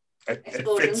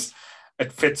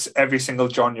 It fits every single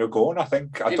genre you're going. I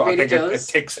think. I think it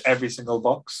ticks every single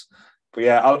box. But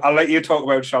yeah, I'll let you talk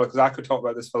about Charlotte because I could talk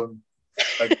about this film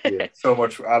so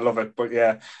much. I love it. But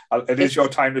yeah, it is your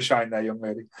time to shine there, young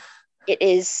lady. It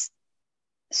is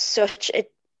such a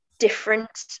different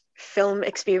film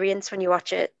experience when you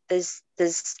watch it. There's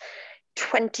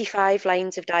 25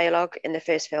 lines of dialogue in the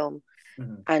first film,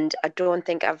 and I don't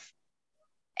think I've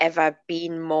ever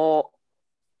been more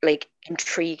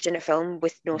intrigued in a film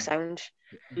with no sound.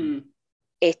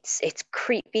 It's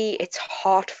creepy, it's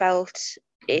heartfelt,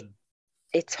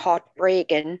 it's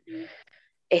heartbreaking.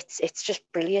 It's just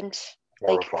brilliant.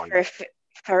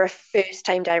 For a first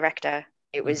time director,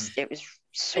 it was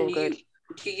so good.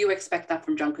 Do you expect that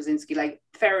from John Krasinski?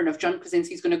 Fair enough, John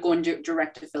Krasinski's going to go and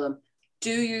direct a film.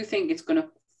 Do you think it's going to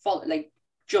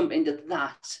jump into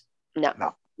that?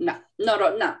 No.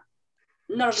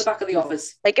 Not off the back of The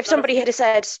Office. If somebody had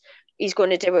said he's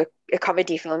going to do a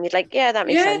comedy film, you'd that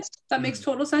makes sense. That makes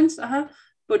total sense.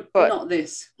 But not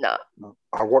this. No.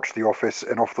 I watched The Office,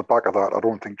 and off the back of that, I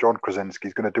don't think John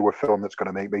Krasinski's going to do a film that's going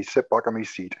to make me sit back on my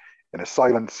seat in a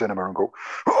silent cinema and go,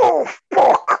 "Oh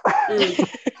fuck!"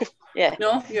 Yeah.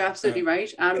 No, you're absolutely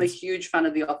right. I'm a huge fan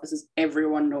of The Office, as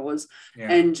everyone knows,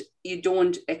 and you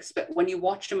don't expect when you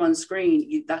watch him on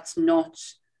screen. That's not.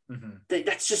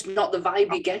 That's just not the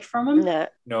vibe you get from him.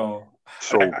 No.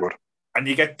 So good. And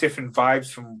you get different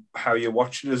vibes from how you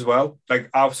watch it as well.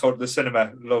 I saw the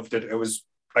cinema, loved it. It was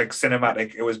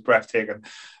cinematic. It was breathtaking.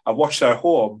 I watched it at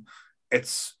home.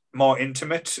 It's more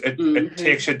intimate. It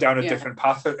takes you down a different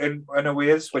path in a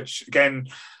ways, which again,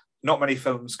 not many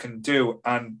films can do.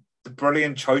 And the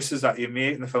brilliant choices that he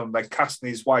made in the film, like casting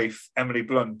his wife, Emily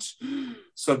Blunt.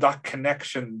 So that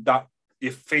connection, that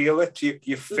you feel it,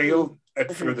 you feel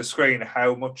it through the screen,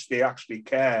 how much they actually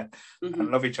care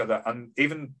and love each other. And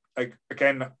even, like,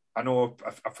 again, I know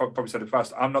I've probably said it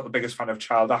first, I'm not the biggest fan of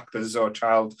child actors or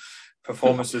child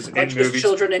performances in movies.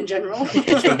 Children in general.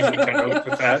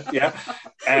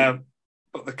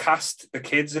 But the cast, the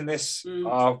kids in this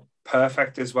are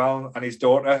perfect as well. And his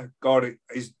daughter, God,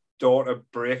 his daughter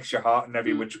breaks your heart in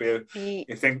every which way.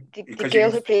 You think the girl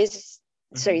who plays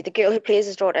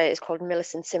his daughter is called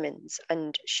Millicent Simmons,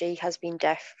 and she has been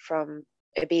deaf from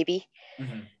a baby.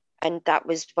 And that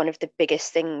was one of the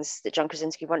biggest things that John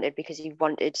Krasinski wanted, because he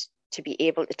wanted to be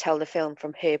able to tell the film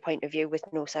from her point of view with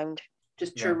no sound.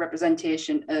 Just true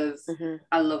representation of,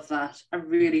 I love that. I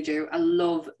really do. I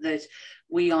love that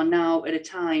we are now at a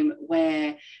time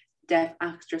where deaf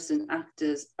actresses and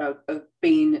actors are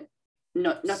being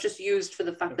not just used for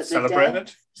the fact that they're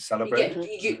deaf.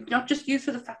 Celebrated. Not just used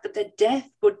for the fact that they're deaf,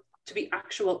 but to be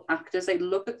actual actors. Like,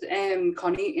 look at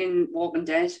Connie in Walking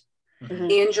Dead.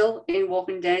 Angel in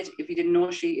Walking Dead. If you didn't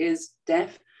know, she is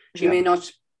deaf. She may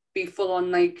not be full on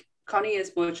like Connie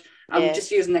is, but I'm just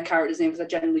using their characters' names because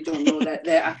I generally don't know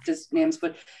their actors' names.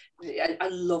 But I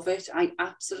love it. I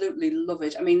absolutely love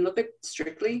it. I mean, look at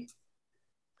Strictly.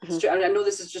 I know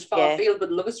this is just far afield,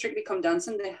 but look at Strictly Come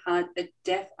Dancing. They had a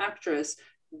deaf actress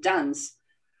dance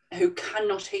who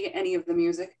cannot hear any of the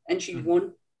music, and she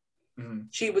won.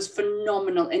 She was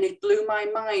phenomenal, and it blew my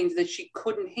mind that she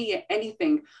couldn't hear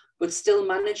anything but still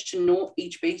managed to know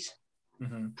each beat.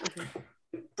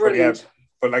 Brilliant.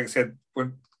 But like I said,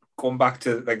 when going back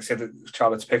to, like I said,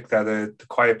 Charlotte's pick there, the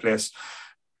Quiet Place,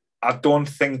 I don't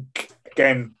think,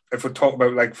 again, if we talk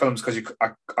about like films, because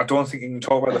I don't think you can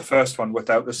talk about the first one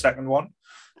without the second one,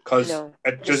 because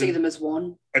it just see them as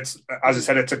one. It's, as I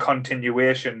said, it's a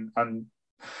continuation, and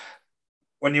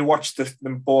when you watch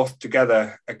them both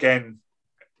together, again,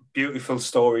 beautiful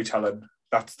storytelling.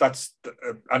 That's.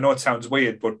 I know it sounds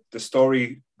weird, but the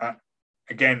story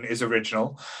again is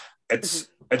original. It's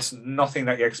nothing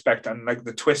that you expect, and like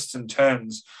the twists and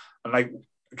turns, and like,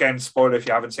 again, spoiler if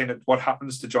you haven't seen it, what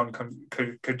happens to John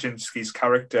Krasinski's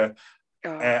character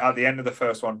at the end of the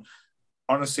first one.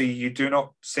 Honestly, you do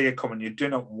not see it coming. You do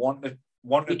not want it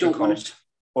to come.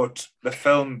 But the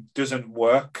film doesn't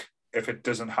work if it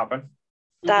doesn't happen.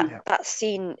 That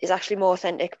scene is actually more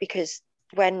authentic, because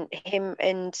when him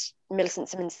and Millicent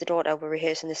Simmons, the daughter, were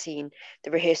rehearsing the scene,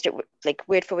 they rehearsed it like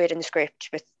word for word in the script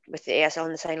with the ASL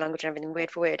and the sign language and everything,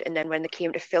 word for word. And then when they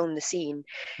came to film the scene,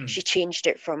 she changed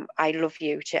it from "I love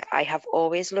you" to "I have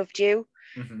always loved you,"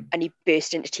 and he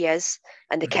burst into tears.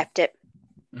 And they kept it.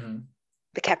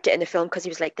 They kept it in the film because he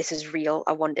was like, "This is real.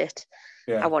 I want it.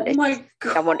 I want it. My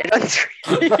God. I want it on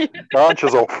screen."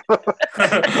 Branches off.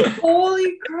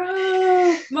 Holy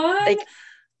crap, man! Like,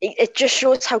 it just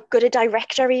shows how good a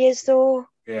director he is, though.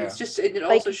 Yeah. It's just, it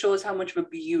also shows how much of a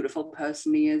beautiful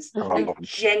person he is. Like,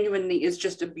 genuinely is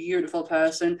just a beautiful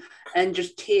person, and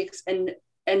just takes and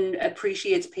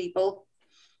appreciates people.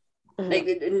 Like,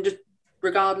 and just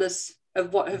regardless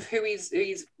of who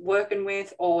he's working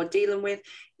with or dealing with,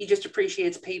 he just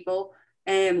appreciates people.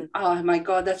 Oh my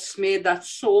God, that's made that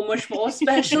so much more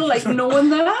special. Like, knowing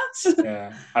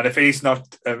that. And if he's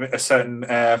not a certain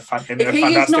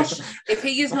if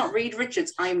he is not Reed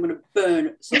Richards, I'm going to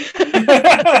burn something.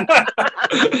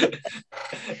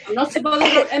 I'm not so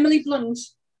bothered about Emily Blunt.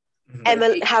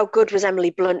 How good was Emily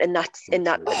Blunt in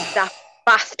that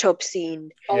bathtub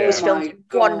scene? It was filmed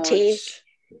one take.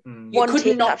 You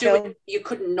could not do it. You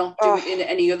could not do it in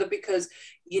any other, because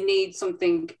you need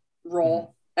something raw.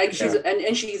 Like, she's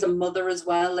and she's a mother as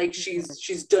well. Like,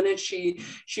 she's done it. She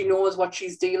knows what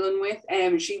she's dealing with.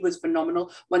 She was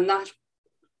phenomenal when that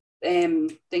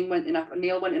nail went in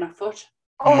her foot.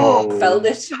 I felt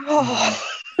it.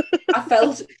 I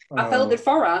felt it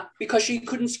for her, because she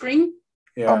couldn't scream.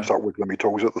 I'm start wiggling my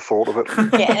toes at the thought of it.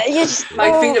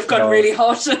 My feet have got really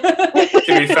hot.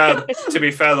 To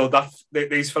be fair though,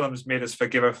 these films made us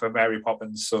forgive her for Mary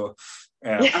Poppins. So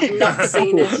I've not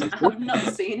seen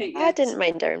it. Yet. I didn't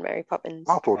mind her in Mary Poppins.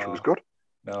 I thought she was good.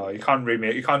 No, you can't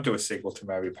remake. You can't do a sequel to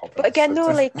Mary Poppins. But again, though,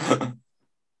 like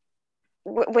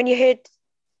when you heard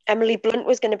Emily Blunt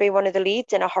was going to be one of the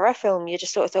leads in a horror film, you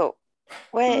just sort of thought,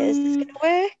 where is this going to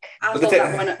work?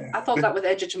 I thought that with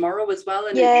Edge of Tomorrow as well,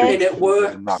 and it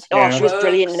worked. She was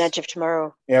brilliant in Edge of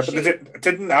Tomorrow. Yeah, but they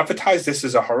didn't advertise this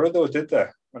as a horror, though, did they?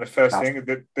 When the first thing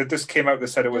they just came out, they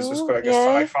said it was just like a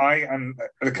sci-fi, and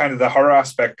the kind of the horror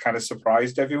aspect kind of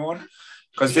surprised everyone.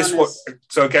 Because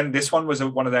this one was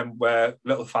one of them where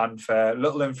little fanfare,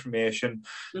 little information.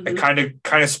 It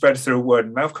kind of spread through word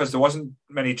of mouth because there wasn't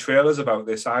many trailers about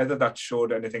this either that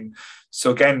showed anything.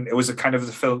 So again, it was a kind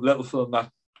of little film that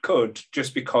could,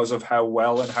 just because of how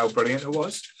well and how brilliant it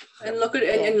was. And look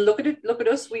at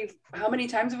us. How many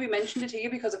times have we mentioned it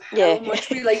here because of how much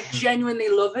we like genuinely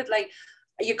love it? Like,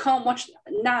 you can't watch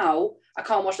now. I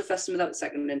can't watch the first one without the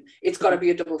second one. It's got to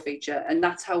be a double feature, and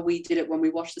that's how we did it when we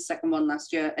watched the second one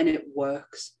last year, and it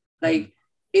works. Like,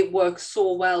 it works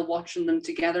so well watching them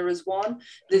together as one.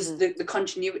 There's the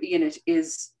continuity in it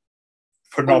is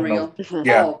phenomenal.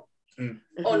 Unreal. Yeah,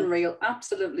 unreal,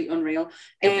 absolutely unreal.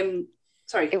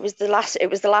 Sorry, it was the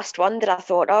last one that I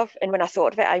thought of, and when I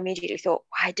thought of it, I immediately thought,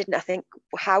 why didn't I think?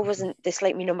 How wasn't this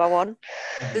like me number one?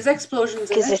 There's explosions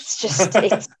because it's just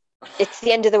it's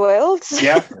the end of the world.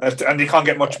 Yeah, and you can't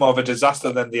get much more of a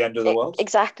disaster than the end of the world.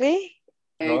 Exactly.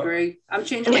 I agree. I'm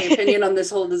changing my opinion on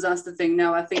this whole disaster thing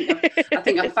now. I think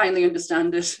I finally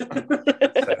understand it.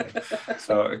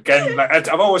 So again, like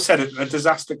I've always said, a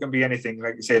disaster can be anything.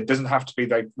 Like you say, it doesn't have to be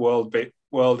like world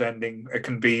ending. It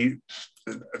can be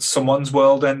someone's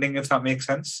world ending, if that makes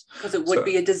sense. Because it would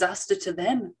be a disaster to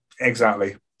them.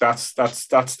 Exactly. That's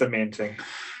the main thing.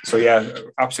 So yeah,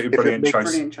 absolutely brilliant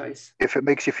choice. If it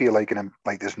makes you feel like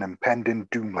there's an impending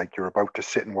doom, like you're about to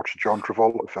sit and watch a John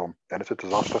Travolta film, then it's a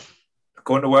disaster.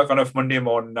 Going to work on a Monday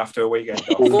morning after a weekend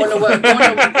off. going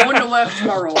to work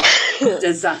tomorrow.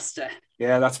 Disaster.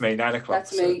 Yeah, that's me. 9 o'clock.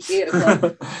 That's me. 8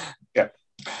 o'clock. Yeah.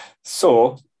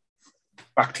 So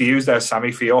back to you there,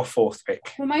 Sammy, for your fourth pick.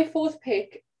 For my fourth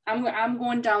pick, I'm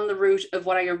going down the route of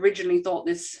what I originally thought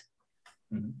this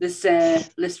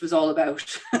list was all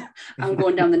about. I'm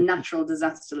going down the natural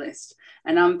disaster list,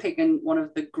 and I'm picking one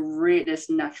of the greatest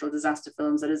natural disaster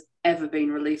films that has ever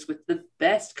been released, with the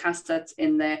best cast that's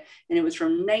in there, and it was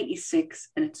from '96,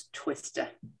 and it's Twister.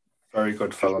 Very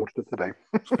good film.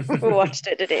 We watched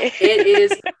it today. It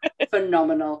is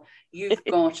phenomenal. You've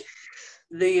got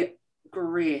the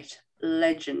great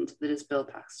legend that is Bill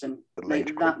Paxton.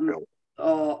 Bill.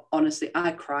 Oh, honestly,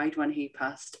 I cried when he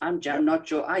passed. I'm not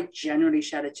joking. I genuinely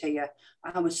shed a tear.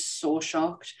 I was so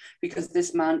shocked because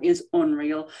this man is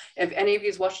unreal. If any of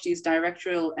you's watched his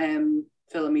directorial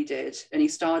film he did, and he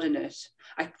starred in it,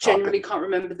 I genuinely can't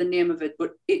remember the name of it,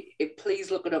 but please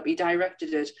look it up. He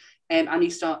directed it, and he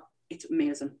starred. It's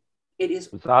amazing. It is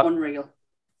unreal.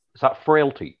 Is that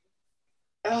Frailty?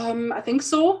 I think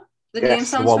so. The name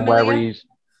sounds the one familiar.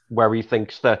 Where he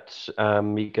thinks that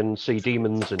he can see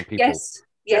demons in people.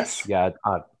 Yes. Yeah,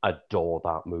 I adore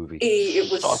that movie. It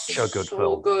was such a good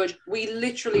film. Good. We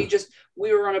literally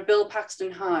we were on a Bill Paxton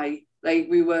high. Like,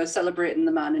 we were celebrating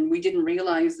the man, and we didn't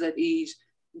realize that he'd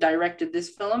directed this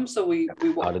film. So I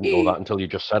didn't know that until you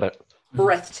just said it.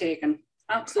 Breathtaking.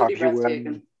 Absolutely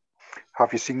breathtaking.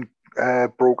 Have you seen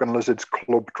Broken Lizard's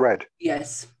Club Dread?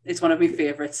 Yes, it's one of my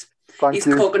favourites. Thank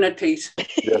you. Coconut Pete.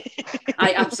 Yes.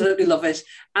 I absolutely love it,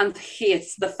 and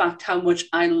hates the fact how much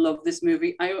I love this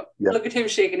movie. Look at him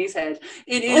shaking his head.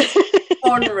 It is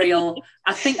unreal.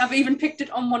 I think I've even picked it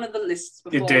on one of the lists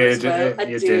before. You did. As well. I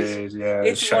did. Yeah.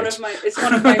 It's one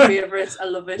of my favourites. I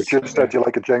love it. You just said you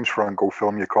like a James Franco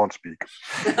film. You can't speak.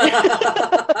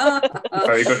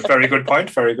 Very good point.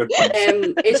 Very good point.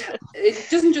 It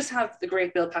doesn't just have the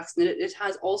great Bill Paxton. It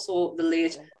has also the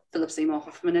late Philip Seymour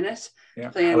Hoffman in it,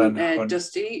 playing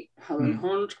Dusty, Helen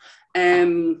Hunt.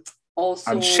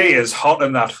 Also, and she is hot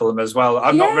in that film as well.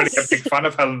 I'm not really a big fan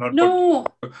of Helen Hunt. No,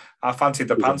 but I fancied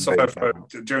the pants of her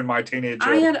during my teenage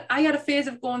years. I had a phase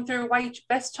of going through white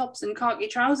vest tops and khaki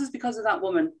trousers because of that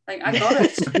woman. Like, I got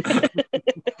it.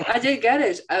 I did get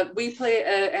it. We play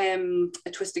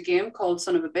a Twister game called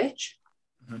Son of a Bitch.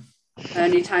 Mm-hmm.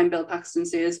 Anytime Bill Paxton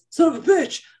says "Son of a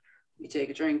bitch," you take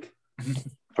a drink.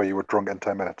 So you were drunk in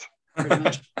 10 minutes. Pretty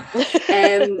much.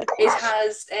 It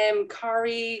has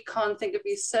Corey, can't think of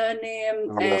his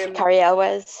surname. Corey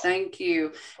Elwes. Thank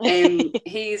you.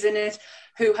 He's in it,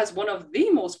 who has one of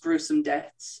the most gruesome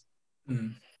deaths.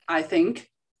 I think,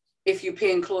 if you're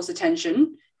paying close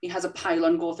attention, he has a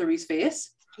pylon go through his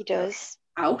face. He does.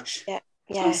 Ouch.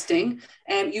 Yeah. Sting.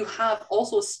 You have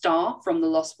also Star from The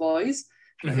Lost Boys,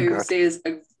 who says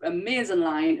an amazing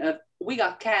line of "We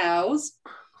got cows."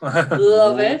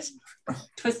 Love it.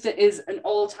 Twister is an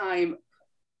all-time,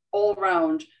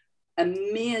 all-round,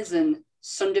 amazing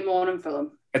Sunday morning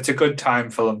film. It's a good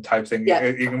time film type thing. Yeah.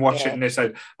 You can watch it and it's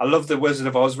like, I love the Wizard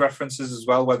of Oz references as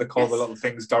well, where they call the little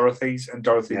things Dorothy's and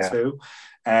Dorothy too.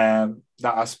 That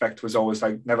aspect was always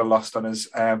like never lost on us,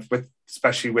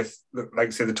 especially with, like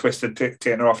I say, the Twister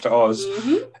taking her off to Oz.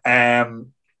 Mm-hmm.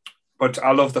 but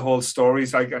I love the whole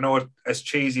stories. Like I know it, as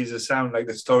cheesy as it sounds, like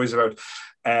the stories about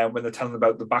when they're telling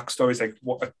about the backstories, like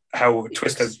how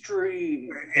Twister,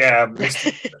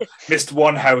 missed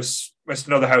one house, missed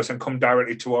another house, and come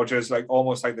directly towards us, like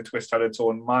almost like the twist had its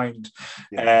own mind.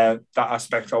 That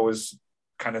aspect always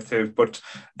kind of thing. But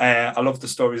I love the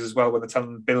stories as well when they're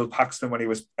telling Bill Paxton when he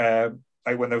was.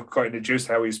 Like when they got introduced,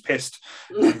 how he was pissed.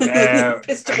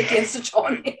 Pissed up against a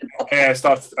tornado.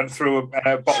 Started and threw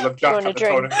a bottle of Jack at the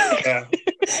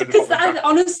tornado.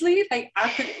 Honestly, like I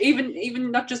could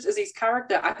even not just as his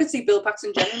character, I could see Bill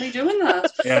Paxton generally doing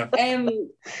that. Yeah.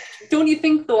 Don't you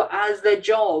think though, as their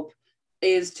job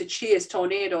is to chase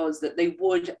tornadoes, that they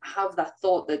would have that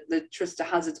thought that the Twister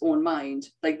has its own mind?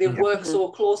 Like they work so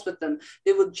close with them,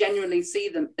 they will genuinely see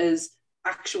them as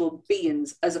actual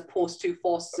beings as opposed to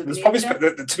forces of nature.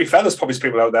 To be fair, there's probably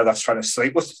people out there that's trying to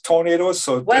sleep with tornadoes,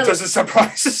 so it doesn't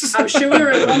surprise us. I'm sure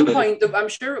at one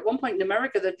point in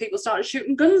America that people started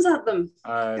shooting guns at them.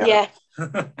 Yeah.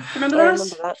 Remember that? I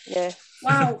remember that. Yeah.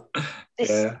 Wow.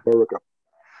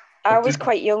 I was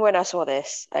quite young when I saw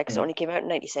this because it only came out in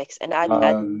 '96, and I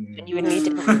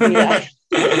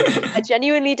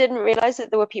genuinely didn't realize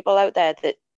that there were people out there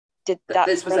that did that.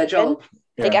 This was their job.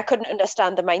 Like I couldn't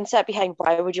understand the mindset behind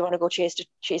why would you want to go chase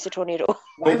a tornado?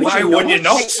 Why would you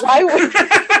not? Why would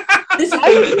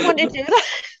you want to do that?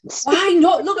 Why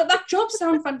not? Look at that job.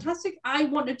 Sound fantastic. I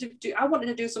wanted to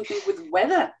do something with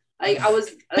weather. I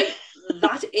was like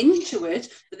that into it.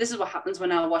 But this is what happens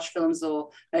when I watch films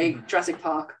though. Like Jurassic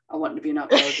Park, I wanted to be an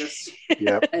archaeologist.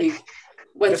 Yeah. I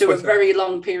went through a very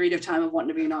long period of time of wanting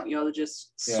to be an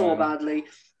archaeologist so badly.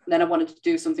 And then I wanted to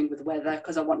do something with weather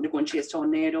because I wanted to go and chase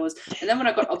tornadoes. And then when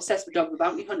I got obsessed with Dog the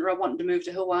Bounty Hunter, I wanted to move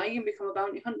to Hawaii and become a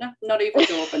bounty hunter. Not even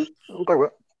joking.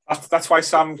 That's why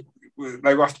Sam,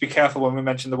 like, we have to be careful when we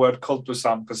mention the word cult with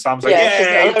Sam, because Sam's like,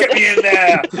 yeah, get me in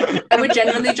there. I would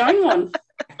genuinely join one.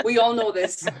 We all know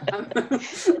this.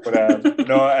 But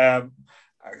I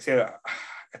say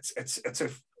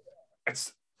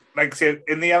it's like say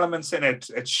in the elements in it,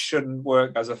 it shouldn't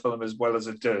work as a film as well as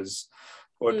it does.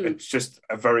 But it's just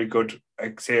a very good,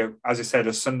 like say, as I said,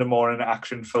 a Sunday morning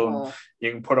action film you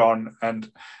can put on,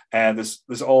 and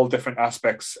there's all different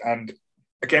aspects. And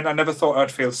again, I never thought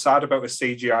I'd feel sad about a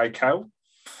CGI cow.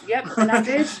 Yep, and I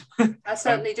did. I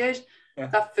certainly did. Yeah.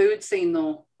 That food scene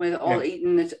though, where they're all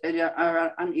eating at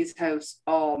our auntie's house.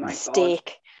 Oh my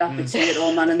Steak. God. That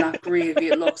potato man and that gravy,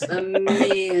 it looks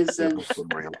amazing.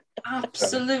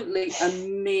 Absolutely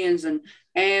amazing.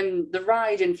 The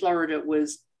ride in Florida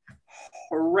was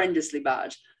horrendously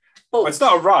bad. But it's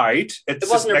not a ride. It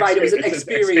wasn't a ride, it was an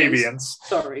experience.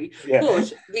 Sorry. Yeah.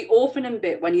 But the opening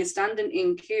bit, when you're standing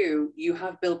in queue, you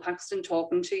have Bill Paxton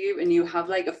talking to you, and you have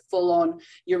like a full-on,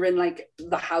 you're in like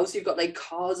the house, you've got like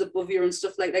cars above you and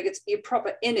stuff like it's you're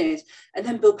proper in it. And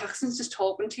then Bill Paxton's just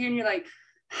talking to you, and you're like,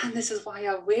 and this is why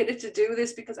I waited to do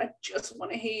this, because I just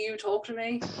want to hear you talk to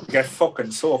me. You get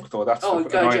fucking soaked though. That's God,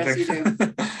 yes, you do.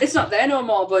 It's not there no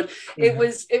more, but it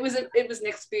was an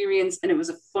experience, and it was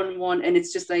a fun one, and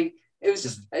it's just like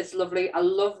it's lovely. I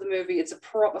love the movie. It's a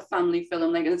proper family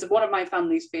film, like, and it's one of my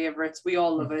family's favorites. We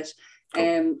all love it,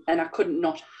 and I couldn't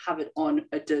not have it on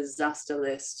a disaster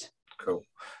list. Cool.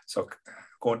 So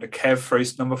going to Kev for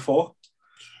his number 4.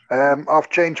 I've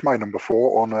changed my number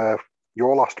 4 on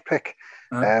your last pick.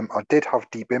 I did have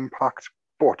Deep Impact,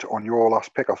 but on your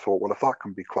last pick, I thought, well, if that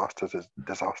can be classed as a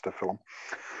disaster film,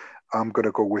 I'm going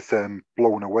to go with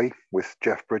Blown Away with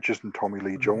Jeff Bridges and Tommy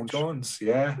Lee Jones.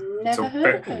 Yeah. Never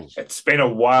heard of it. It's been a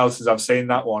while since I've seen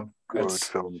that one. Good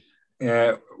film.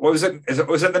 Yeah. What was it?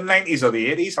 Was it the 90s or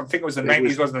the 80s? I think it was the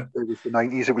 90s, wasn't it? It was the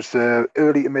 90s. It was the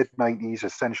early to mid 90s.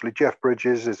 Essentially, Jeff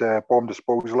Bridges is a bomb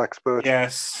disposal expert.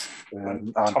 Yes.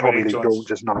 And Tommy Lee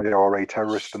Jones is an IRA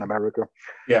terrorist in America.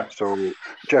 Yeah. So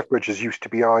Jeff Bridges used to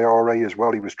be IRA as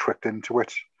well. He was tricked into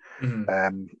it.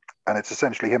 Mm-hmm. And it's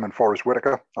essentially him and Forrest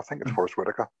Whitaker. I think it's Forrest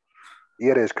Whitaker.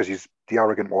 Yeah, it is, because he's the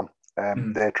arrogant one.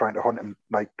 They're trying to hunt him,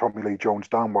 like Tommy Lee Jones,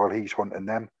 down while he's hunting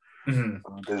them.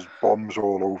 Mm-hmm. And there's bombs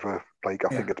all over, like I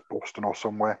think it's Boston or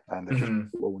somewhere, and they're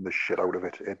just blowing the shit out of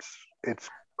it. It's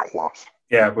class.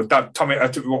 Yeah, but that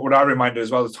what I reminded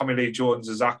as well, Tommy Lee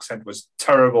Jones's accent was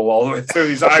terrible all the way through.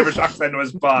 His Irish accent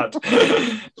was bad.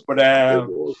 But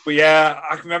yeah,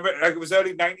 I can remember it was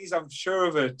early 90s. I'm sure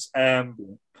of it.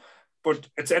 But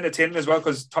it's entertaining as well,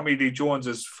 because Tommy Lee Jones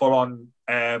is full on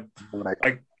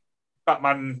like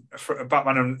Batman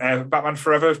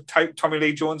Forever type Tommy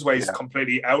Lee Jones, where he's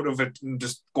completely out of it and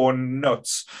just going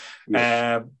nuts.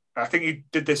 Yes. I think he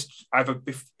did this either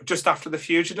just after The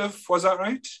Fugitive. Was that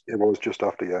right? It was just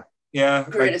after, yeah. Yeah.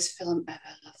 Greatest film ever.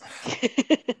 Love that.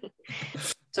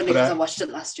 It's only because I watched it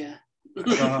last year.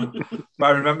 I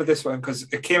remember this one because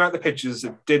it came out the pictures.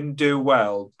 It didn't do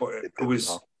well, but it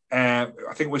was. I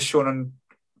think it was shown on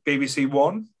BBC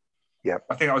One. Yeah,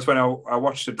 I think that was when I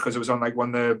watched it because it was on like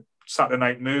one of the Saturday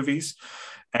night movies.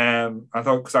 I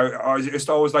thought because I just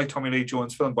always liked Tommy Lee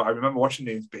Jones' film, but I remember watching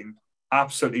these being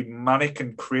absolutely manic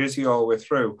and crazy all the way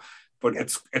through. But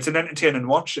it's an entertaining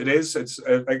watch. It is. It's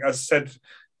like I said.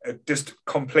 Just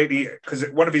completely because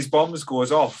one of his bombs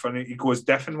goes off and he goes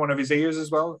deaf in one of his ears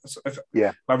as well. So if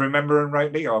I'm remembering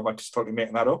rightly, or am I just totally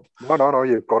making that up? No,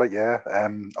 you've got it. Yeah,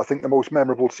 I think the most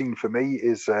memorable scene for me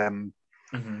is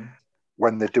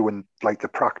when they're doing like the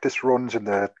practice runs in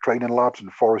the training labs,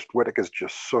 and Forrest Whitaker's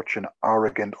just such an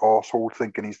arrogant arsehole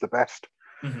thinking he's the best.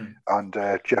 And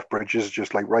Jeff Bridges is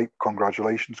just like, right,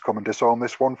 congratulations, come and disarm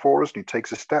this one for us. And he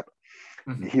takes a step.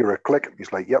 You hear a click.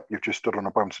 He's like, yep, you've just stood on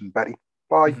a bouncing Betty.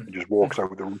 Bye. And just walks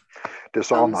out of the room.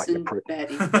 Disarm that, you prick.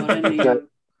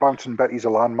 Bouncing Betty's a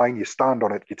landmine. You stand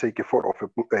on it, you take your foot off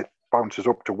it, bounces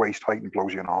up to waist height and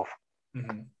blows you in half.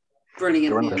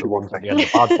 Brilliant. They're an actual thing. Yeah, the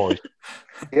bad boys.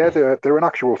 Yeah, they're an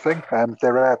actual thing.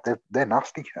 They're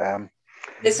nasty.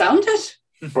 They sound it.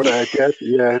 But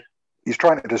yeah, he's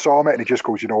trying to disarm it, and he just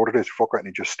goes, you know what it is, fuck it, and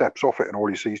he just steps off it, and all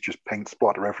he sees is just paint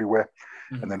splatter everywhere.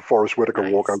 And then Forrest Whitaker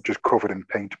walk out just covered in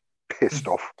paint, pissed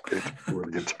off. It's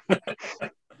brilliant.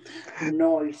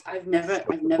 Nice. I've never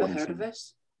heard of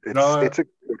this. It's a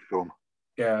good film.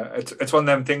 Yeah, it's one of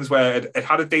them things where it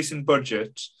had a decent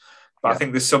budget, but I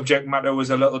think the subject matter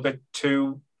was a little bit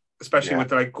too, especially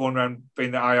with like going around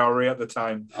being the IRA at the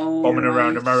time, bombing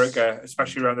around America,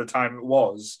 especially around the time it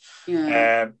was.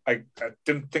 I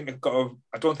don't think it got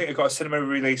a cinema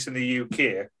release in the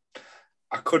UK.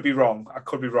 I could be wrong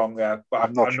there, but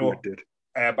I'm not sure it did.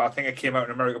 But I think it came out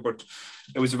in America. But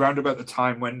it was around about the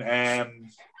time when they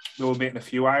were making a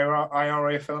few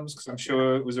IRA films, because I'm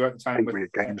sure it was about the time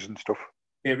with Games and stuff.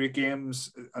 Patriot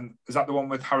Games, and is that the one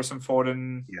with Harrison Ford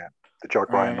and the Jack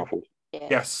Ryan novels? Yeah.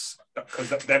 Yes, because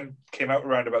them came out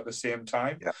around about the same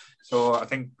time. Yeah. So I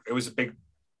think it was a big,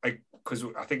 like, because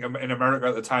I think in America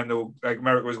at the time, though, like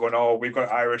America was going, oh, we've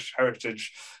got Irish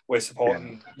heritage, we're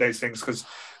supporting these things, because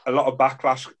a lot of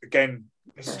backlash. Again,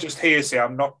 it's just hearsay.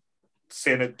 I'm not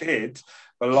saying it did,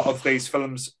 but a lot of these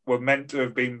films were meant to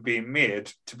have been being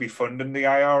made to be funding the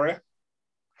IRA.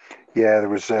 Yeah, there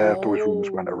was those rumours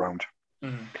went around.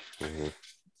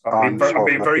 I'm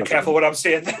being very careful what I'm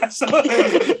saying there. So. Don't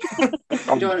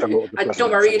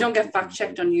worry, you don't get fact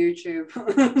checked on YouTube.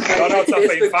 No, it's not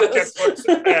being fact checked, but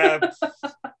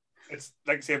it's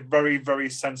like I say, a very, very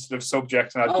sensitive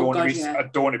subject, and I don't want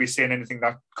to be saying anything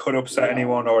that could upset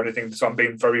anyone or anything. So I'm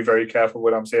being very, very careful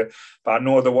what I'm saying. But I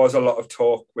know there was a lot of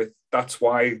talk with that's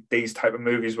why these type of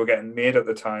movies were getting made at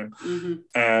the time,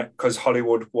 because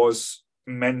Hollywood was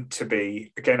meant to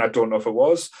be. Again, I don't know if it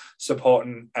was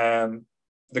supporting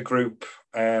the group.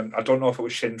 I don't know if it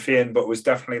was Sinn Féin, but it was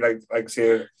definitely like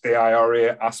say the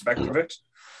IRA aspect of it.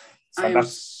 So I'm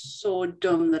so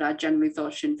dumb that I generally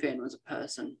thought Sinn Féin was a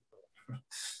person.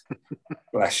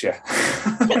 Bless you.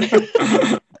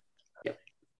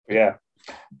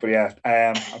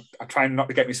 I'm trying not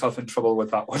to get myself in trouble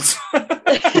with that one.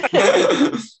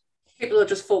 People will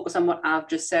just focus on what I've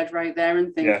just said right there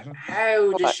and think,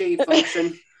 how does she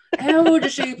function? How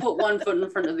does she put one foot in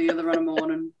front of the other on a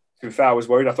morning? To be fair, I was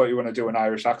worried. I thought you were going to do an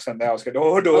Irish accent there. I was going,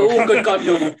 oh, no. Oh, good God,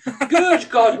 no. Good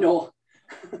God, no.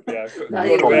 Yeah, but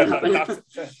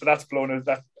that's blown it.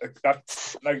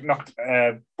 That's like not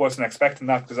wasn't expecting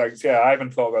that, because I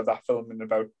haven't thought about that film in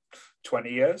about 20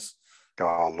 years. Oh,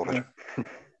 I love it.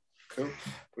 Cool.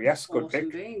 But yes, good pick.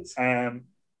 And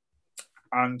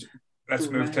let's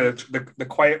move to the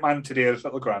quiet man today's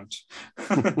little Grant.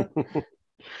 Bit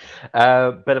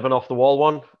of an off the wall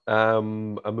one. A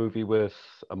movie with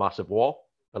a massive war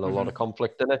and a lot of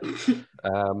conflict in it.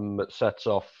 It sets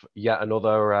off yet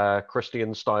another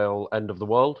Christian-style end of the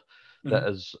world that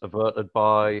is averted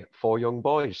by 4 young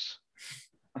boys.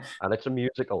 And it's a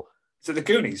musical. Is it the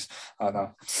Goonies? Oh,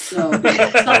 no. No,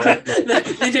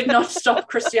 they did not stop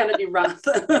Christianity wrath.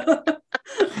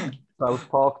 South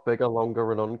Park, bigger,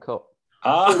 longer, and uncut.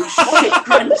 Shit,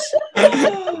 Grant.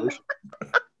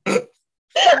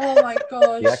 Oh my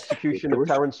God! The execution of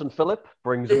Terence and Phillip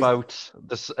brings about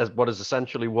this as what is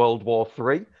essentially World War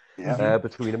III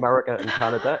between America and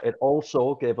Canada. It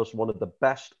also gave us one of the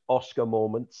best Oscar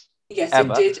moments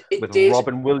ever, with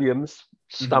Robin Williams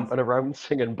stamping around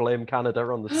singing "Blame Canada"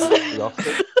 on the Oscars.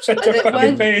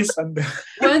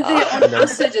 Weren't they on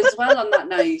acid as well on that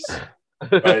night?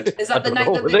 Right. Is that the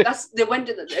night that they went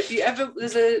to? If you ever,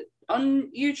 there's a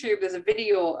on YouTube, there's a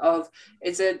video of,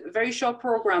 it's a very short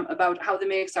program about how they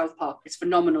make South Park. It's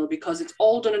phenomenal because it's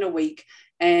all done in a week.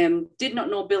 Did not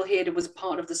know Bill Hader was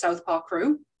part of the South Park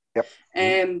crew. Yep.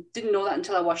 Didn't know that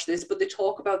until I watched this, but they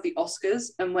talk about the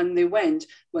Oscars and when they went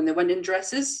in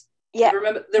dresses. Yeah.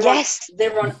 Remember, they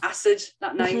were on acid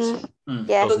that night. Mm-hmm.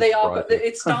 Yeah. So they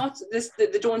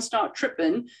don't start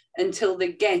tripping until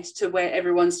they get to where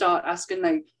everyone start asking,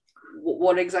 like,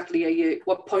 what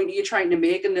point are you trying to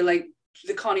make? And they're like,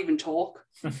 they can't even talk.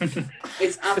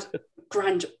 It's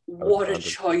grand. What a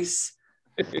choice.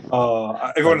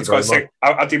 Everyone's got to sing.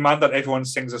 I demand that everyone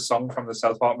sings a song from the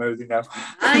South Park movie now.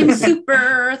 I'm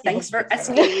super. Thanks for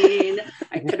asking.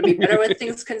 I couldn't be better with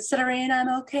things considering I'm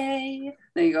okay.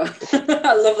 There you go.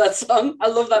 I love that song. I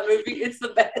love that movie. It's the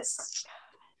best.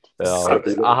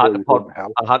 I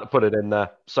had to put it in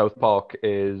there. South Park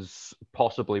is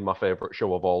possibly my favorite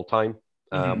show of all time.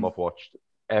 I've watched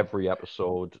every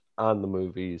episode and the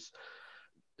movies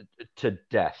to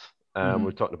death.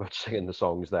 We're talking about singing the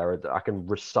songs there. I can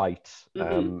recite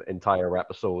entire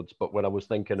episodes, but when I was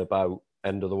thinking about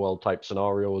end of the world type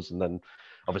scenarios, and then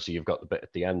obviously you've got the bit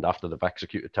at the end after they've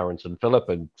executed Terrence and Phillip,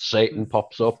 and Satan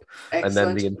pops up, and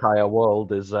then the entire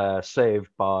world is saved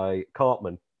by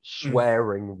Cartman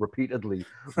swearing repeatedly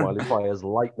while he fires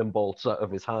lightning bolts out of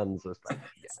his hands. It's like,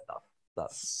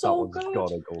 that's so good.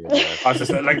 Gotta go in there. I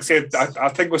just like I said, I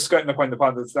think we're skirting the point of the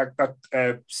part that's like that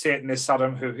Satan is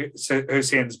Saddam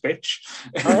Hussein's bitch.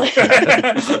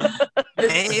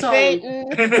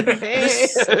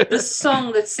 The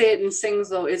song that Satan sings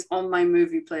though is on my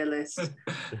movie playlist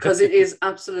because it is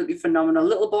absolutely phenomenal.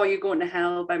 Little Boy, You're Going to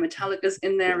Hell by Metallica's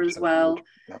in there as well.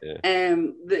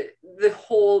 The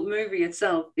whole movie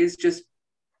itself is just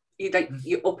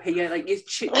you're up here, like your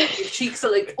cheeks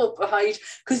are like up high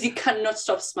because you cannot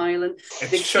stop smiling.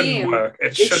 It shouldn't work.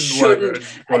 It shouldn't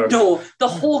work. No, the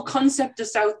whole concept of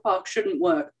South Park shouldn't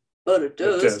work, but it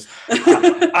does.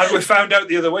 And we found out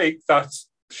the other week that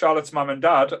Charlotte's mum and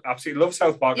dad absolutely love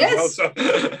South Park as well. So.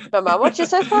 My mum watches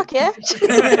South Park, yeah. So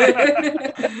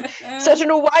I don't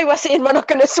know why we're saying we're not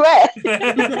going to swear.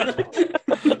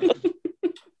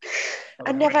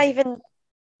 I never even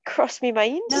crossed my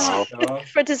mind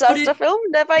for a disaster film.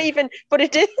 Never even, but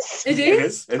it is. It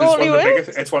is.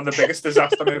 It's one of the biggest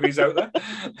disaster movies out there.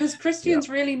 Because Christians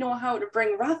really know how to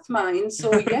bring Rathmine,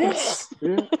 so yes.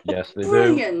 Yes, they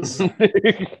Brilliant.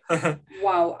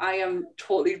 Wow, I am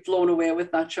totally blown away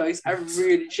with that choice. I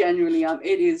really genuinely am.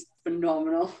 It is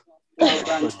phenomenal. Well,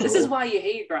 Grant. This is why you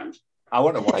hate Grant. I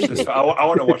want to watch this. I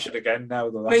want to watch it again now.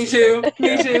 Though. Me too.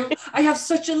 Me too. I have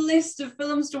such a list of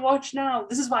films to watch now.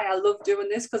 This is why I love doing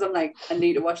this, because I'm like, I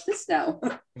need to watch this now.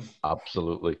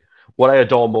 Absolutely. What I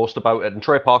adore most about it, and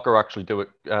Trey Parker actually do it,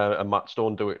 and Matt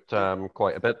Stone do it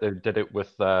quite a bit. They did it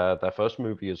with their first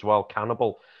movie as well,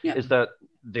 Cannibal. Yeah. Is that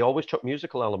they always took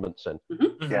musical elements in,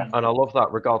 yeah, and I love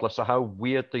that, regardless of how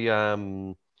weird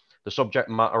the subject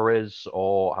matter is,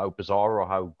 or how bizarre or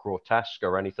how grotesque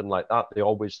or anything like that. They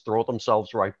always throw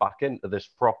themselves right back into this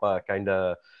proper kind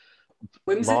of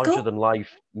larger than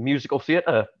life musical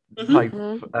theatre type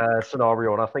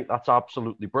scenario, and I think that's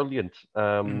absolutely brilliant.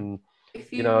 You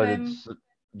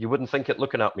wouldn't think it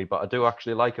looking at me, but I do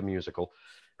actually like a musical.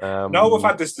 No, we've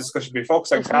had this discussion before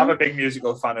because I'm a big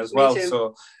musical fan as well.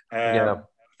 So I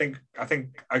think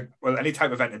any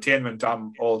type of entertainment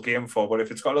I'm all game for, but if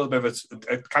it's got a little bit of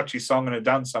a catchy song and a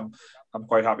dance, I'm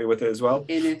quite happy with it as well.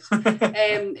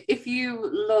 If you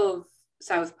love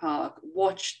South Park,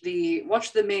 watch the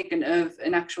making of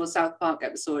an actual South Park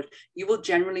episode. You will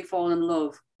generally fall in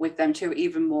love with them too,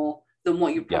 even more than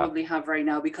what you probably have right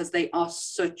now, because they are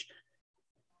such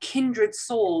kindred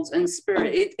souls and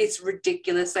spirit. It's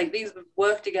ridiculous. Like, these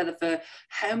worked together for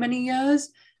how many years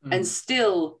and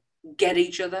still get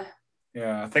each other.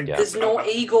 I think there's no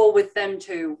ego with them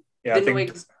too. They know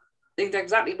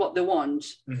exactly what they want.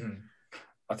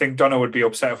 I think Donna would be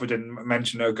upset if we didn't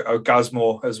mention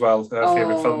Orgasmo as well. Her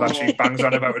favourite film that she bangs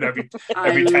on about it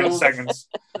every 10 seconds.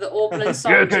 The opening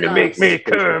song. You're going to make me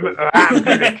come, or I'm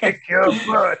going to kick your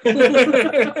butt.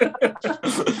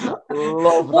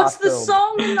 What's the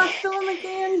song in that film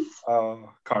again? Oh,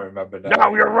 can't remember now.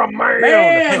 Now you're a man.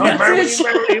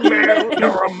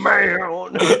 You're a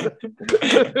man.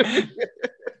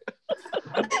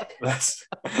 That's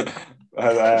it.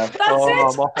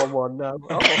 I'm off on one now.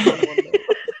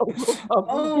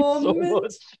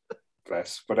 Much.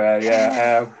 Bless. But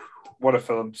what a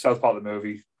film. South Park the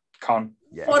movie.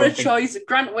 What a choice.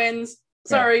 Grant wins.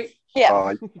 Sorry. Yeah.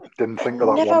 I didn't think of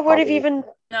that. Never would have even.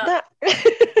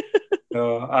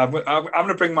 No, I'm going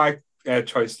to bring my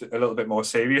choice a little bit more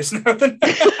serious now.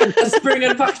 Let's bring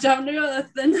it back down to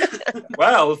earth then.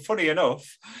 Well, funny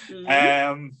enough,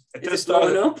 it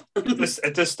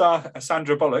does star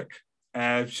Sandra Bullock.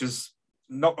 She's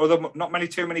not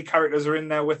too many characters are in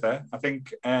there with her. I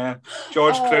think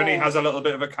George Clooney has a little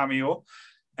bit of a cameo.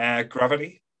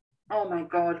 Gravity. Oh my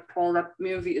God, Paul, that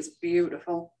movie is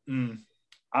beautiful.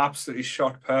 Absolutely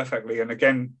shot perfectly. And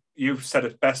again, you've said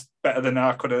it better than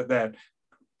I could have then.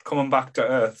 Coming back to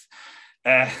Earth.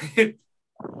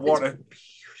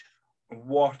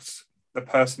 What the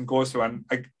person goes through. And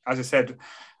as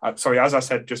I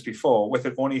said just before, with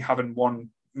it only having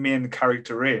one main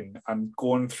character in and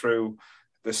going through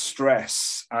the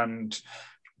stress and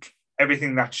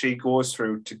everything that she goes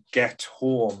through to get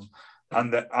home,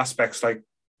 and the aspects like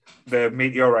the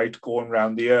meteorite going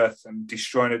around the Earth and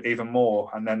destroying it even more,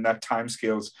 and then that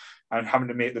timescales and having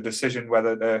to make the decision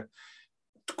whether to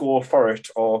go for it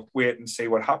or wait and see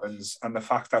what happens, and the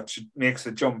fact that she makes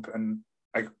a jump. And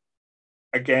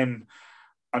again,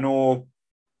 I know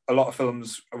a lot of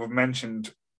films have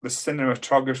mentioned the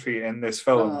cinematography in this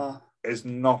film is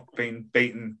not being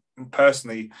beaten.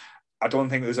 Personally, I don't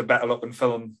think there's a better looking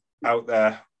film out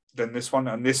there than this one,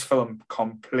 and this film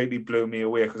completely blew me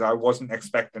away because I wasn't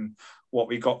expecting what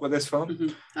we got with this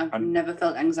film. I've never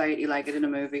felt anxiety like it in a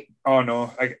movie. Oh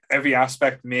no, like every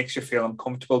aspect makes you feel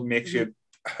uncomfortable, makes you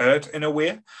hurt in a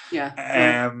way.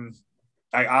 It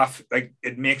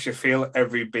makes you feel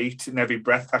every beat and every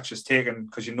breath that's just taken,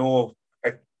 because you know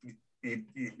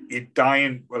you're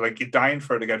dying for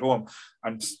her to get home.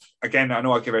 And again, I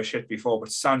know I give her shit before,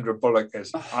 but Sandra Bullock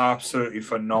is absolutely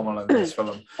phenomenal in this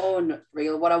film.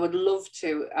 Unreal. What I would love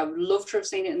to have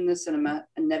seen it in the cinema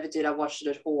and never did. I watched it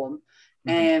at home.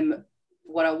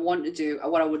 What I want to do,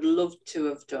 what I would love to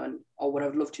have done, or what I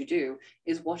would love to do,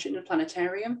 is watch it in a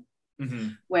planetarium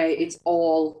where it's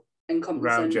all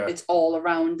encompassing, it's all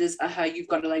around us. How you've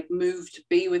got to like move to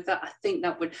be with that. I think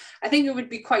it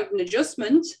would be quite an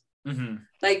adjustment.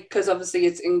 Like, because obviously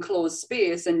it's enclosed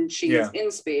space and she is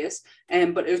in space,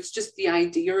 but it's just the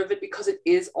idea of it, because it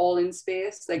is all in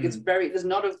space. Like there's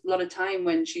not a lot of time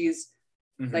when she's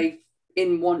like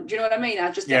in one. Do you know what I mean? I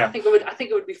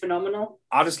think it would be phenomenal.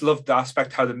 I just loved the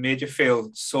aspect how they made you feel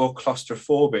so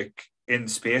claustrophobic in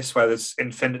space, where there's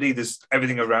infinity, there's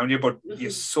everything around you, but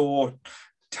you're so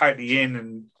tightly in,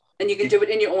 and you can do it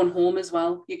in your own home as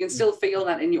well. You can still feel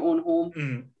that in your own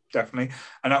home. Definitely.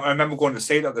 And I remember going to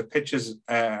see it at the pictures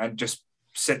and just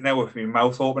sitting there with my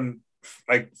mouth open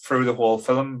like through the whole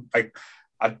film. Like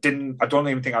I don't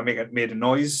even think I made a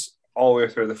noise all the way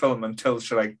through the film until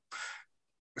she, like,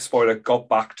 spoiler, got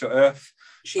back to Earth.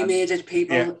 She made it,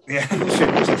 people. Yeah.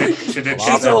 She did.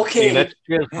 She's okay.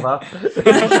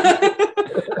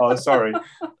 Oh, sorry.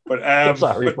 But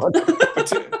sorry, but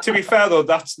to be fair though,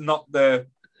 that's not the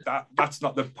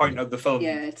point of the film.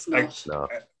 Yeah, it's not.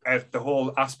 The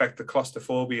whole aspect, the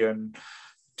claustrophobia and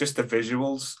just the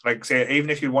visuals. Like, say,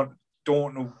 even if you want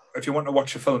to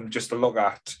watch a film just to look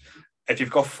at, if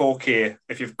you've got 4K,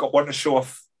 if you've got want to show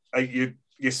off like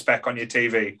your spec on your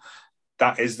TV,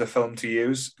 that is the film to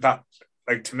use. That,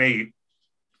 like, to me,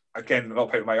 again, a lot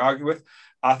of people might argue with,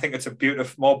 I think it's a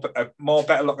beautiful, more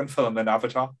better looking film than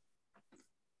Avatar.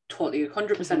 Totally,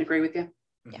 100% agree with you.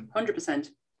 100%.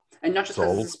 And not just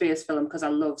because it's a space film, because I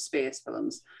love space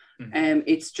films.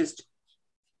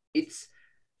 It's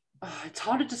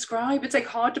hard to describe. It's like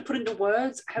hard to put into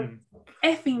words how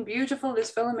effing beautiful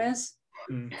this film is.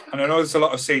 And I know there's a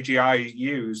lot of CGI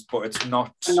used, but it's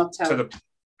not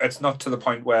to the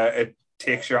point where it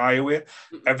takes your eye away.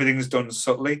 Everything's done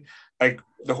subtly. Like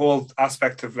the whole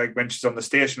aspect of like when she's on the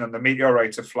station and the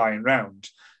meteorites are flying around,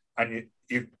 and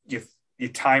you're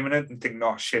timing it and thinking,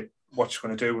 oh shit, what's she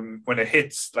going to do? And when it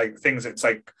hits like things, it's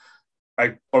like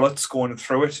bullets going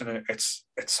through it, and it's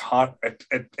heart.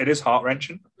 It is heart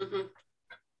wrenching.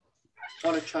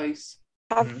 What a choice.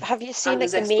 Have you seen like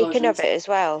the making of it as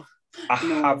well? I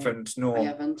haven't. No, I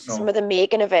haven't. Some of the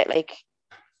making of it, like,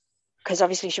 because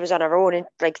obviously she was on her own, and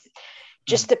like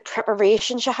just the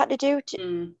preparation she had to do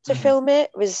to film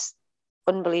it was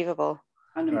unbelievable.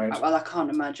 Well, I can't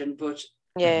imagine, but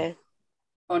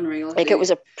unreal. Like it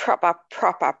was a proper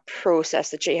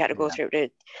process that she had to go through to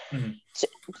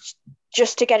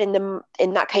just to get in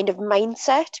that kind of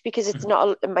mindset, because it's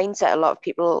not a mindset a lot of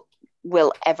people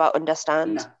will ever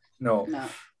understand. No.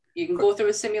 You can go through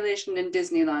a simulation in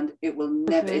Disneyland. It will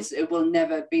never. It will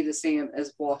never be the same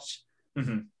as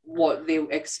what they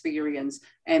experience.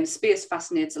 Space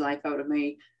fascinates the life out of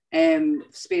me.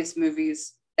 Space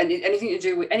movies and anything to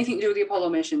do with the Apollo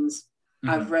missions.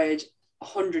 I've read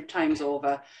 100 times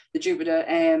over. The Jupiter,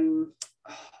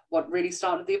 what really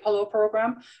started the Apollo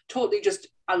program, totally just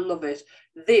I love it.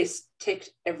 This ticked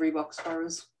every box for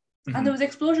us. And there was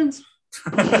explosions.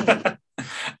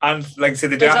 And like say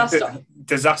the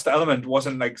disaster element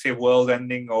wasn't like say world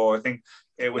ending, or I think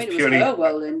it was purely her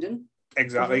world ending.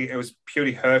 Exactly. It was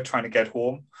purely her trying to get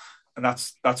home. And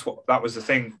that was the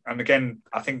thing. And again,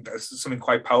 I think there's something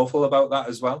quite powerful about that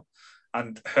as well.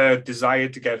 And her desire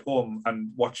to get home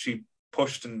and what she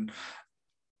pushed. And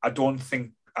I don't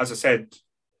think, as I said,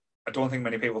 I don't think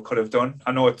many people could have done.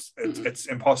 I know it's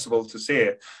impossible to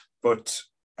say, but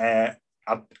I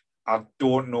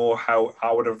don't know how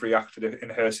I would have reacted in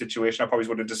her situation. I probably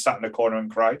would have just sat in a corner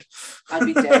and cried. I'd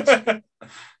be dead.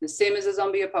 The same as a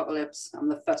zombie apocalypse. I'm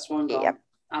the first one gone. Yep.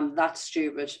 I'm that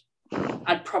stupid.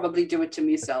 I'd probably do it to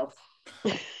myself.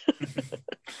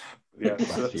 Yeah,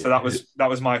 so that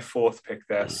was my fourth pick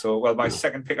there. So, well, my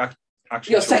second pick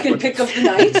actually. Your second pick of the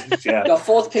night. Yeah. Your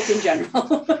fourth pick in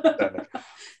general.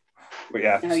 But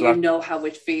yeah, now you know how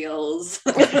it feels.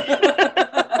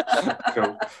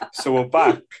 Cool. So we're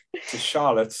back to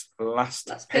Charlotte's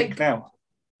last pick now.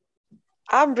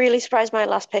 I'm really surprised my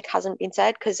last pick hasn't been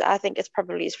said, because I think it's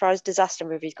probably, as far as disaster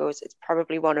movies goes, it's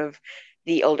probably one of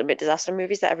the ultimate disaster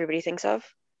movies that everybody thinks of.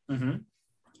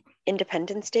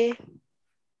 Independence Day.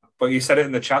 But you said it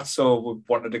in the chat, so we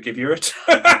wanted to give you it.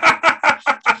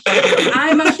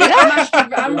 I'm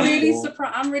really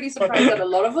surprised. I'm really surprised that a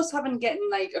lot of us haven't gotten,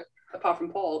 like, apart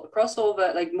from Paul, a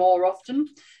crossover like more often.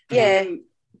 Yeah.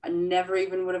 I never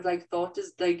even would have like thought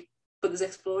but there's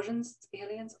explosions,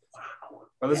 aliens. Wow.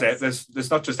 Well, there's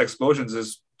not just explosions.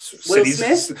 There's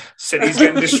cities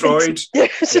getting destroyed. Yeah.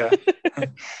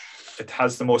 It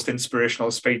has the most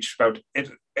inspirational speech about it.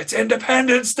 It's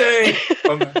Independence Day.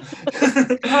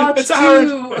 It's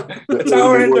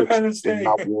our Independence Day.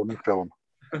 That one film.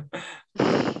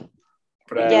 But,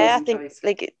 yeah, I think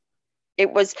like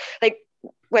it was like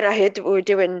when I heard that we were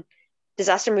doing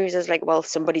disaster movies, I was like, well,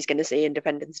 somebody's going to say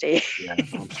Independence Day. Yeah,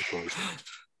 I'm surprised.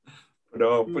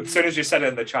 But as soon as you said it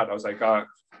in the chat, I was like, I'm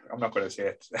not going to say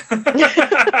it.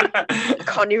 I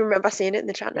can't even remember seeing it in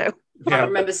the chat now. I don't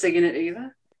remember singing it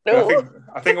either. No.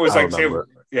 I think it was like,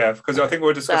 because I think we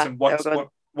were discussing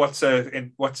what's a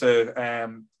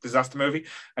disaster movie,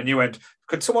 and you went,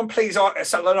 could someone please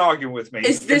settle an argument with me?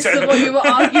 Is this what you were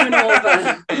arguing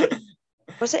over?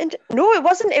 Was it? No, it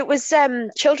wasn't. It was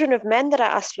Children of Men that I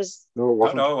asked. No, it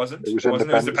wasn't. It was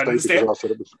Independence Day. I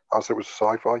said it was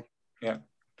sci-fi. Yeah.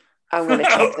 I'm going to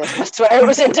check this. I swear it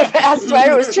was I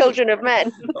swear it was Children of Men.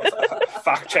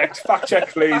 Fact check,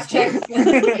 please.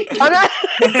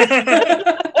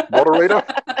 Moderator.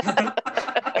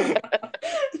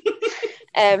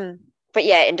 But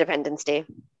yeah, Independence Day.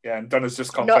 Yeah, and Donna's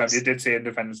just confirmed you did say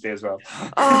Independence Day as well.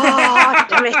 Oh,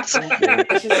 damn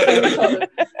it.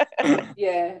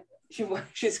 Yeah,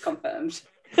 she's confirmed.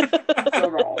 You're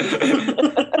wrong.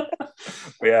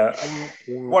 Yeah,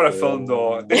 what a film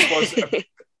though. This was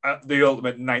the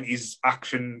ultimate 90s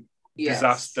action,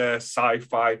 disaster,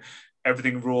 sci-fi,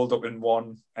 everything rolled up in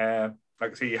one. Like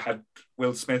I say, you had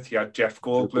Will Smith, you had Jeff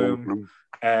Goldblum,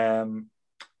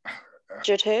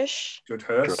 Judd Hirsch, Bill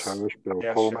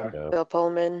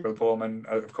Pullman,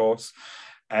 of course.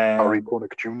 Harry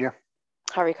Connick Jr.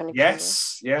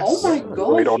 Yes. Oh my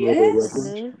God, right yes.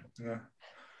 Yeah.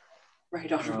 Right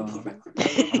honourable.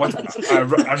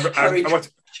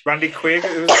 Randy Quaid.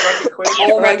 It was Randy Quaid.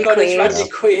 Oh my God, it's Randy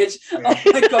Quaid. Oh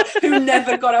my God, who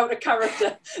never got out of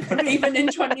character. Even in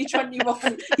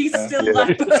 2021, he's still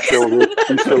that person.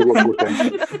 He's still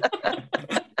looking.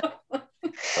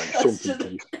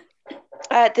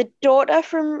 The daughter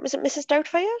from, was it Mrs.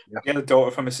 Doubtfire? Yeah, the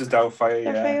daughter from Mrs. Doubtfire.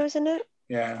 Doubtfire was in it.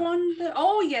 Yeah.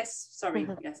 Oh yes, sorry.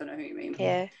 Yes, I know who you mean.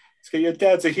 Yeah. So your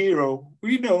dad's a hero.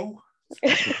 We know.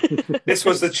 This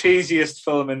was the cheesiest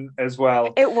film as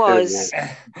well. It was.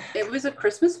 It was a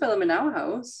Christmas film in our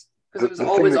house because it was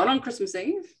always on Christmas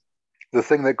Eve. The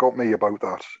thing that got me about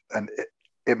that, and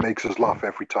it makes us laugh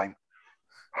every time,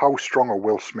 how strong are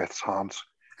Will Smith's hands?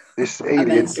 This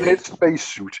alien in its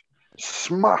spacesuit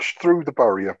smashed through the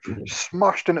barrier,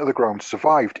 smashed into the ground,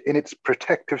 survived in its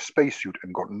protective spacesuit,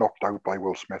 and got knocked out by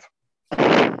Will Smith.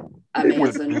 Amazing. It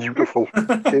was beautiful.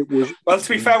 It was. Well, to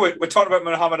be fair, we're talking about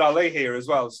Muhammad Ali here as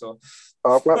well, so.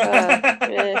 Touche.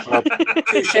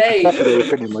 Popular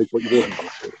opinion, like what you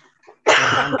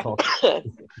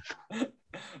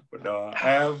But no,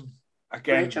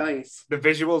 again, the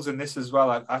visuals in this as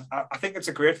well. I think it's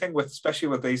a great thing especially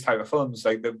with these type of films.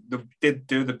 Like they did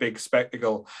do the big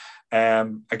spectacle.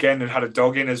 Again, it had a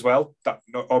dog in as well that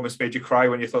almost made you cry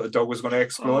when you thought the dog was going to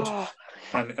explode.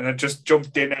 And it just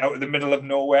jumped in out of the middle of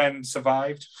nowhere and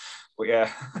survived. But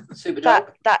yeah.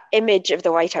 That image of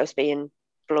the White House being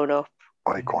blown up.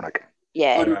 Iconic.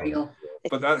 Yeah. Unreal.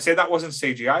 but that wasn't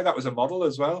CGI. That was a model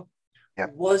as well. Yeah.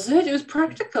 Was it? It was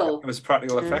practical. It was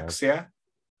practical effects. Yeah.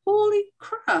 Holy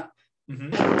crap!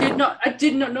 Mm-hmm. I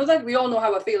did not know that. We all know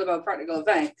how I feel about practical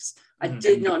effects. I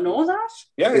did not know that.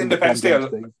 Yeah, Independence Day.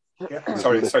 Yeah.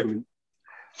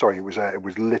 Sorry, it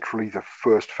was literally the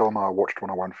first film I watched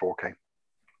when I went 4K.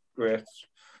 Great.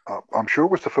 I'm sure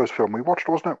it was the first film we watched,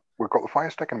 wasn't it? We got the Fire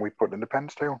Stick and we put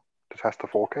Independence Day on to test the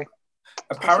 4K.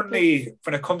 Apparently,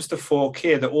 when it comes to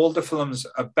 4K, the older films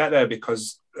are better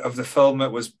because of the film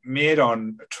it was made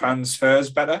on transfers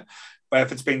better. Where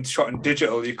if it's been shot in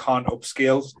digital, you can't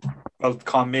upscale. Well,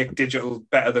 can't make digital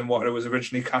better than what it was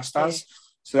originally cast as.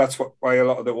 So that's why a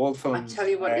lot of the old films. I tell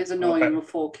you what is annoying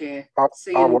with 4K.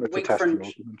 I wanted to test the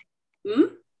argument.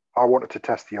 I wanted to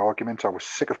test the argument. I was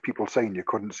sick of people saying you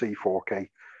couldn't see 4K.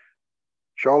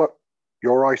 Charlotte,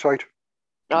 your eyesight.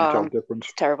 Can you tell the difference?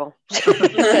 It's terrible. I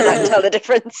can tell the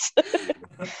difference.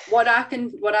 What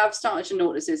I've started to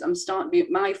notice is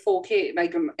my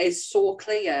 4K is so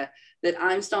clear that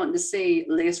I'm starting to see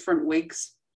lace front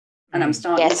wigs, and I'm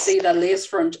starting to see the lace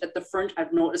front at the front.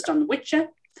 I've noticed on The Witcher.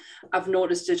 I've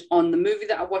noticed it on the movie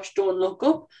that I watched, Don't Look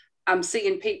Up. I'm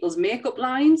seeing people's makeup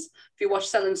lines. If you watch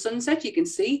Selling Sunset, you can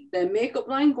see their makeup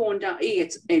line going down.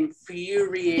 It's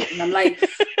infuriating. I'm like,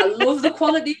 I love the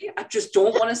quality. I just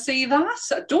don't want to see that.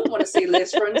 I don't want to see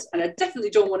lace fronts, and I definitely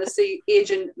don't want to see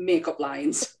aging makeup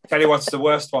lines. Tell you what's the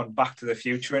worst one, Back to the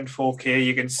Future in 4K.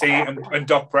 You can see when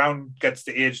Doc Brown gets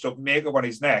the aged up makeup on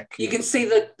his neck. You can see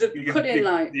the cut-in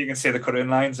line. You can see the cut-in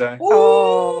lines there.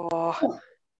 Oh.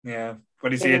 Yeah.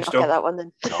 When he's aged up. That one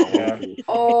then. Yeah.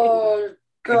 Oh,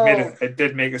 God. It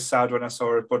did make us sad when I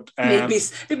saw it, but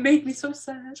it made me so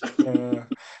sad.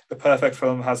 The perfect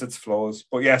film has its flaws,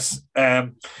 but yes,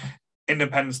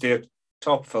 Independence Day,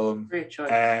 top film. Great choice.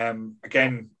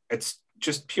 Again, it's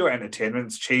just pure entertainment.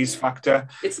 It's cheese factor.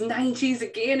 It's 90s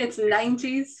again. It's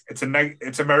 90s.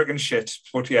 It's American shit,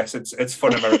 but yes, it's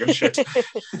fun American shit.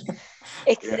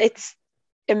 It's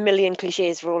a million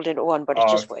cliches rolled into one, but it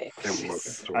just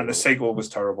works. And the sequel was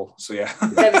terrible. So yeah.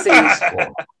 Never seen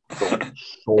it.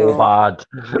 So bad.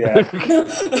 Yeah.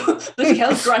 Bloody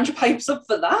hell, Grunge pipes up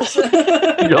for that.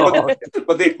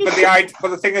 but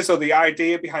the thing is, though, the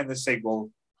idea behind the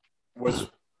sequel was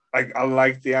I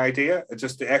like the idea. It's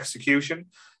just the execution.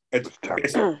 It's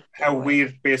how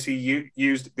we basically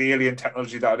used the alien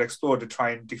technology that had explored to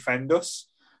try and defend us,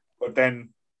 but then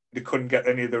they couldn't get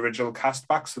any of the original cast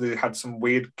back, so they had some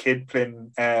weird kid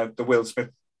playing the Will Smith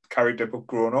character but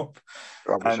grown up.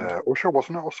 That was Usher,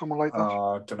 wasn't it, or someone like that?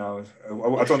 I don't know.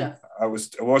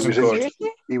 It wasn't good.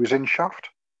 He was in Shaft.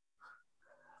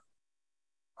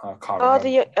 I can't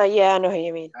remember. Yeah, I know who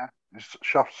you mean.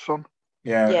 Shaft's son.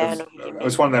 Yeah, it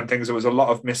was one of them things. There was a lot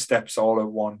of missteps all at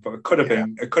one, but it could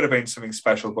have been something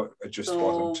special, but it just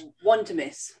wasn't. One to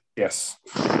miss. Yes.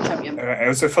 It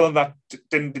was a film that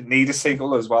didn't need a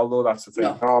sequel as well, though. That's the thing.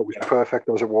 No. It was perfect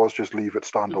as it was. Just leave it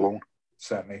standalone.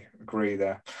 Certainly agree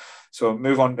there. So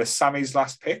move on to Sammy's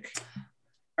last pick.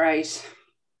 Right.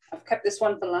 I've kept this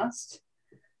one for last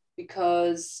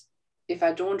because if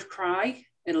I don't cry,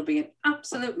 it'll be an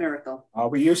absolute miracle. Oh,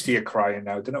 we're used to you crying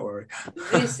now, don't worry.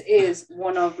 This is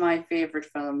one of my favourite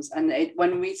films. And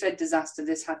when we said disaster,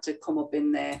 this had to come up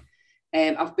in there.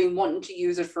 I've been wanting to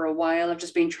use it for a while. I've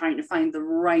just been trying to find the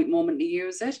right moment to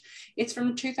use it. It's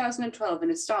from 2012 and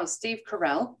it stars Steve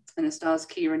Carell and it stars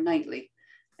Keira Knightley.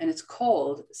 And it's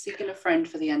called Seeking a Friend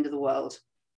for the End of the World.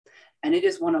 And it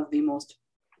is one of the most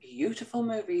beautiful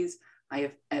movies I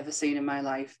have ever seen in my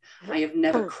life. I have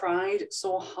never cried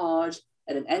so hard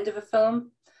at an end of a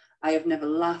film. I have never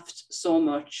laughed so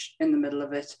much in the middle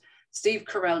of it. Steve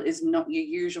Carell is not your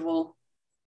usual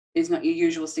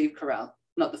Steve Carell,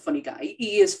 not the funny guy.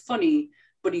 He is funny,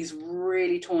 but he's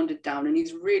really toned it down and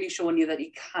he's really showing you that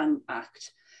he can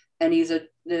act. And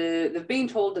they've been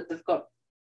told that they've got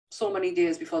so many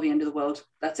days before the end of the world.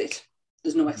 That's it.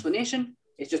 There's no explanation.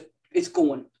 It's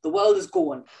going. The world is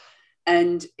going.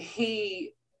 And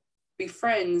he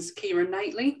befriends Keira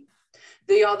Knightley.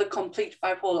 They are the complete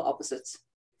bipolar opposites.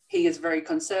 He is very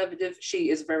conservative. She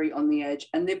is very on the edge.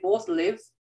 And they both live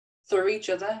through each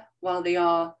other while they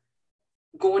are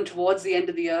going towards the end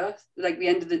of the earth, like the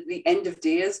end of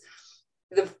days.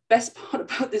 The best part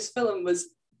about this film was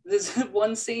there's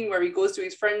one scene where he goes to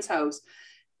his friend's house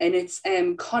and it's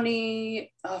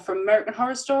Connie from American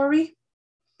Horror Story.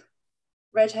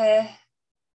 Red hair.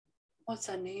 What's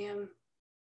her name?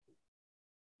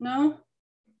 No?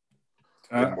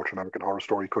 Didn't watch American Horror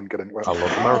Story, couldn't get into it. I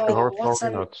love American Horror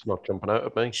Story. No, it's not jumping out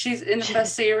at me. She's in the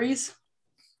first series.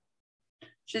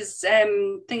 She's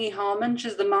Thingy Harmon.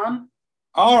 She's the mom.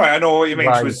 All right, I know what you mean.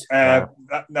 Right. She was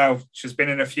now she's been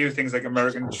in a few things like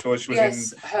American shows. She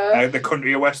was in the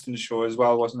Country Western show as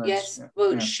well, wasn't it? Yes.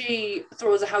 Well, she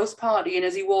throws a house party, and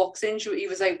as he walks in, he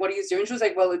was like, "What are you doing?" She was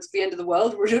like, "Well, it's the end of the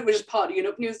world. We're just partying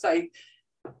up." And he was like,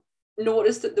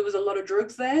 noticed that there was a lot of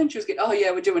drugs there, and she was like, "Oh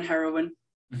yeah, we're doing heroin.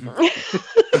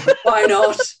 Why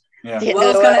not?" Yeah. The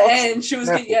world's gonna end. She was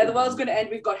like, "Yeah, the world's gonna end.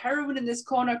 We've got heroin in this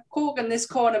corner, coke in this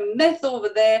corner, meth over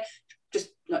there. Just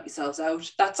knock yourselves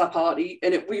out. That's our party."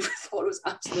 And we thought it was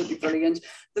absolutely brilliant.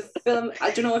 The film,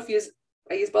 I don't know if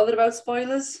are you bothered about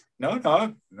spoilers? No.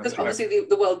 Because obviously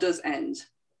the world does end.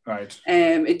 Right.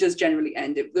 It does generally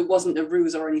end. It wasn't a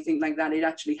ruse or anything like that. It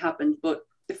actually happened, but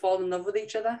they fall in love with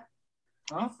each other.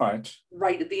 Oh, right.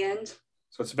 Right at the end.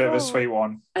 So it's a bit of a sweet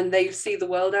one. And they see the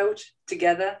world out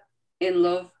together, in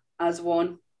love, as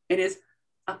one. It is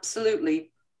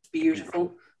absolutely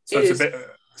beautiful. So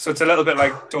it's a little bit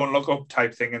like Don't Look Up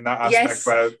type thing in that aspect. Yes,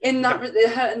 where in that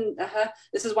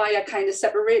this is why I kind of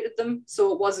separated them.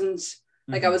 So it wasn't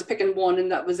like I was picking one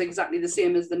and that was exactly the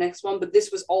same as the next one. But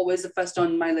this was always the first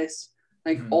on my list,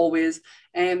 always.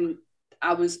 I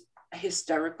was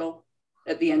hysterical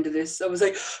at the end of this. I was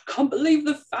like, can't believe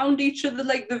they found each other.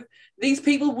 Like these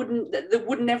people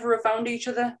would never have found each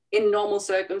other in normal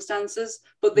circumstances,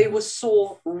 but they were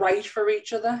so right for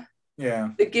each other. Yeah,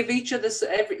 they give each other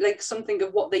something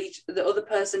of what the other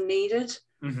person needed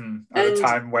at a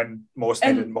time when most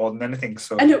needed more than anything.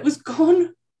 So and it was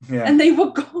gone. Yeah, and they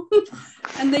were gone,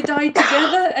 and they died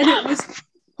together, and it was.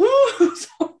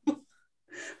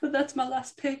 But that's my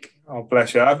last pick. Oh,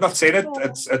 bless you! I've not seen it.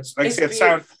 It's like I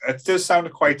say, it does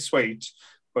sound quite sweet,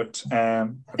 but I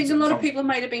think a lot of people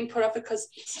might have been put off because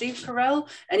Steve Carell,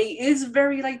 and he is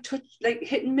very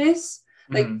hit and miss.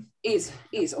 Like he's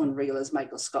unreal as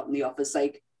Michael Scott in The Office.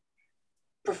 Like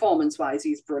performance-wise,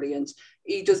 he's brilliant.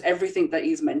 He does everything that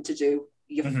he's meant to do.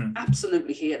 You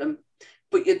absolutely hate him,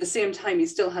 but at the same time, he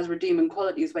still has redeeming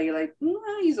qualities where you're like,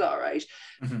 he's all right.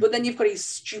 But then you've got his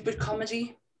stupid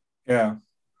comedy. Yeah.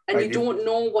 And you don't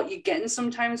know what you're getting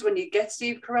sometimes when you get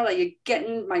Steve Carell. Are you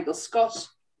getting Michael Scott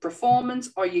performance,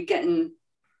 or are you getting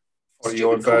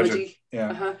stupid comedy?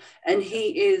 Yeah. And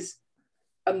he is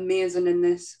amazing in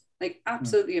this. Like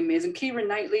absolutely amazing. Keira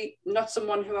Knightley, not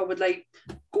someone who I would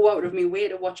go out of my way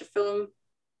to watch a film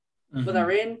with her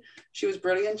in. She was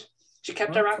brilliant. She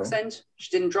kept her accent.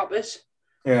 She didn't drop it.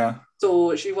 Yeah.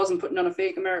 So she wasn't putting on a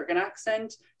fake American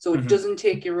accent. So it doesn't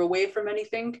take you away from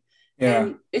anything.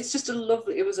 Yeah. It's just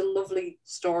it was a lovely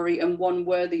story and one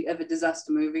worthy of a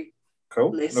disaster movie.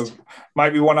 Cool. List.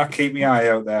 Might be one I keep my eye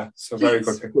out there. So very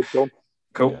good.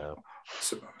 Cool. Yeah.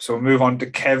 So we'll move on to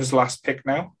Kev's last pick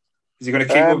now. Is he going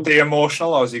to keep up the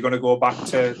emotional, or is he going to go back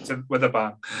to with a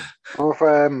bang?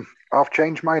 I've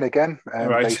changed mine again,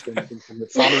 based on something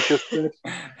that Sammy just did,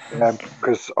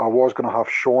 because I was going to have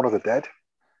Shaun of the Dead.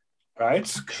 Right,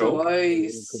 cool.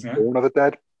 Shaun of the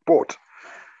Dead, but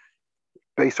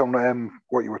based on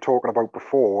what you were talking about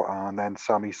before, and then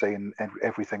Sammy saying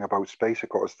everything about space, it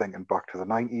got us thinking back to the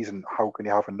 90s, and how can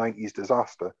you have a 90s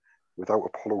disaster without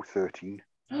Apollo 13?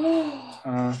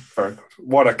 Very good.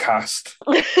 What a cast.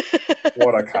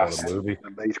 What a cast. Movie.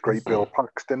 The late great Bill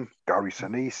Paxton, Gary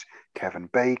Sinise, Kevin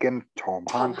Bacon, Tom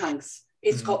Hanks.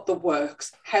 It's got the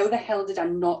works. How the hell did I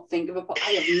not think of it?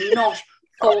 I have not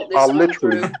thought this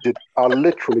through. I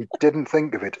literally didn't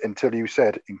think of it until you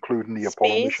said, including the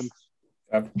Apollo missions.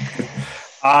 I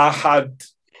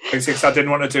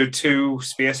didn't want to do two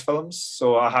space films,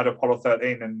 so I had Apollo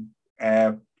 13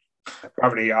 and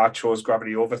Gravity. I chose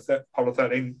Gravity over Apollo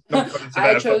 13.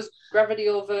 I chose Gravity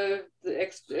over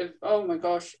oh my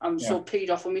gosh, I'm so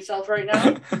peed off with myself right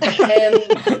now.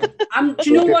 Do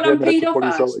you know what I'm peed off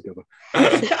at?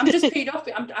 I'm just peed off.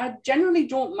 I generally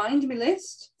don't mind my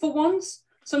list for once.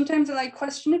 Sometimes I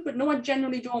question it, but no, I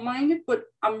generally don't mind it. But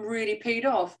I'm really peed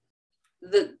off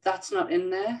that's not in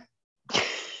there.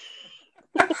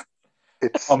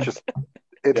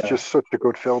 It's just such a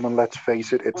good film, and let's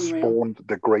face it, it spawned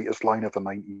the greatest line of the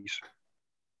 90s.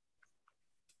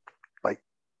 Like,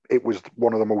 it was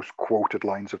one of the most quoted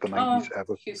lines of the 90s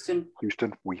ever. Houston,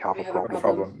 we have a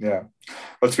problem. Yeah.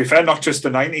 Well, to be fair, not just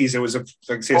the 90s, it was it's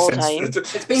been from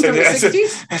the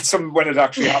 60s. It's some when it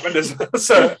actually happened.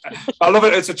 So I love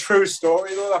it. It's a true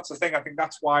story, though. That's the thing. I think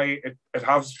that's why it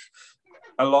has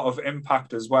a lot of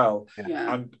impact as well.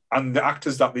 Yeah. And the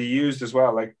actors that they used as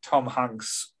well, like Tom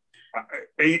Hanks.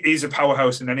 He's a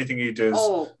powerhouse in anything he does,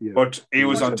 but he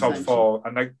was 100%. On top 4.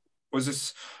 And was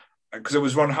this because it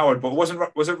was Ron Howard? But was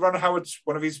it Ron Howard's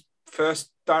one of his first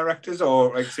directors,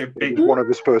 or like say big? One of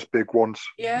his first big ones.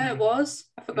 Yeah, it was.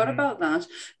 I forgot about that.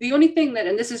 The only thing that,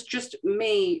 and this is just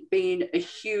me being a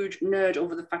huge nerd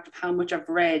over the fact of how much I've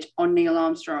read on Neil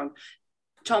Armstrong,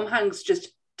 Tom Hanks he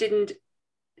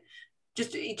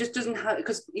just doesn't have,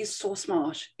 because he's so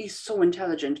smart, he's so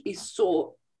intelligent, he's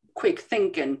so quick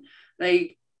thinking.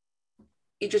 Like,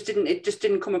 it just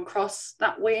didn't come across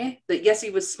that way. That yes, he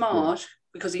was smart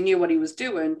because he knew what he was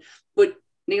doing, but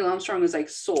Neil Armstrong was like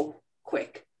so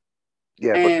quick.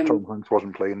 Yeah, but Tom Hanks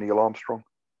wasn't playing Neil Armstrong.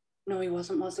 No, he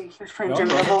wasn't, was he? He was playing Jim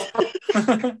Lovell.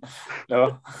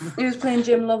 No. He was playing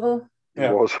Jim Lovell. Yeah.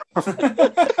 He was.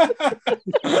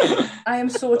 I am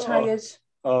so tired.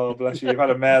 Oh, bless you. You've had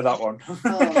a mare, that one.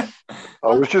 I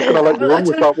was just going to let you run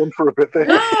with that one for a bit there.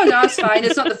 No, it's fine.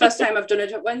 It's not the first time I've done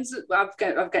it. I've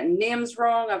gotten names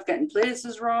wrong. I've gotten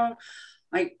places wrong.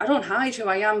 I don't hide who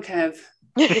I am, Kev.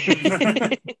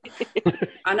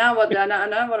 I know what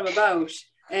I'm about.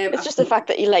 It's just the fact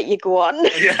that you let you go on.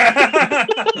 Yeah.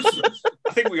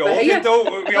 I think we all did,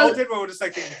 though. We all did. We were just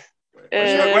like,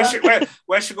 where's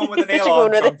she going with the Neil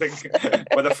Armstrong thing?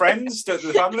 With the friends, the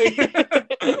family?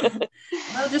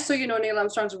 Well, just so you know, Neil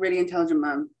Armstrong's a really intelligent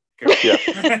man. Yeah.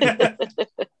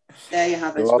 There you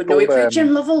have it. Well, but no, we played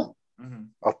Jim Lovell.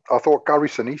 I thought Gary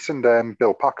Sinise and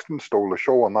Bill Paxton stole the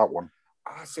show on that one.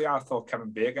 I thought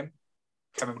Kevin Bacon.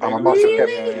 I'm a massive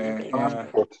Kevin Bacon,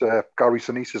 but Gary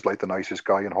Sinise is like the nicest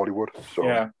guy in Hollywood. So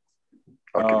I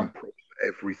give him props for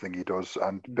everything he does.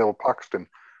 And Bill Paxton,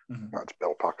 that's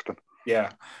Bill Paxton.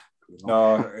 Yeah.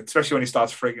 No, especially when he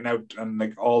starts freaking out and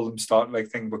like all of them start like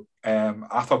thing. But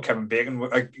I thought Kevin Bacon,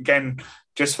 like, again,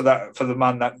 just for the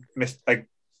man that missed, like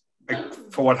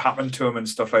for what happened to him and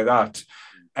stuff like that.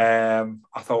 I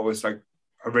thought it was like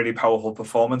a really powerful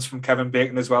performance from Kevin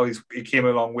Bacon as well. He came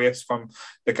a long ways from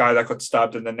the guy that got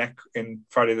stabbed in the neck in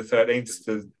Friday the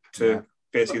 13th to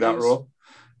basically that role.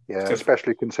 Yeah,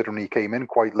 especially considering he came in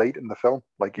quite late in the film.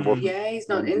 Like he wasn't. Yeah, he's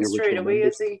not in straight away,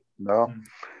 is he? No.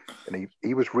 And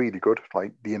he was really good.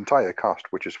 Like the entire cast,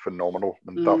 which is phenomenal.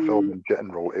 And that film in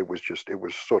general, it was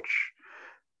such.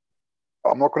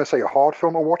 I'm not going to say a hard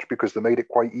film to watch because they made it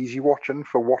quite easy watching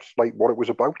for what it was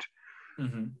about.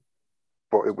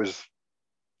 But it was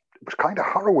kind of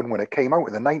harrowing when it came out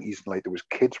in the 90s. And like there was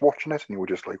kids watching it, and you were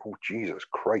just like, "Oh Jesus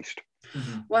Christ!"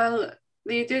 Well,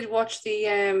 they did watch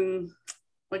the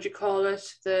what do you call it?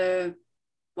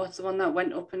 What's the one that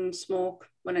went up in smoke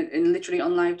when literally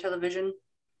on live television?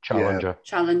 Challenger.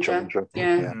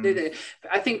 Yeah.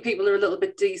 I think people are a little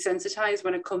bit desensitized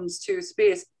when it comes to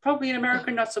space. Probably in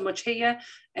America, not so much here,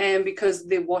 because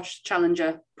they watched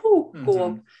Challenger go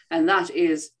up, and that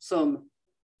is some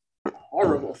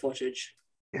horrible footage.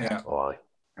 Yeah.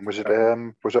 And was it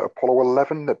Apollo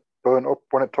 11 that burnt up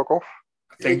when it took off?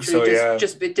 I think so.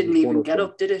 It didn't even get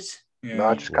up, did it? Yeah. No,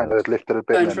 I just kind of lifted a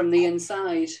bit. Burned from the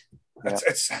inside. Yeah.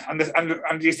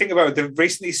 And you think about it, they've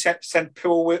recently sent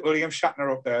poor William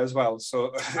Shatner up there as well.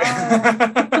 So that's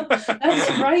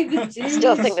right, they did. I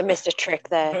still think they missed a trick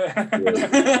there.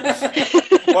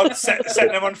 What,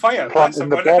 setting him on fire? Planting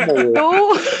the bomb.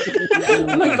 Oh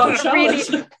my God,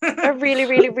 I really,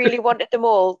 really, really wanted them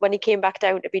all when he came back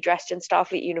down to be dressed in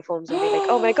Starfleet uniforms and be like,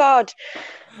 "Oh my God,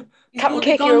 Captain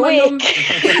Kick, you're awake."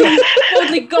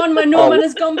 Totally gone. My Norman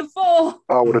has gone before.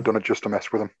 I would have done it just to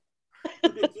mess with him.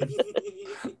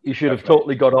 You should have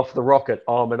totally got off the rocket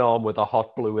arm in arm with a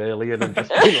hot blue alien and just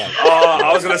been like,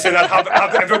 I was going to say that,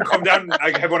 have everyone come down,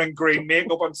 like everyone in green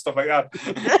makeup and stuff like that.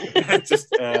 Just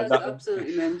that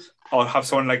absolutely meant. Or have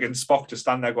someone like in Spock just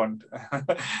stand there going,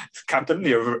 "Captain,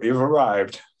 you've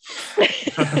arrived."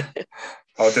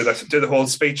 Or did the whole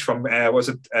speech from was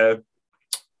it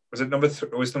number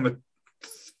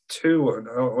 2,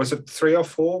 or was it 3 or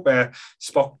 4, where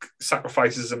Spock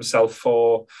sacrifices himself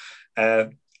for.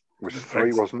 Was it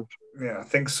 3, wasn't it? Yeah, I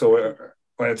think so.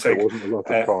 When it's like, it wasn't the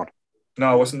Wrath of Khan.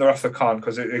 No, it wasn't the Wrath of Khan,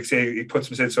 because he puts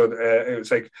himself in. So it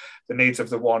was like the needs of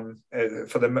the one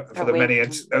for the many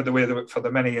and the way for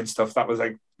the many and stuff. That was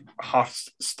like hot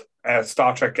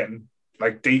Star Trek getting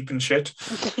like deep and shit.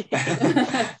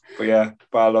 But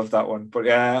I love that one. But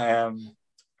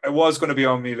it was going to be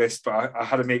on my list, but I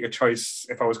had to make a choice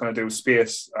if I was going to do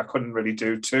space. I couldn't really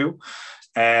do 2.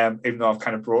 Even though I've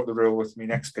kind of brought the rule with me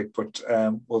next pick, but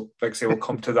we'll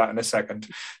come to that in a second.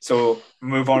 So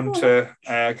move on to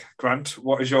Grant.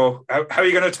 What is your how are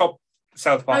you going to top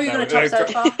South Park? How are you going to top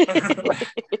South Park?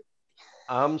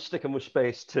 I'm sticking with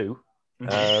Space 2,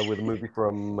 with a movie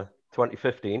from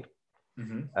 2015,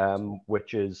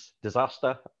 which is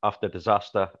disaster after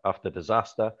disaster after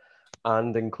disaster,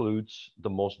 and includes the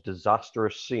most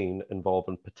disastrous scene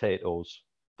involving potatoes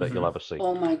that you'll ever see.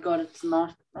 Oh my God, it's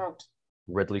not. Oh.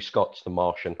 Ridley Scott's The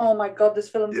Martian. Oh my God, this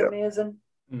film's amazing.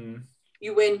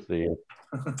 You win.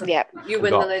 Yeah. You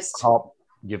win the list.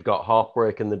 You've got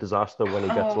Heartbreak in The Disaster when he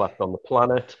gets left on the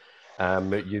planet.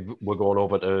 We're going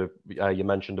over to, you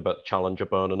mentioned about Challenger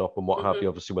burning up and what have you.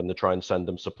 Obviously, when they try and send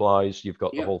them supplies, you've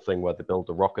got the whole thing where they build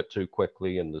the rocket too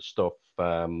quickly and the stuff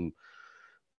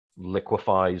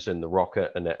liquefies in the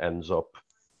rocket and it ends up,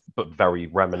 but very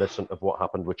reminiscent of what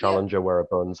happened with Challenger, where it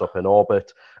burns up in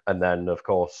orbit. And then, of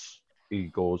course, he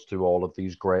goes to all of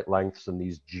these great lengths and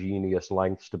these genius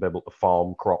lengths to be able to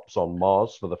farm crops on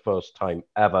Mars for the first time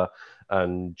ever.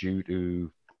 And due to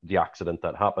the accident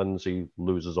that happens, he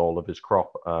loses all of his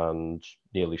crop and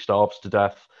nearly starves to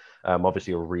death.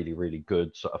 Obviously, a really, really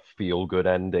good sort of feel-good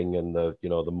ending. And the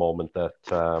moment that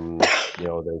they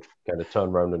kind of turn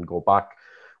around and go back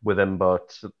with him.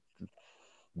 But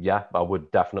yeah, I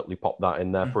would definitely pop that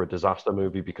in there for a disaster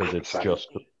movie because it's just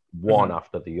one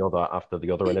after the other.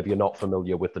 And if you're not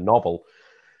familiar with the novel,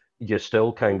 you're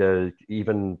still kind of,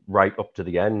 even right up to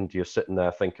the end, you're sitting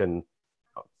there thinking,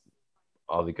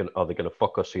 are they gonna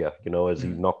fuck us here? Is he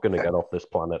not gonna get off this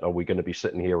planet? Are we gonna be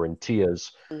sitting here in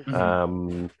tears?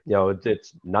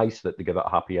 It's nice that they give it a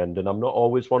happy ending. I'm not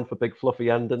always one for big fluffy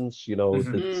endings.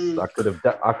 I could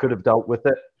have dealt with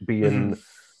it being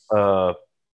a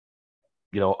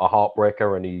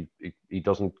heartbreaker and he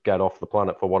doesn't get off the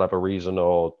planet for whatever reason,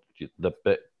 or the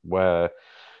bit where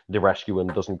the rescuing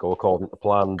doesn't go according to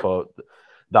plan. But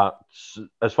that's,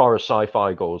 as far as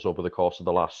sci-fi goes, over the course of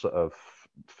the last sort of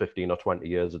 15 or 20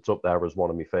 years, it's up there as one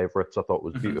of my favorites. I thought it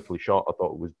was beautifully shot. I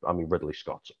thought it was, Ridley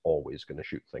Scott's always going to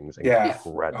shoot things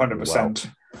incredibly 100%. Well.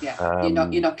 Yeah,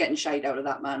 you're not getting shite out of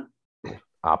that man.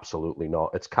 Absolutely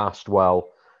not. It's cast well.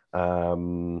 I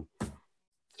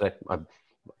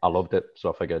loved it,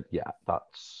 so I figured,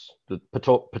 that's the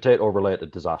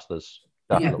potato-related disasters.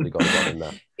 Definitely got to get in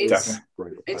there.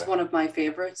 It's one of my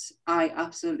favorites. I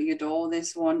absolutely adore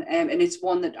this one, and it's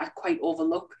one that I quite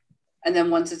overlook. And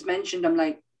then once it's mentioned, I'm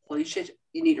like, holy shit,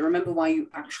 you need to remember why you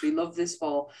actually love this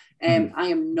for. I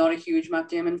am not a huge Matt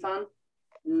Damon fan,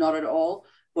 not at all,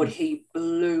 but he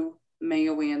blew me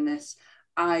away in this.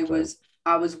 I was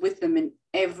with him in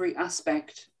every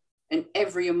aspect and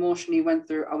every emotion he went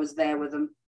through. I was there with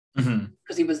him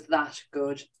because he was that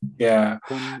good. Yeah.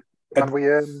 Can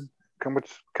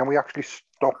we actually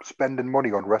stop spending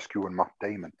money on rescuing Matt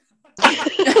Damon?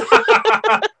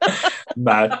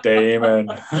 Matt Damon.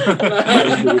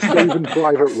 Saving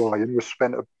Private Ryan was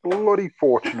spent a bloody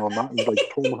fortune on that, and like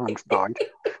Tom Hanks died,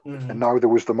 and now there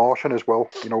was The Martian as well.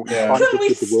 Can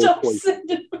we stop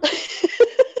sending?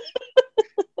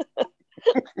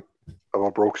 Oh, I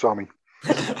broke Sammy.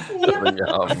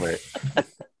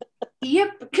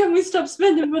 Yep. Can we stop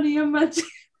spending money on Matt?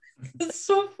 It's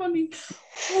so funny.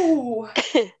 Oh,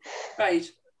 right.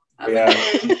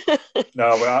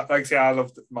 No, but like I say, I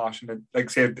love The Martian. Like I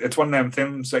say, it's one of them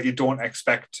films that you don't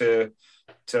expect to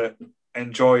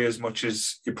enjoy as much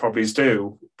as you probably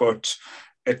do. But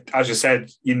as you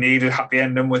said, you need a happy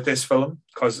ending with this film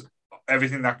because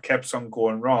everything that kept on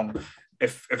going wrong,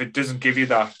 if it doesn't give you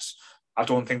that, I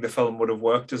don't think the film would have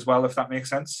worked as well. If that makes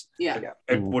sense. Yeah.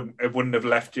 It wouldn't have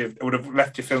left you. It would have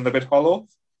left you feeling a bit hollow.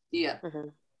 Yeah.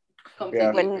 Completely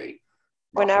agree.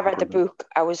 When I read the book,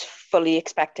 I was fully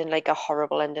expecting like a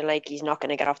horrible ending, like he's not going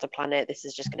to get off the planet. This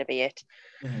is just going to be it.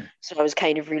 So I was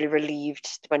kind of really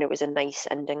relieved when it was a nice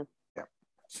ending. Yeah,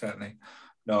 certainly.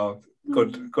 No,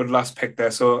 good last pick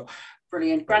there. So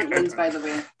brilliant. Grant wins, by the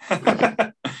way.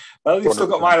 Well, you've still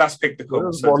got my last pick to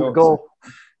come. So one to go.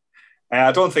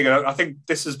 I think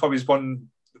this is probably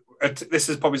this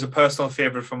is probably a personal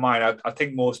favourite for mine. I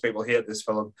think most people hate this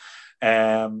film.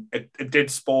 It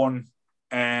did spawn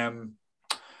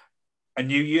a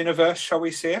new universe, shall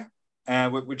we say,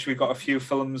 which we got a few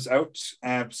films out,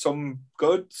 some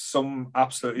good, some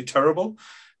absolutely terrible.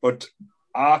 But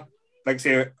I've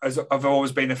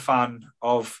always been a fan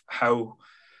of how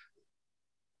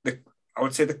I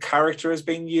would say the character has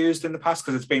been used in the past,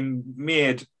 because it's been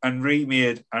made and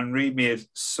remade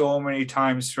so many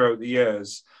times throughout the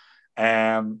years.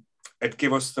 It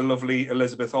gave us the lovely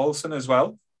Elizabeth Olsen as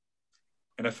well.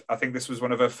 And I think this was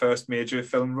one of her first major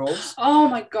film roles. Oh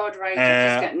my God, right. I'm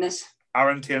just getting this.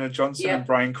 Aaron Taylor Johnson and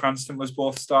Bryan Cranston was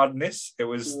both starred in this. It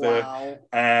was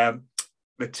the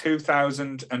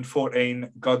 2014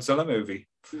 Godzilla movie.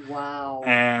 Wow.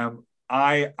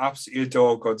 I absolutely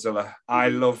adore Godzilla. I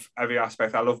love every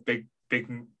aspect. I love big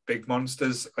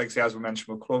monsters, like say, as we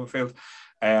mentioned with Cloverfield.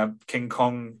 King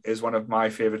Kong is one of my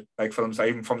favorite films.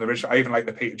 Even from the original, I even like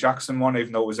the Peter Jackson one,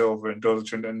 even though it was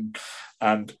overindulgent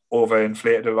and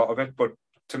overinflated a lot of it. But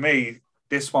to me,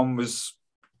 this one was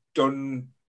done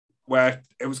where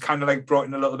it was kind of like brought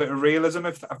in a little bit of realism,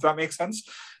 if that makes sense,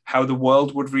 how the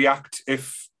world would react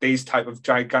if these type of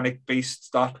gigantic beasts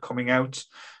start coming out.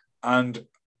 And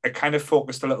it kind of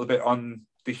focused a little bit on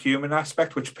the human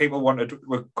aspect, which people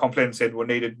were complaining, saying we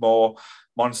needed more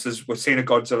monsters. We've seen a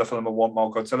Godzilla film and want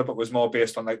more Godzilla, but it was more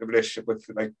based on like the relationship with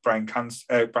like Bryan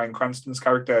Cranston's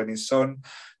character and his son,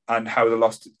 and how they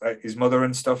lost his mother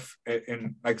and stuff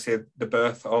in, like, say, the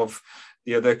birth of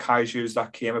the other kaijus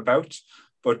that came about.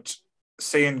 But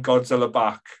seeing Godzilla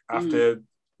back after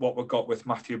what we got with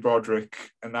Matthew Broderick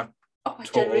and that, I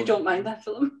generally don't mind that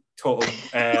film. Total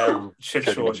shit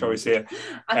show, shall we say?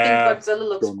 I think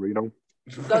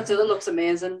Godzilla looks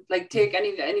amazing. Like, take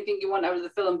anything you want out of the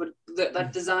film, but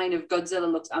that design of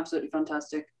Godzilla looks absolutely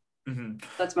fantastic. Mm-hmm.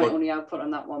 That's my only output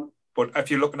on that one. But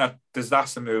if you're looking at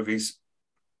disaster movies,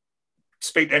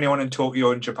 speak to anyone in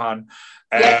Tokyo in Japan.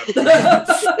 We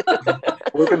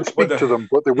can speak to them,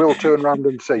 but they will turn around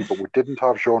and say, but we didn't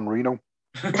have Jean Reno.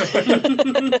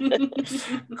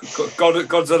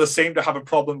 Godzilla seemed to have a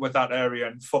problem with that area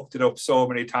and fucked it up so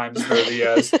many times through the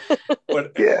years.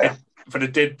 But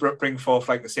it did bring forth,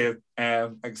 like I say,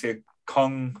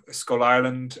 Kong Skull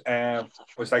Island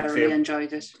was like,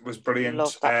 enjoyed it. Was brilliant.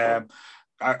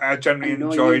 I generally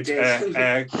enjoyed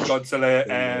Godzilla,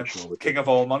 King of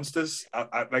All Monsters.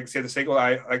 I like to say the sequel.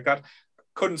 I like that.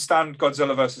 Couldn't stand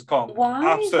Godzilla versus Kong. Why?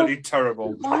 Absolutely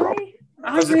terrible. Why?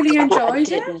 I really enjoyed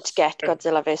it. I didn't get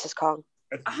Godzilla versus Kong.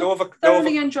 I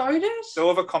thoroughly enjoyed it. They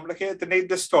overcomplicated. They need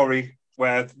the story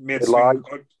where made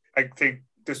I think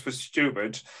this was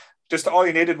stupid. Just all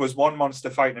you needed was one monster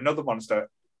fighting another monster.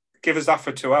 Give us that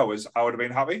for 2 hours. I would have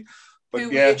been happy. But who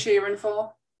were you cheering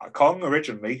for? Kong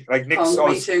originally. Like Nick's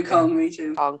Kong, me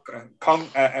too. Kong.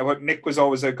 Nick was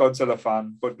always a Godzilla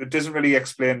fan, but it doesn't really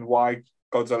explain why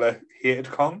Godzilla hated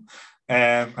Kong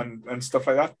and stuff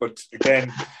like that. But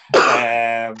again,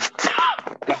 that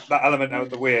element out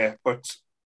of the way. But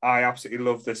I absolutely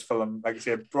love this film. Like I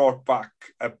said, it brought back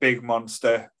a big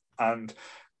monster, and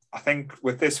I think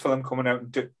with this film coming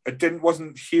out, it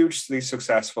wasn't hugely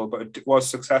successful, but it was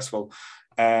successful.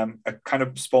 It kind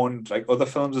of spawned like other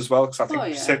films as well, because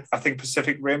I think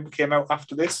Pacific Rim came out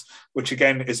after this, which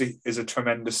again is a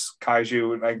tremendous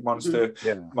kaiju like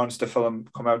monster film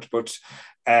come out. But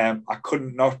I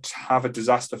couldn't not have a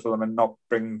disaster film and not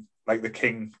bring like the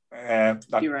King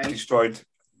that destroyed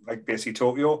like basically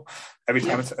Tokyo every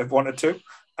time it wanted to,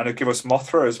 and it give us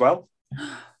Mothra as well.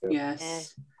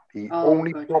 Yes. The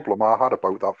only problem I had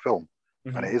about that film,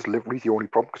 and it is literally the only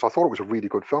problem, because I thought it was a really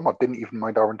good film. I didn't even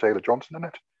mind Aaron Taylor-Johnson in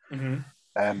it.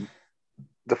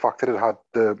 The fact that it had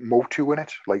the Motu in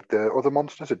it, like the other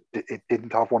monsters, it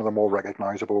didn't have one of the more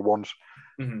recognizable ones.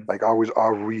 Like I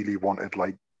really wanted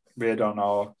like Radon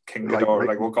or King Ghidorah,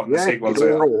 like we've got in the sequels,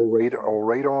 or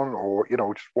Radon, or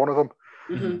just one of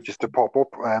them, just to pop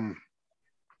up.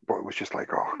 But it was just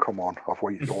like, oh come on, I've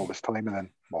waited all this time, and then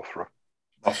Mothra.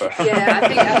 I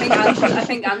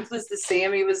think Ant was the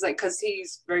same. He was like, because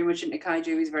he's very much into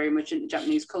kaiju, he's very much into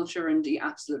Japanese culture, and he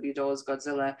absolutely adores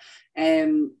Godzilla.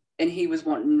 And he was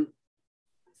wanting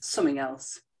something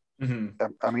else.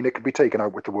 I mean, it could be taken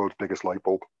out with the world's biggest light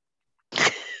bulb.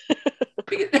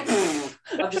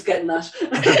 I'm just getting that.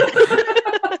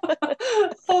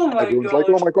 Oh my Everyone's god! Like,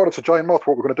 oh my god, it's a giant moth.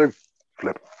 What we're gonna do?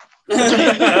 Flip.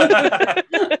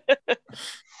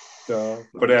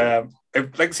 But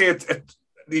like I say,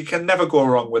 you can never go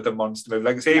wrong with a monster movie.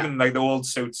 Like I say, even like the old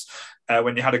suits,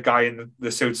 when you had a guy in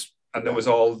the suits and it was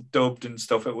all dubbed and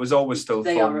stuff, it was always still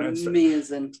fun. They are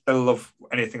amazing. Still love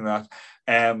anything that.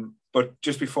 But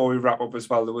just before we wrap up as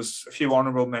well, there was a few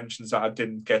honourable mentions that I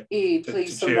didn't get.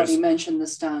 Please, somebody mention The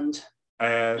Stand.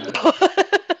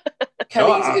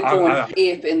 Kelly's going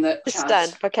ape in the chat.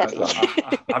 Stand for Kelly.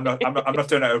 I'm not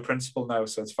doing it out of principle now,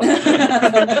 so it's fine.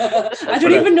 I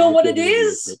don't even know what it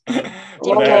is.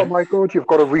 Oh my god, you've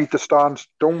got to read The Stand.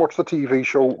 Don't watch the TV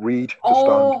show, read The Stand.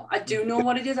 Oh, I do know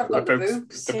what it is. I've got the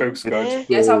books. The book's good.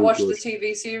 Yes, I watched the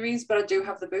TV series, but I do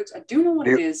have the books. I do know what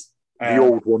it is. The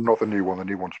old one, not the new one. The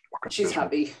new one's fucking She's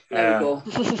happy. There we go.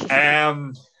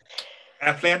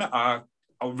 Airplane.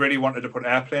 I really wanted to put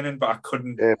Airplane in, but I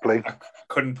couldn't. Airplane. I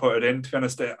couldn't put it in, to be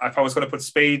honest. If I was going to put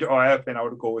Speed or Airplane, I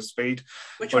would go with Speed.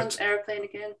 Which one's Airplane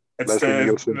again? It's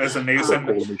Leslie Nielsen.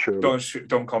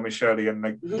 Don't call me Shirley. And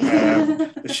like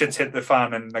the shit's hit the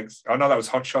fan, and like that was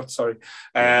Hot Shot. Sorry,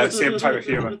 same type of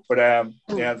humor. But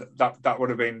that would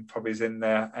have been probably in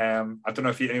there. I don't know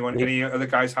if any other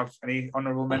guys have any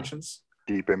honourable mentions.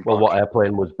 Deep Impact. Well, what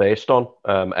Airplane was based on,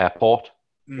 Airport.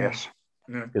 Yes.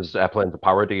 Because Airplane's a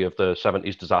parody of the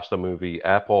 70s disaster movie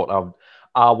Airport.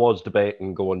 I was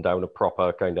debating going down a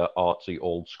proper kind of artsy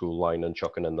old school line and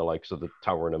chucking in the likes of the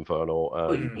Tower and Inferno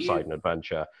and Poseidon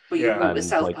Adventure. But you went with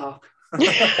South Park.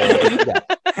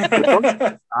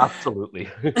 Absolutely.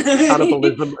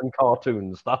 Cannibalism and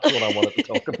cartoons. That's what I wanted to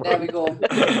talk about. There we go.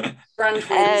 Brand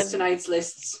wins tonight's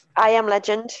lists. I Am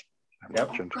Legend.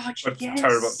 Yep. Oh, God,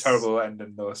 yes. Terrible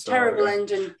ending though. So, terrible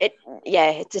ending.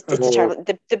 It's terrible.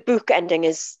 The book ending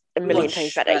is a million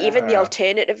times better. Even the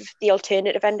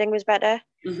alternative ending was better.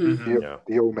 The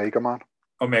Omega Man.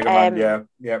 Omega Man,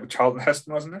 yeah. Charlton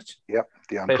Heston, wasn't it? Yep.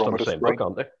 The Andromeda same book,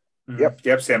 aren't they?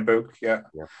 Yep, same book. Yeah.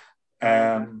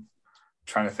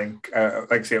 Trying to think,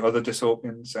 like I say, other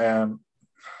dystopians.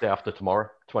 Day After Tomorrow,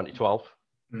 2012.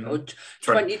 And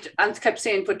kept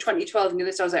saying put 2012 in your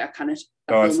list. I was like, I can't.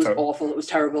 That film was awful. It was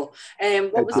terrible.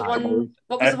 What was the one?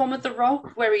 What was the one with The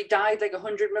Rock where he died like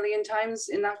 100 million times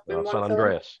in that in one San film?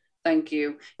 Andreas. Thank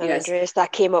you. Yes, Andreas,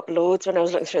 that came up loads when I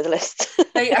was looking through the list.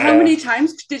 How many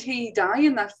times did he die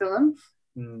in that film?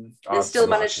 And still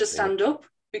managed to stand up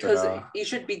because he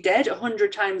should be dead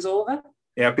 100 times over.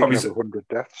 Yeah, probably 100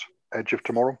 deaths. Edge of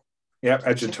Tomorrow. Yeah,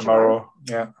 Edge of Tomorrow.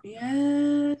 Yeah.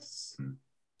 Yes.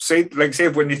 See,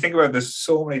 when you think about it, there's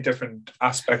so many different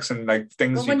aspects and like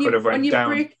things you could have went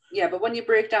down. But when you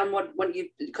break down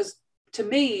because to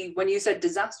me, when you said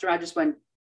disaster, I just went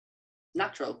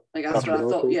natural. Like that's what I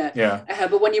thought. Yeah.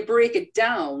 But when you break it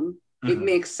down, it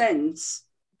makes sense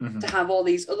to have all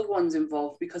these other ones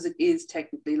involved because it is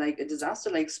technically like a disaster.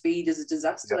 Like Speed is a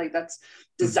disaster. Like that's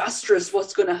disastrous.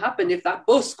 What's going to happen if that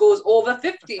bus goes over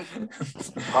 50?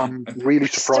 I'm really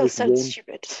surprised. Still sounds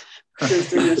stupid.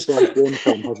 One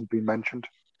film hasn't been mentioned.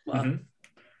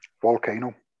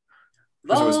 Volcano.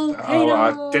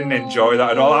 I didn't enjoy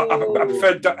that at all. I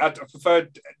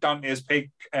preferred Dante's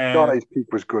Peak. Dante's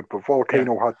Peak was good, but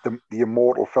Volcano had the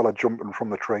immortal fella jumping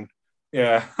from the train.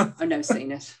 Yeah. I've never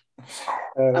seen it.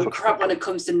 I'm crap when it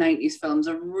comes to 90s films.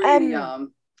 I really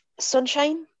am.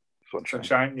 Sunshine,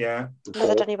 yeah.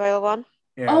 Another Danny Boyle one.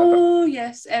 Yeah. Oh,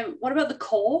 yes. What about The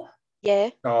Core? Yeah.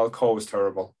 Oh, The Core was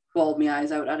terrible. Bawled my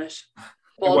eyes out at it.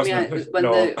 Bawled my eyes when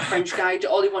the French guy,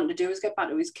 all he wanted to do was get back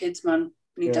to his kids, man.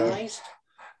 And he died.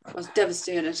 I was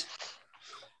devastated.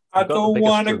 I don't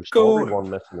want to go. One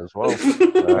missing as well.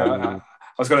 I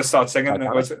was going to start singing.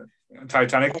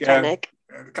 Titanic. Yeah.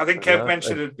 I think Kev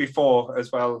mentioned it before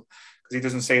as well, because he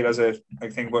doesn't see it as a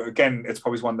thing. But again, it's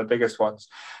probably one of the biggest ones.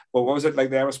 But what was it like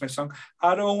the Aerosmith song?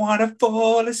 I don't want to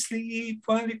fall asleep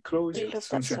while you close your eyes.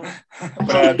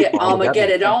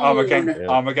 Armageddon.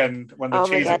 Armageddon. When the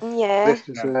cheese. Yeah.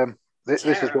 This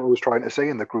is what I was trying to say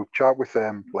in the group chat with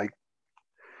like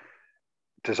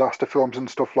disaster films and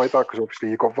stuff like that, because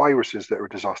obviously you've got viruses that are a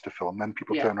disaster film, then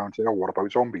people turn around and say, oh, what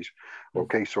about zombies?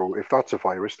 Okay, so if that's a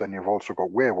virus, then you've also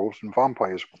got werewolves and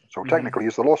vampires. So technically,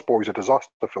 is The Lost Boys a disaster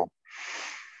film?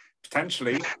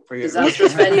 Potentially.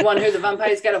 Disastrous for anyone who the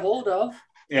vampires get a hold of.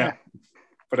 Yeah.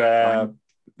 But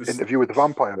Interview with the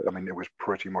Vampire, I mean, it was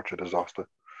pretty much a disaster.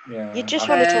 Yeah. You just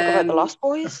want to talk about The Lost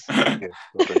Boys?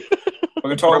 We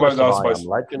can talk about The Lost Boys.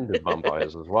 Legend of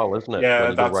vampires as well, isn't it? Yeah,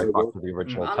 when that's right back to the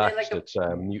original text. It's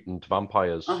mutant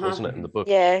vampires, isn't it, in the book?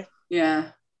 Yeah.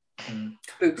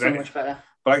 Book's so much better.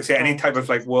 But like I say, any type of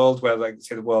like world where like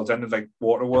say the world's ended, like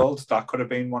Water World, that could have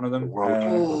been one of them.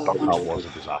 That was a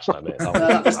disaster, mate.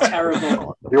 That was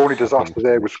terrible. The only disaster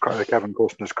there was Kevin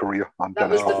Costner's career. And that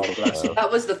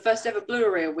was the first ever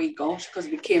Blu-ray we got because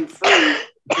we came free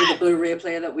with the Blu-ray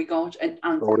player that we got, and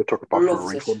they took it back for a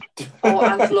refund.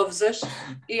 Ant loves it.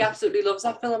 He absolutely loves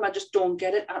that film. I just don't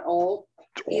get it at all.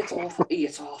 It's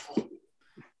awful.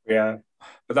 Yeah,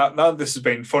 but now this has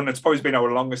been fun. It's probably been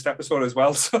our longest episode as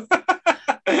well. So.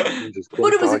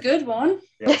 But it was a good one.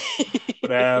 Yeah.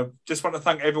 But just want to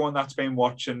thank everyone that's been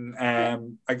watching. Like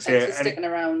I say, sticking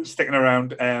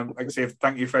around. Like I say,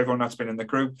 thank you for everyone that's been in the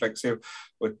group. Like I say,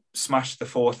 we smashed the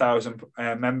 4,000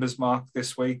 members mark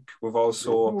this week. We've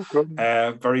also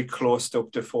very close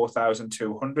up to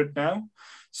 4,200 now.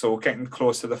 So we're getting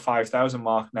close to the 5,000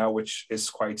 mark now, which is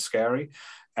quite scary.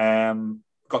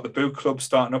 Got the book club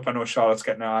starting up. I know Charlotte's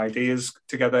getting our ideas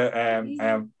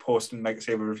together, posting, like I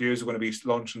say, reviews. We're going to be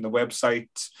launching the website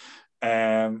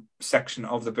section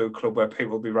of the book club where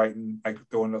people will be writing like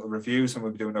doing little reviews, and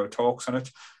we'll be doing our talks on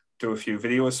it. Do a few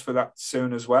videos for that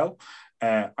soon as well.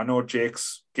 I know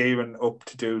Jake's gearing up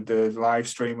to do the live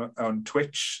stream on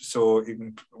Twitch, so you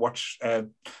can watch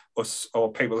us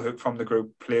or people who from the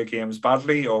group play games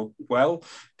badly or well,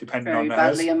 depending on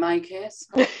badly in my case.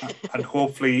 And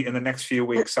hopefully in the next few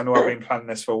weeks, I know I've been planning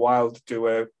this for a while, to do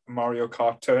a Mario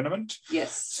Kart tournament.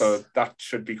 Yes. So that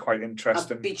should be quite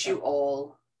interesting. I'll beat you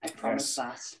all. I promise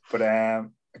that. But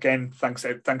again, thanks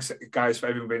guys for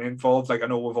everyone being involved. Like I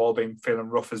know we've all been feeling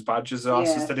rough as badgers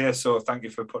asses today, so thank you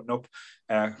for putting up.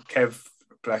 Kev,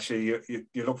 bless you.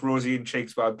 You look rosy in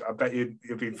cheeks, but I bet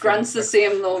you'll be. Grant's the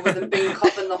same though, with him being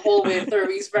coughing the whole way through.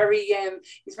 He's very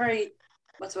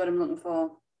what's the word I'm looking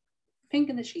for? Pink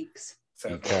in the cheeks.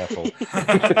 Be careful.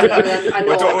 I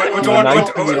know who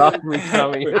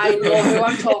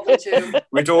I'm talking to.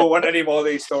 We don't want any more of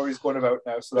these stories going about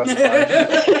now, so that's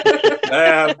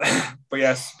fine. But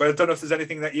yes, but I don't know if there's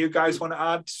anything that you guys want to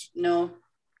add. No.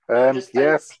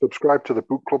 Subscribe to the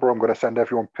book club, or I'm going to send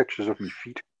everyone pictures of my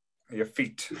feet. Your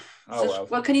feet. Oh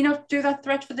well. Can you not do that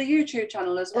threat for the YouTube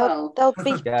channel as well?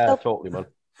 Totally, man.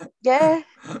 Yeah.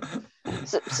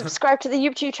 Subscribe to the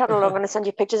YouTube channel. I'm going to send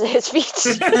you pictures of his feet.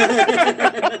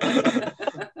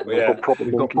 We've got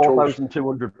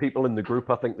 4,200 people in the group.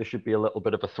 I think there should be a little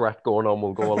bit of a threat going on.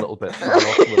 We'll go a little bit.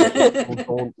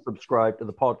 Don't subscribe to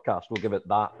the podcast. We'll give it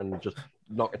that and just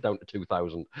knock it down to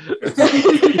 2,000. Just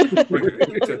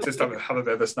have a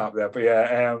bit of a snap there. But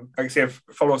yeah, like I say,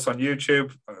 follow us on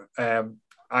YouTube,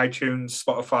 iTunes,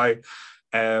 Spotify,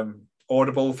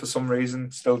 Audible for some reason.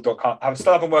 I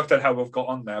still haven't worked out how we've got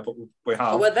on there, but we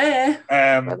have. We're there.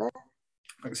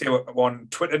 Like I say, we're on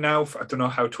Twitter now. I don't know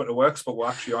how Twitter works, but we're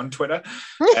actually on Twitter.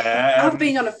 I've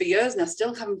been on it for years and I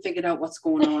still haven't figured out what's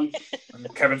going on.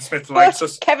 Kevin Smith likes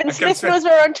us. Kevin Smith knows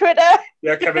we're on Twitter.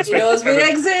 Yeah, Kevin Smith knows we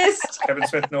exist. Kevin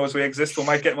Smith knows we exist. We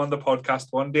might get him on the podcast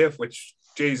one day, which,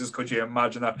 Jesus, could you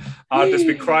imagine that? I'd just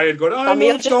be crying, going, I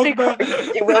just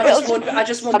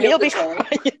won't be able to talk.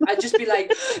 I'd just be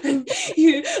like,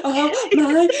 you are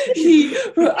my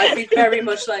hero. I'd be very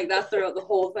much like that throughout the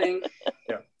whole thing.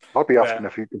 Yeah. I'll be asking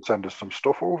if you can send us some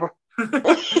stuff over.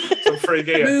 Some free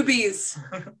gear. Movies.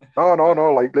 No.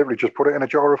 Like literally just put it in a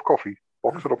jar of coffee,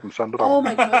 box it up and send it out. Oh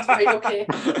my God, right, okay.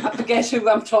 I forget who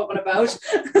I'm talking about.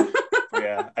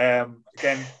 Yeah.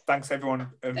 Again, thanks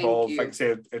everyone involved. Like I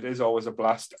said, it is always a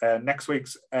blast. Next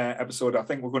week's episode, I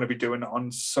think we're going to be doing it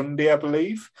on Sunday, I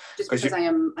believe. Just because I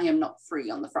am not free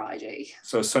on the Friday.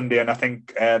 So Sunday, and I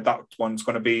think that one's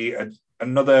going to be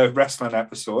another wrestling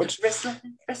episode. Wrestling.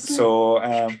 So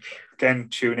again,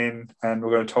 tune in, and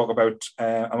we're going to talk about,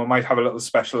 and we might have a little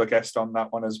special guest on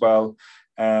that one as well.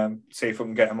 See if we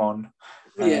can get him on.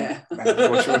 Yeah,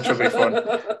 which will be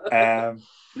fun.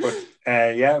 But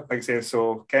like I say,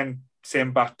 so again,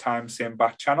 same bat time, same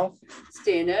bat channel.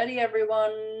 Stay nerdy,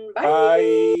 everyone. Bye.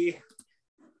 Bye.